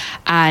way.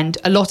 And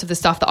a lot of the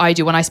stuff that I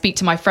do when I speak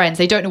to my friends,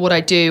 they don't know what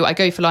I do. I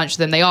go for lunch with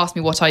them. They ask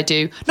me what I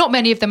do. Not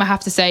many of them, I have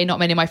to say, not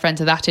many of my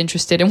friends are that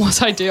interested in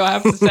what I do, I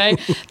have to say.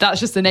 That's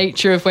just the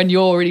nature of when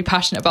you're really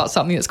passionate about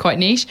something that's quite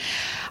niche.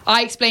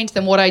 I explain to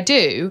them what I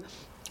do.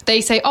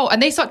 They say, oh,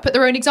 and they start to put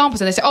their own examples,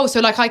 and they say, oh,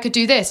 so like I could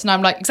do this. And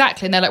I'm like,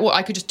 exactly. And they're like, well,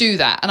 I could just do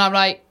that. And I'm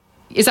like,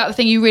 is that the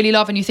thing you really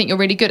love and you think you're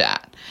really good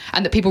at?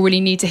 And that people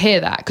really need to hear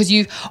that? Because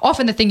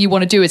often the thing you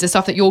want to do is the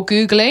stuff that you're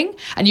Googling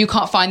and you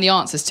can't find the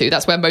answers to.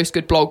 That's where most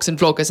good blogs and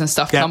vloggers and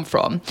stuff come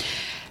from.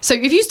 So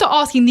if you start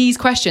asking these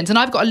questions, and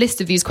I've got a list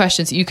of these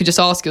questions that you can just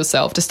ask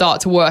yourself to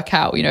start to work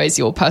out, is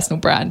it personal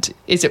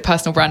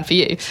brand for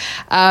you?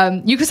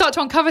 You can start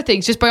to uncover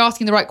things just by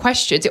asking the right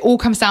questions. It all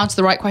comes down to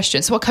the right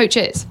questions. So what coach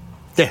is?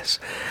 Yes.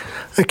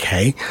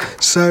 Okay.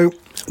 So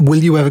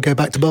will you ever go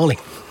back to Bali?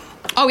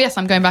 Oh, yes,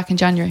 I'm going back in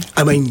January.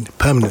 I mean,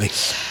 permanently?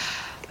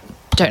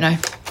 Don't know.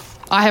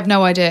 I have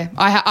no idea.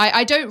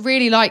 I don't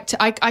really like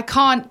to... I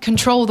can't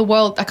control the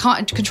world. I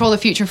can't control the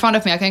future in front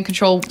of me. I can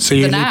control the now. So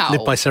you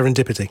live by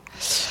serendipity?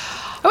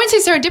 I wouldn't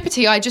say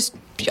serendipity.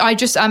 I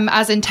just am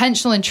as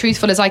intentional and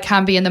truthful as I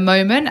can be in the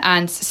moment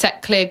and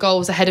set clear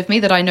goals ahead of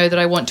me that I know that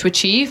I want to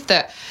achieve,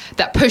 that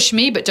push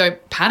me but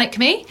don't panic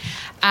me.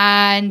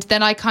 And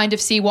then I kind of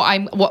see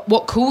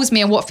what calls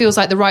me and what feels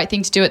like the right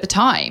thing to do at the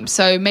time.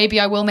 So maybe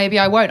I will, maybe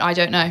I won't. I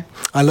don't know.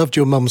 I loved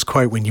your mum's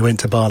quote when you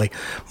went to Bali.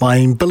 My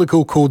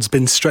umbilical cord's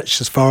been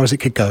stretched as far as it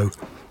could go.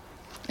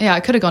 Yeah, I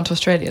could have gone to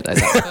Australia though.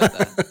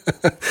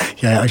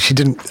 Yeah, she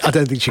didn't. I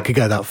don't think she could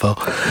go that far.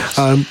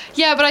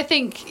 Yeah, but I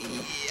think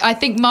I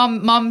think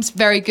mum's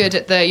very good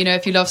at the,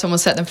 if you love someone,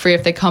 set them free.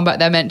 If they come back,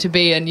 they're meant to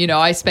be. And,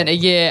 I spent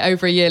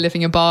over a year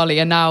living in Bali,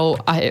 and now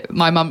I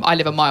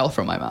live a mile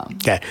from my mum.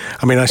 Yeah.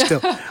 I mean,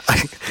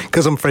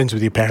 because I'm friends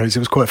with your parents, it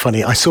was quite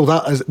funny. I saw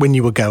that when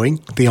you were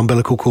going, the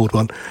umbilical cord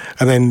one.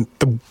 And then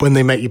when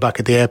they met you back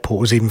at the airport,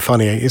 it was even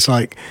funnier. It's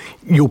like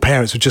your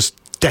parents were just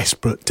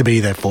desperate to be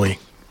there for you.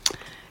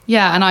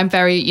 Yeah, and I'm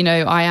very,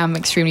 I am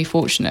extremely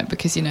fortunate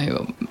because,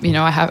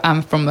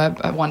 I'm from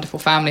a wonderful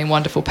family and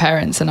wonderful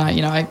parents, and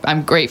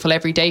I'm grateful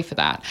every day for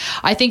that.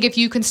 I think if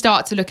you can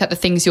start to look at the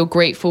things you're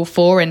grateful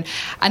for, and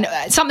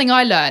something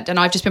I learned, and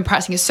I've just been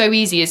practicing, it's so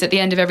easy, is at the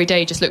end of every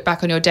day, just look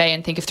back on your day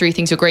and think of 3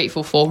 things you're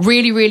grateful for.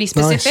 Really, really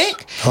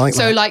specific. Nice. I like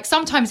that. Like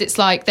sometimes it's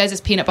like, there's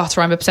this peanut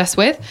butter I'm obsessed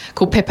with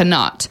called Pippa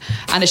Nut,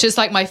 and it's just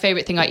like my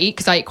favorite thing I eat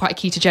because I eat quite a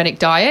ketogenic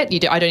diet.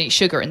 I don't eat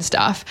sugar and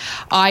stuff.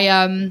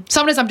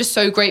 Sometimes I'm just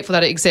so grateful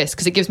that it exists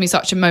because it gives me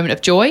such a moment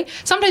of joy.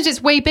 Sometimes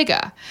it's way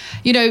bigger.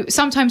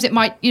 Sometimes it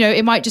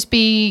might just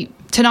be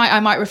tonight. I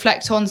might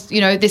reflect on,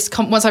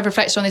 once I've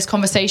reflected on this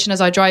conversation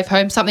as I drive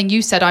home, something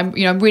you said,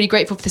 I'm really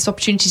grateful for this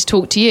opportunity to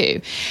talk to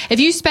you. If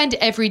you spend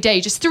every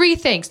day just 3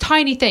 things,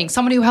 tiny things,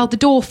 somebody who held the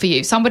door for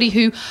you, somebody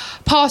who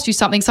passed you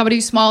something, somebody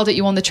who smiled at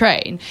you on the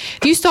train,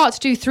 if you start to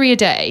do 3 a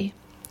day,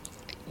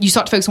 you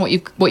start to focus on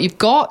what you've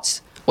got,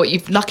 what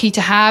you're lucky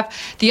to have.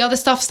 The other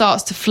stuff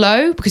starts to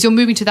flow because you're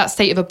moving to that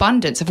state of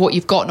abundance of what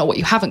you've got, not what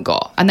you haven't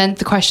got. And then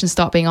the questions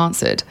start being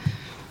answered.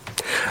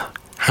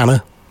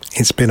 Hannah,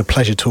 it's been a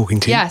pleasure talking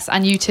to you. Yes,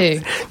 and you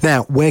too.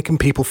 Now, where can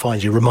people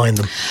find you? Remind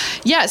them.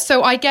 Yeah,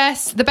 so I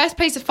guess the best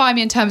place to find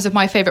me in terms of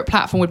my favourite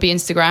platform would be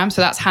Instagram.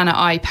 So that's Hannah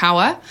I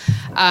Power.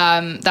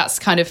 That's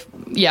kind of,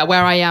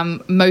 where I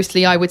am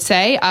mostly, I would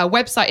say.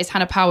 Website is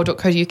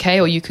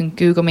hannahpower.co.uk, or you can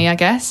Google me, I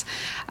guess.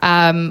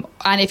 And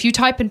if you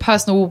type in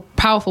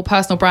powerful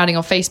personal branding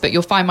on Facebook,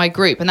 you'll find my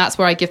group, and that's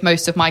where I give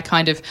most of my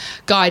kind of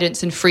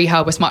guidance and free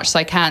help as much as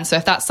I can. So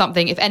if that's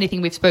something, if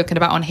anything we've spoken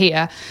about on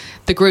here,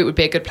 the group would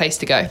be a good place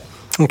to go.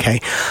 Okay.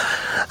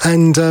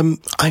 And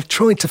I've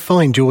tried to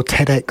find your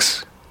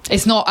TEDx.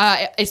 It's not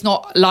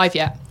live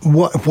yet.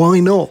 Why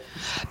not?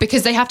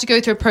 Because they have to go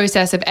through a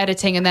process of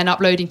editing and then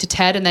uploading to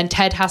TED, and then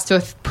TED has to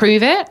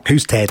approve it.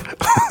 Who's TED?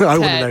 I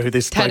want to know who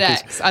this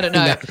TEDx, is. I don't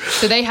know. No.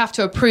 So they have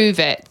to approve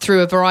it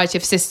through a variety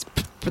of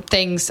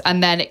things,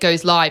 and then it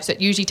goes live. So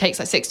it usually takes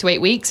like 6 to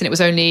 8 weeks, and it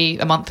was only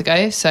a month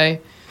ago. So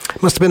it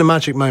must have been a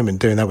magic moment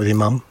doing that with your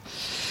mum.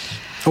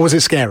 Or was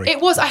it scary?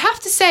 It was. I have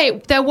to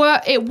say,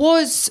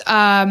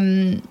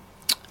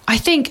 I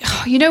think,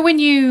 when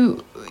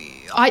you...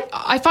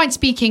 I find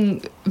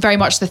speaking very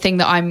much the thing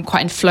that I'm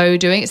quite in flow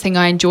doing. It's the thing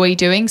I enjoy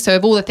doing. So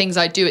of all the things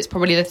I do, it's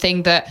probably the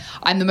thing that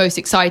I'm the most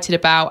excited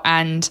about.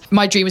 And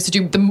my dream is to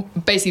do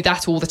basically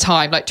that all the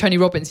time. Like Tony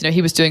Robbins,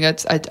 he was doing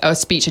a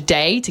speech a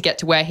day to get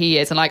to where he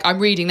is. And like, I'm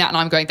reading that and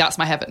I'm going, that's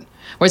my heaven.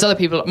 Whereas other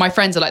people, my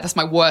friends are like, that's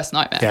my worst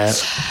nightmare. Yeah.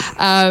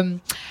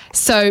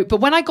 But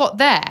when I got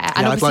there...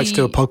 and I'd like to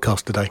do a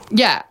podcast today.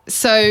 Yeah.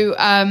 So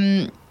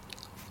I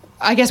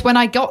guess when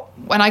I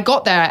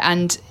got there,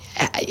 and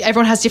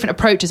everyone has different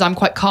approaches. I'm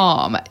quite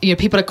calm.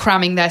 People are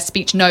cramming their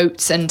speech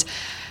notes, and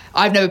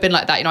I've never been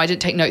like that. I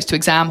didn't take notes to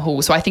exam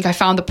hall. So I think I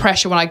found the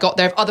pressure when I got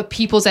there of other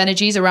people's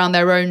energies around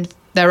their own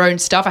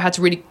stuff. I had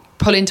to really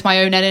pull into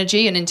my own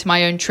energy and into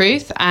my own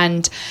truth,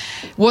 and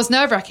it was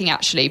nerve-wracking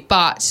actually,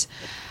 but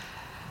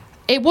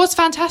it was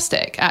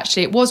fantastic.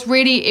 Actually, it was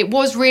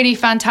really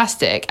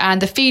fantastic,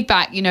 and the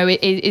feedback,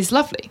 it is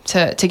lovely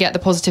to get the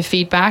positive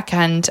feedback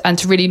and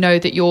to really know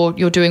that you're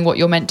doing what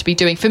you're meant to be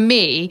doing. For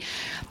me,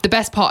 the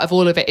best part of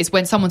all of it is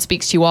when someone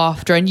speaks to you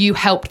after and you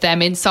helped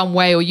them in some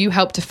way, or you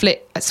helped to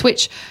flick a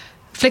switch.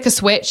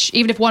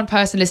 Even if one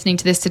person listening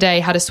to this today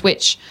had a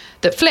switch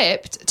that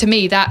flipped, to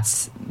me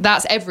that's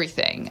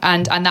everything,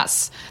 and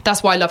that's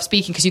why I love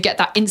speaking, because you get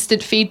that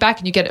instant feedback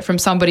and you get it from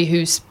somebody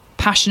who's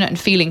passionate and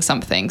feeling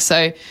something.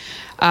 So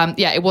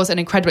it was an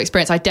incredible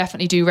experience. I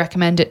definitely do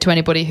recommend it to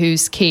anybody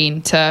who's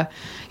keen to.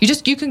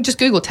 You can just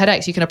Google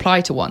TEDx. You can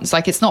apply to ones.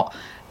 Like, it's not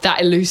that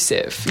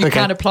elusive. You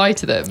can apply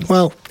to them.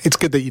 Well, it's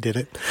good that you did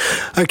it.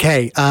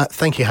 Okay,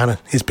 thank you, Hannah.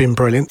 It's been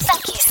brilliant.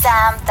 Thank you,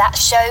 Sam. That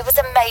show was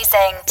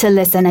amazing. To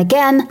listen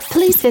again,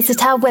 please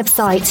visit our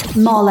website,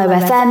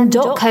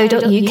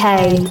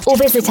 marlowfm.co.uk, or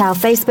visit our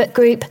Facebook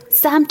group,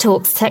 Sam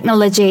Talks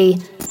Technology.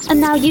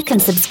 And now you can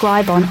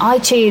subscribe on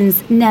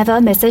iTunes. Never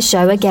miss a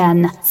show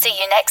again. See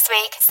you next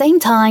week. Same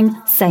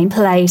time, same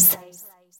place.